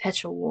on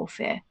perpetual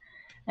warfare.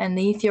 And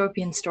the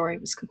Ethiopian story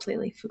was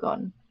completely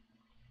forgotten.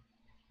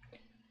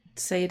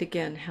 Say it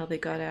again, how they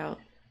got out.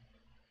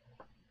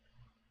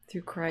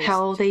 Through Christ.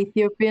 How the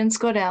Ethiopians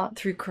got out.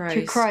 Through Christ.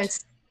 Through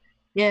Christ.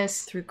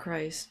 Yes. Through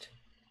Christ.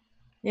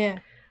 Yeah.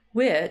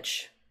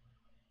 Which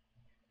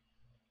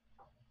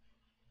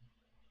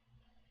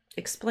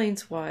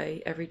explains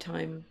why every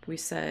time we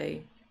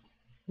say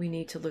we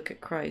need to look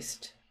at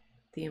Christ,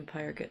 the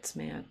empire gets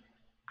mad.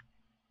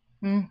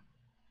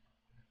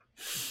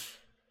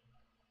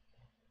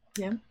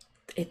 Yeah.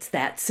 It's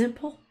that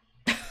simple.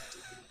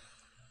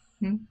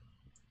 Hmm.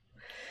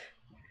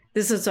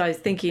 This is what I was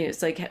thinking.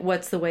 It's like,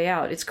 what's the way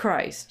out? It's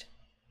Christ.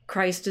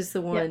 Christ is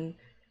the Yeah. one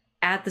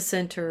at the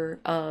center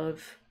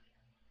of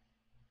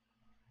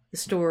the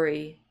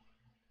story,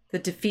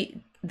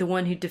 the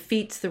one who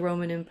defeats the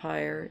Roman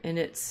Empire and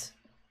its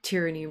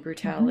tyranny and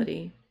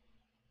brutality.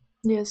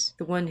 Yes.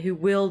 The one who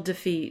will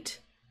defeat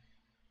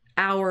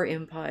our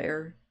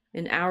empire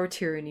and our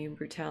tyranny and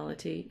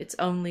brutality. It's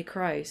only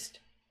Christ.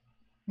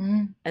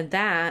 Mm. And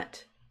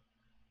that,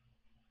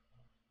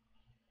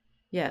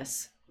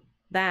 yes,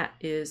 that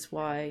is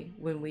why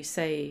when we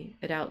say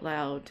it out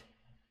loud,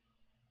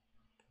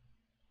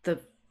 the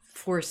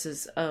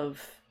forces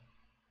of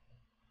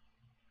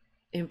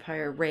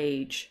empire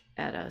rage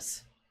at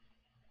us.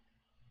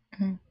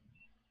 Mm.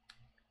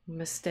 We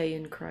must stay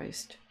in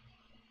Christ.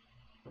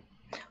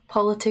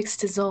 Politics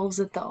dissolves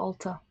at the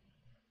altar.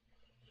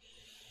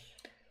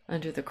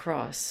 Under the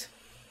cross.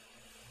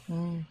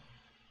 Mm.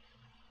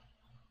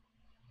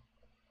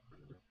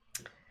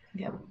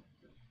 Yep.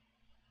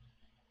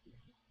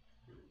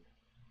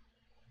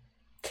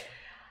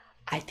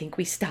 I think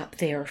we stop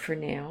there for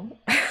now.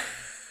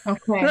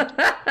 Okay.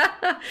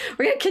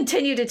 We're going to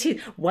continue to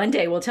teach. One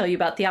day we'll tell you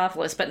about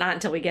Theophilus, but not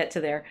until we get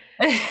to there.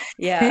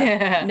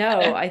 Yeah.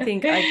 No, I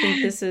think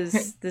this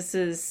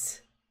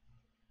is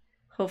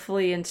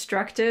hopefully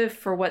instructive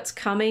for what's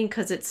coming,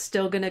 because it's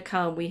still going to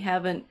come. We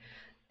haven't,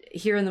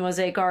 here in the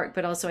Mosaic Ark,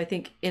 but also I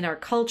think in our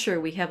culture,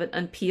 we haven't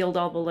unpeeled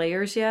all the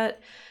layers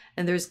yet.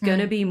 And there's going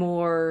to be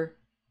more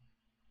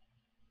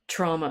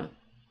trauma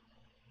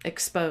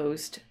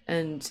exposed.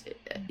 And,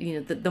 you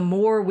know, the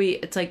more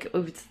it's like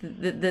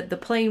the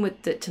playing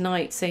with it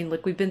tonight, saying,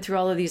 look, we've been through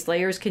all of these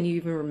layers. Can you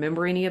even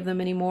remember any of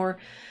them anymore?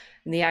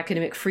 And the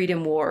academic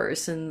freedom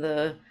wars and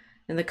the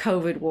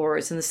COVID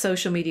wars and the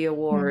social media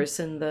wars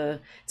and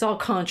it's all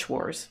Conch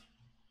Wars.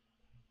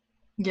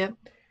 Yep.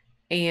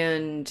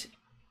 And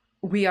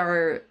we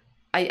are,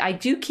 I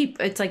do keep,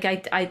 it's like,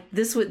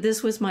 this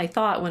was my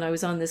thought when I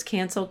was on this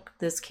cancel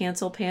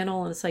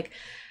panel. And it's like,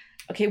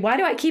 okay, why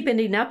do I keep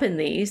ending up in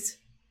these?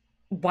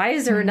 Why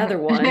is there another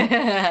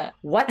one?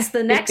 What's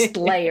the next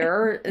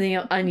layer,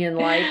 onion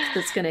like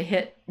that's going to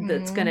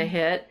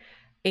hit?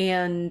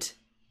 And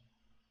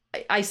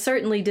I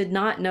certainly did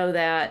not know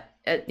that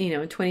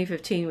in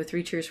 2015 with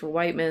 3 Cheers for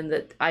White Men,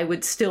 that I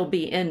would still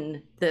be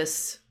in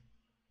this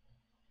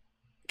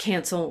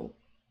cancel,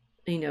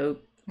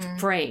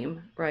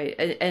 frame, right?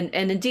 And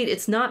indeed,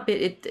 it's not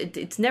been,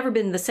 it's never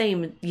been the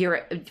same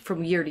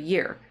from year to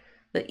year.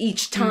 That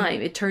each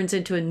time it turns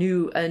into a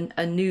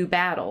new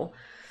battle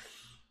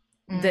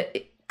that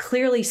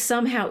clearly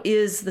somehow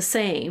is the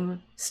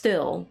same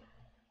still,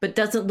 but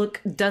doesn't look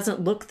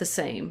the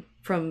same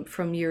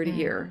from year to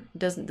year.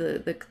 Doesn't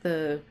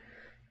the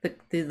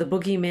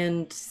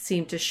boogeymen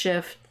seem to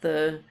shift?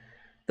 The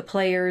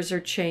players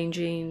are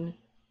changing.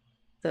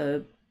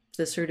 The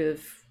sort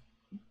of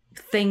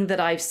thing that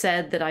I've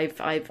said that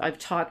I've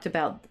talked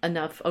about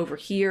enough over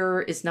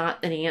here is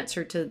not an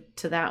answer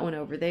to that one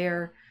over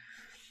there.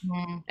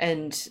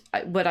 And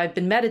what I've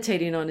been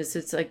meditating on is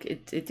it's like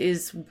it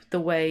is the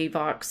way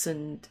Vox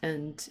and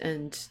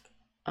EMJ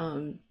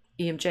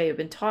have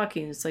been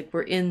talking. It's like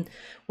we're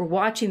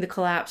watching the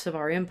collapse of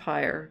our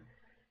empire,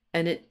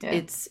 and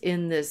it's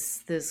in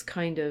this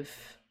kind of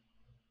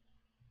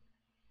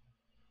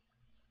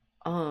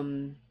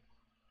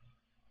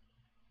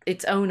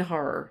its own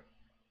horror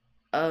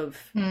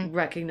of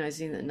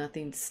recognizing that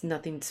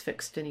nothing's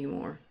fixed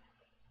anymore.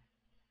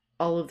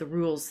 All of the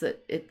rules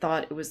that it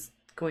thought it was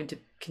going to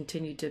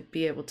continue to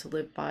be able to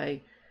live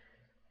by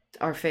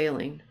are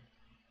failing.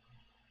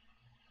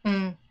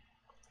 Yeah,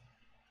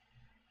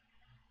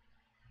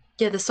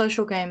 the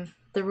social game.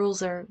 The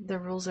rules are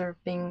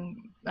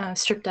being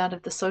stripped out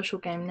of the social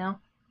game now.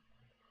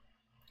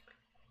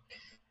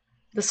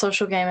 The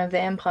social game of the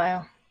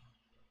empire.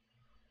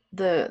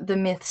 The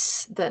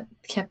myths that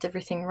kept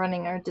everything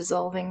running are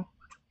dissolving.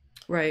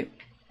 Right.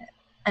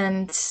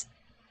 And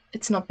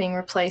it's not being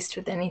replaced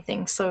with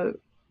anything. So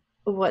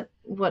what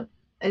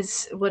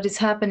is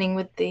happening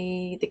with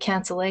the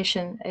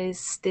cancellation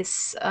is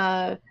this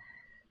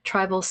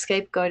tribal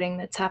scapegoating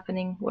that's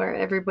happening, where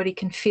everybody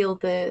can feel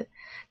the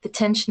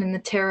tension and the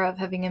terror of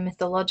having a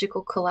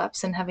mythological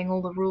collapse and having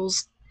all the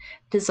rules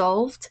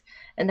dissolved,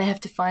 and they have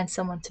to find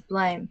someone to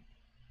blame.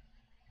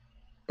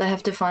 They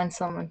have to find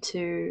someone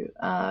to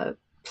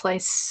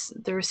place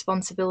the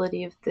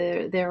responsibility of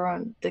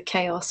the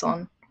chaos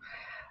on.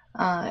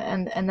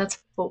 And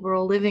that's what we're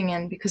all living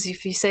in, because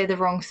if you say the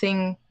wrong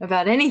thing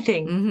about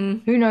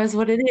anything, who knows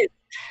what it is?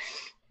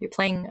 You're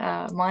playing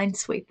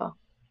Minesweeper.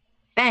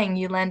 Bang,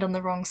 you land on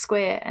the wrong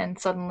square, and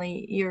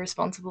suddenly you're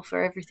responsible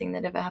for everything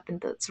that ever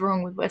happened that's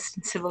wrong with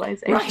Western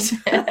civilization.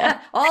 Right.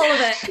 All of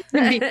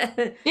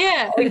it.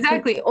 Yeah,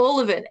 exactly.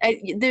 All of it.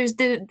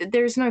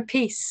 There's no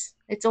peace.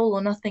 It's all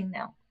or nothing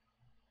now.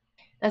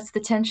 That's the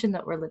tension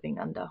that we're living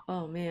under.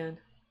 Oh, man.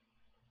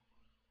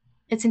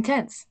 It's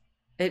intense.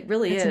 It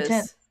really is.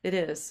 Intense. It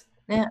is.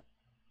 Yeah.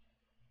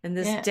 And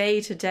this day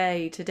to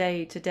day,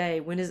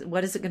 what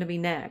is it going to be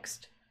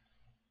next?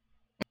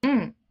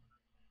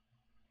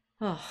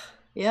 Oh.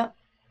 Yeah.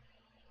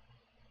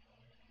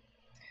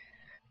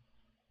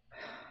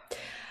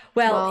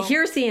 Well,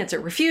 here's the answer.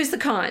 Refuse the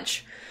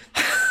conch.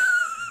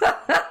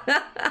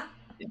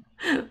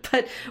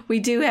 But we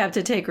do have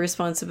to take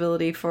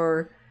responsibility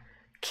for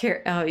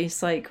care. Oh,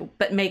 it's like,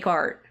 but make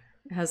art.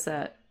 How's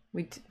that?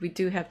 We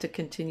do have to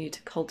continue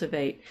to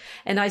cultivate.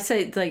 And I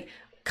say, like,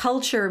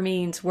 culture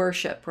means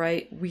worship,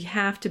 right? We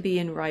have to be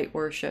in right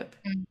worship.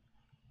 Mm.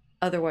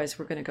 Otherwise,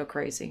 we're going to go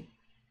crazy.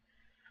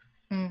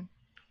 Mm.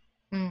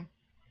 Mm.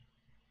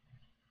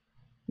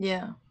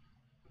 Yeah.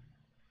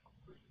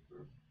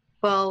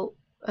 Well,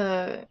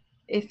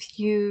 if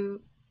you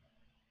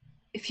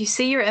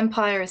see your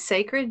empire as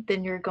sacred,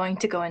 then you're going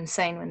to go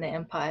insane when the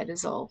empire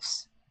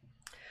dissolves.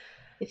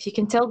 If you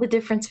can tell the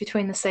difference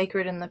between the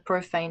sacred and the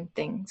profane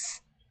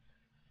things,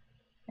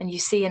 and you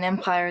see an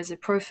empire as a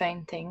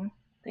profane thing,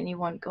 then you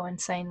won't go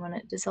insane when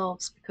it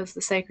dissolves, because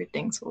the sacred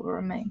things will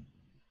remain.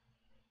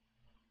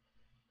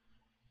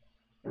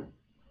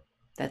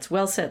 That's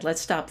well said.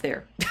 Let's stop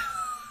there.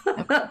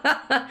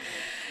 Okay.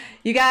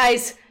 You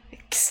guys,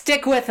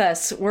 stick with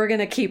us. We're going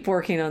to keep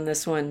working on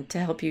this one to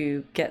help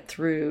you get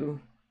through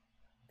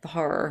the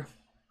horror,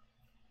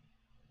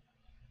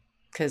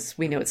 because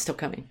we know it's still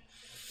coming.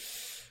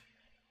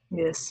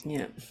 Yes.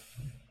 Yeah.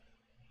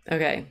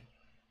 Okay.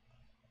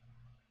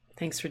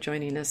 Thanks for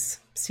joining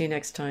us. See you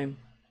next time.